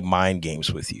play mind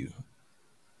games with you."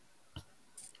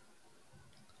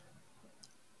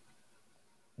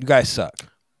 You guys suck.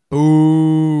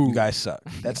 Ooh. You guys suck.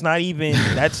 That's not even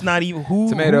who.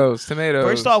 Tomatoes.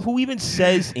 First off, who even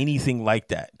says anything like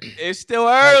that? It's still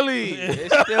early.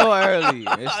 It's still early.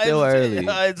 It's still early.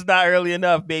 It's not early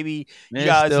enough, baby. You It's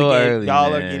guys still early,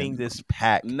 y'all are man. getting this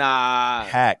pack. Nah.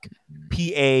 Pack.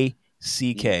 PACK.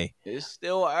 It's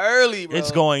still early, bro.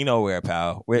 It's going nowhere,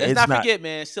 pal. Let's not forget,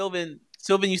 man.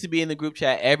 Sylvan used to be in the group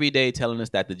chat every day telling us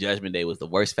that the Judgment Day was the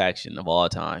worst faction of all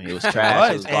time. It was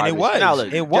trash. It was. Now,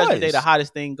 look, It was. Judgment Day, the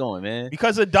hottest thing going, man.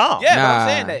 Because of Dom. Yeah, but I'm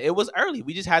saying that it was early.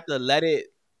 We just had to let it.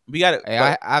 We got to.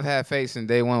 Hey, I've had faith since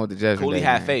day one with the Judgment Cooley Day,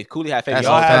 had man. faith. Cooley had faith. That's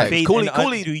Y'all all have facts. faith.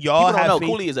 Cooley. Do y'all People don't know have faith?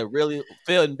 Cooley is a really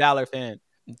Finn Balor fan.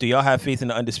 Do y'all have faith in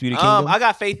the Undisputed Kingdom? I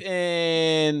got faith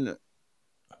in.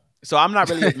 So I'm not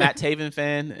really a Matt Taven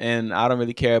fan, and I don't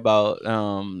really care about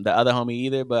the other homie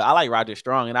either. But I like Roger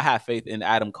Strong, and I have faith in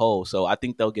Adam Cole. So I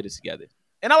think they'll get it together.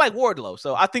 And I like Wardlow,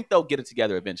 so I think they'll get it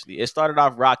together eventually. It started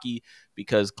off rocky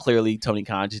because clearly Tony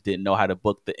Khan just didn't know how to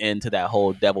book the end to that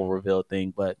whole devil reveal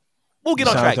thing. But we'll get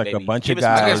on track, like baby. a bunch Give of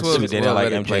us some guys time. we'll- who didn't we'll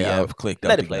like let it play MJF out. clicked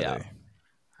Let up it play together.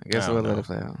 I guess I we'll don't let it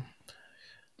know.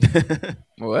 play out.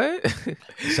 What?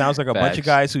 It sounds like a bunch of Facts.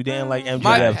 guys who didn't like MJF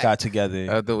My- got together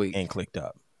Of the week. and clicked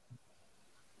up.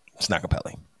 It's not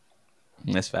compelling.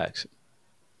 That's facts.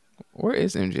 Where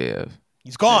is MJF?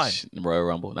 He's gone. That's Royal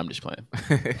Rumble. I'm just playing.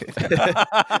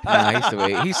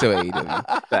 Nah, he's still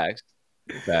AEW.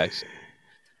 Facts.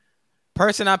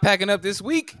 Person I'm packing up this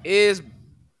week is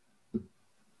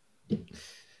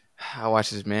I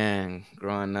watched this man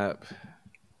growing up.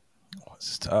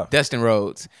 It's tough. Dustin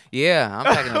Rhodes. Yeah, I'm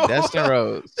packing up Dustin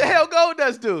Rhodes. The hell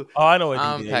Goldust do? Oh, I know what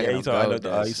I'm he did. packing Yeah, up he's Goldust, talking man, about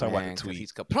the 'cause tweet.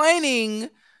 He's complaining.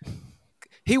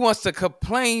 He wants to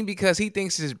complain because he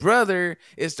thinks his brother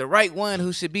is the right one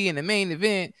who should be in the main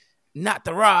event, not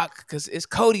The Rock, because it's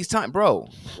Cody's time, bro.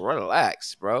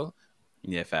 Relax, bro.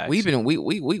 Yeah, facts. We've been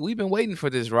waiting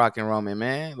for this Rock and Roman,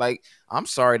 man. Like, I'm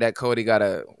sorry that Cody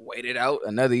gotta wait it out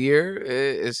another year.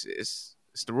 It's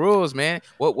the rules, man.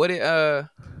 What's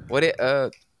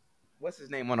his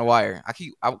name on the wire? I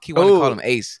keep wanting to call him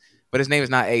Ace, but his name is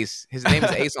not Ace. His name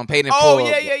is Ace on Paid in Full. Oh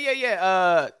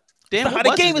yeah. Damn, How what the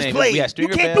was game his is name? played. We had You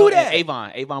Stringer can't Bell do that.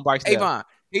 and Avon Barksdale. Avon.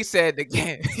 He said the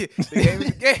game is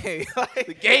the game.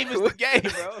 The game is the game,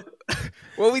 bro.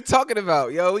 What we talking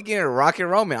about? Yo, we getting Rock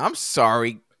and Roman. I'm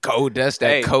sorry, Goldust, that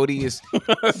Hey. Cody is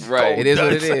Right. It is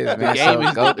what it is, man. The game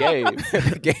is the So, game.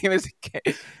 the game is the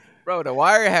game. Bro, The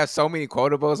Wire has so many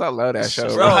quotables. I love that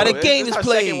show. Bro, how the it's- game it's is our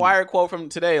played. Second Wire quote from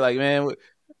today, like, man,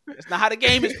 it's not how the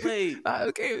game is played.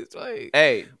 The game is played.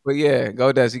 Hey, But yeah,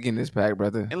 Goldust, you getting this pack,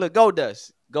 brother. and look,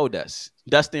 Goldust,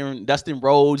 Dustin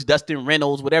Rhodes, Dustin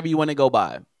Reynolds, whatever you want to go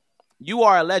by. You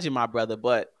are a legend, my brother.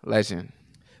 But Legend.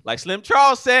 like Slim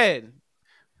Charles said,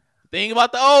 think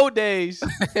about the old days.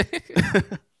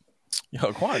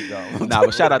 Yo, Quan, though. Nah,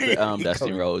 but shout out to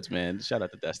Dustin Rhodes, man. Shout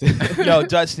out to Dustin. Yo,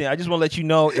 Dustin, I just want to let you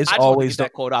know it's I just always want to get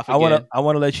that quote off I again.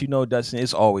 want to let you know, Dustin,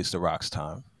 it's always The Rock's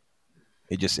time.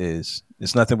 It just is.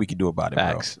 There's nothing we can do about it,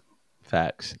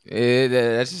 Facts.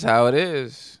 That's just how it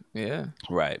is. Yeah.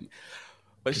 Right.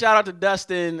 But shout out to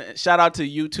Dustin. Shout out to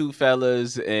you two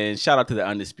fellas. And shout out to the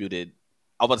Undisputed.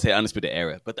 I was about to say Undisputed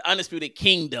Era, but the Undisputed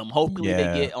Kingdom. Hopefully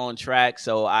Yeah. they get on track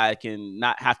so I can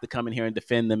not have to come in here and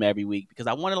defend them every week because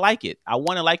I want to like it. I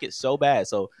want to like it so bad.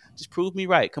 So just prove me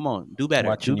right. Come on. Do better.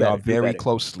 Watching do y'all better, do very better.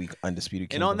 closely, Undisputed And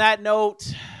Kingdom. on that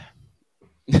note,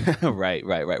 right.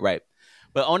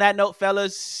 But on that note,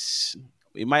 fellas,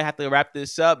 we might have to wrap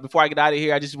this up. Before I get out of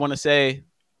here, I just want to say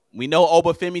we know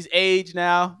Obafemi's age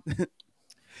now.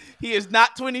 He is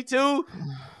not 22.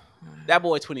 That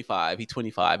boy 25. He's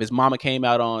 25. His mama came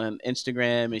out on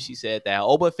Instagram and she said that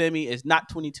Obafemi is not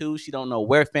 22. She don't know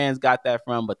where fans got that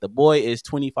from, but the boy is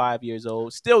 25 years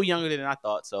old. Still younger than I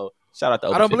thought. So shout out to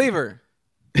Obafemi. I don't believe her.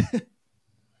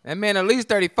 That man at least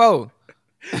 34.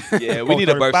 Yeah, we need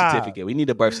a birth 35. certificate. We need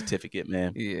a birth certificate,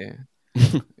 man. Yeah.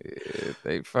 Yeah,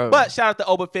 they from. But shout out to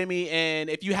Obafemi, and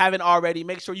if you haven't already,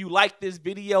 make sure you like this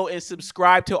video and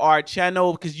subscribe to our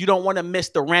channel because you don't want to miss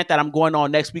the rant that I'm going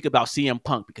on next week about CM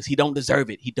Punk because he don't deserve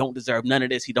it. He don't deserve none of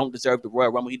this. He don't deserve the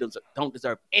Royal Rumble. He don't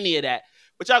deserve any of that.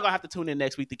 But y'all gonna have to tune in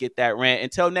next week to get that rant.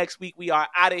 Until next week, we are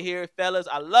out of here, fellas.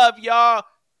 I love y'all.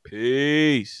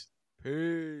 Peace.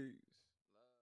 Peace.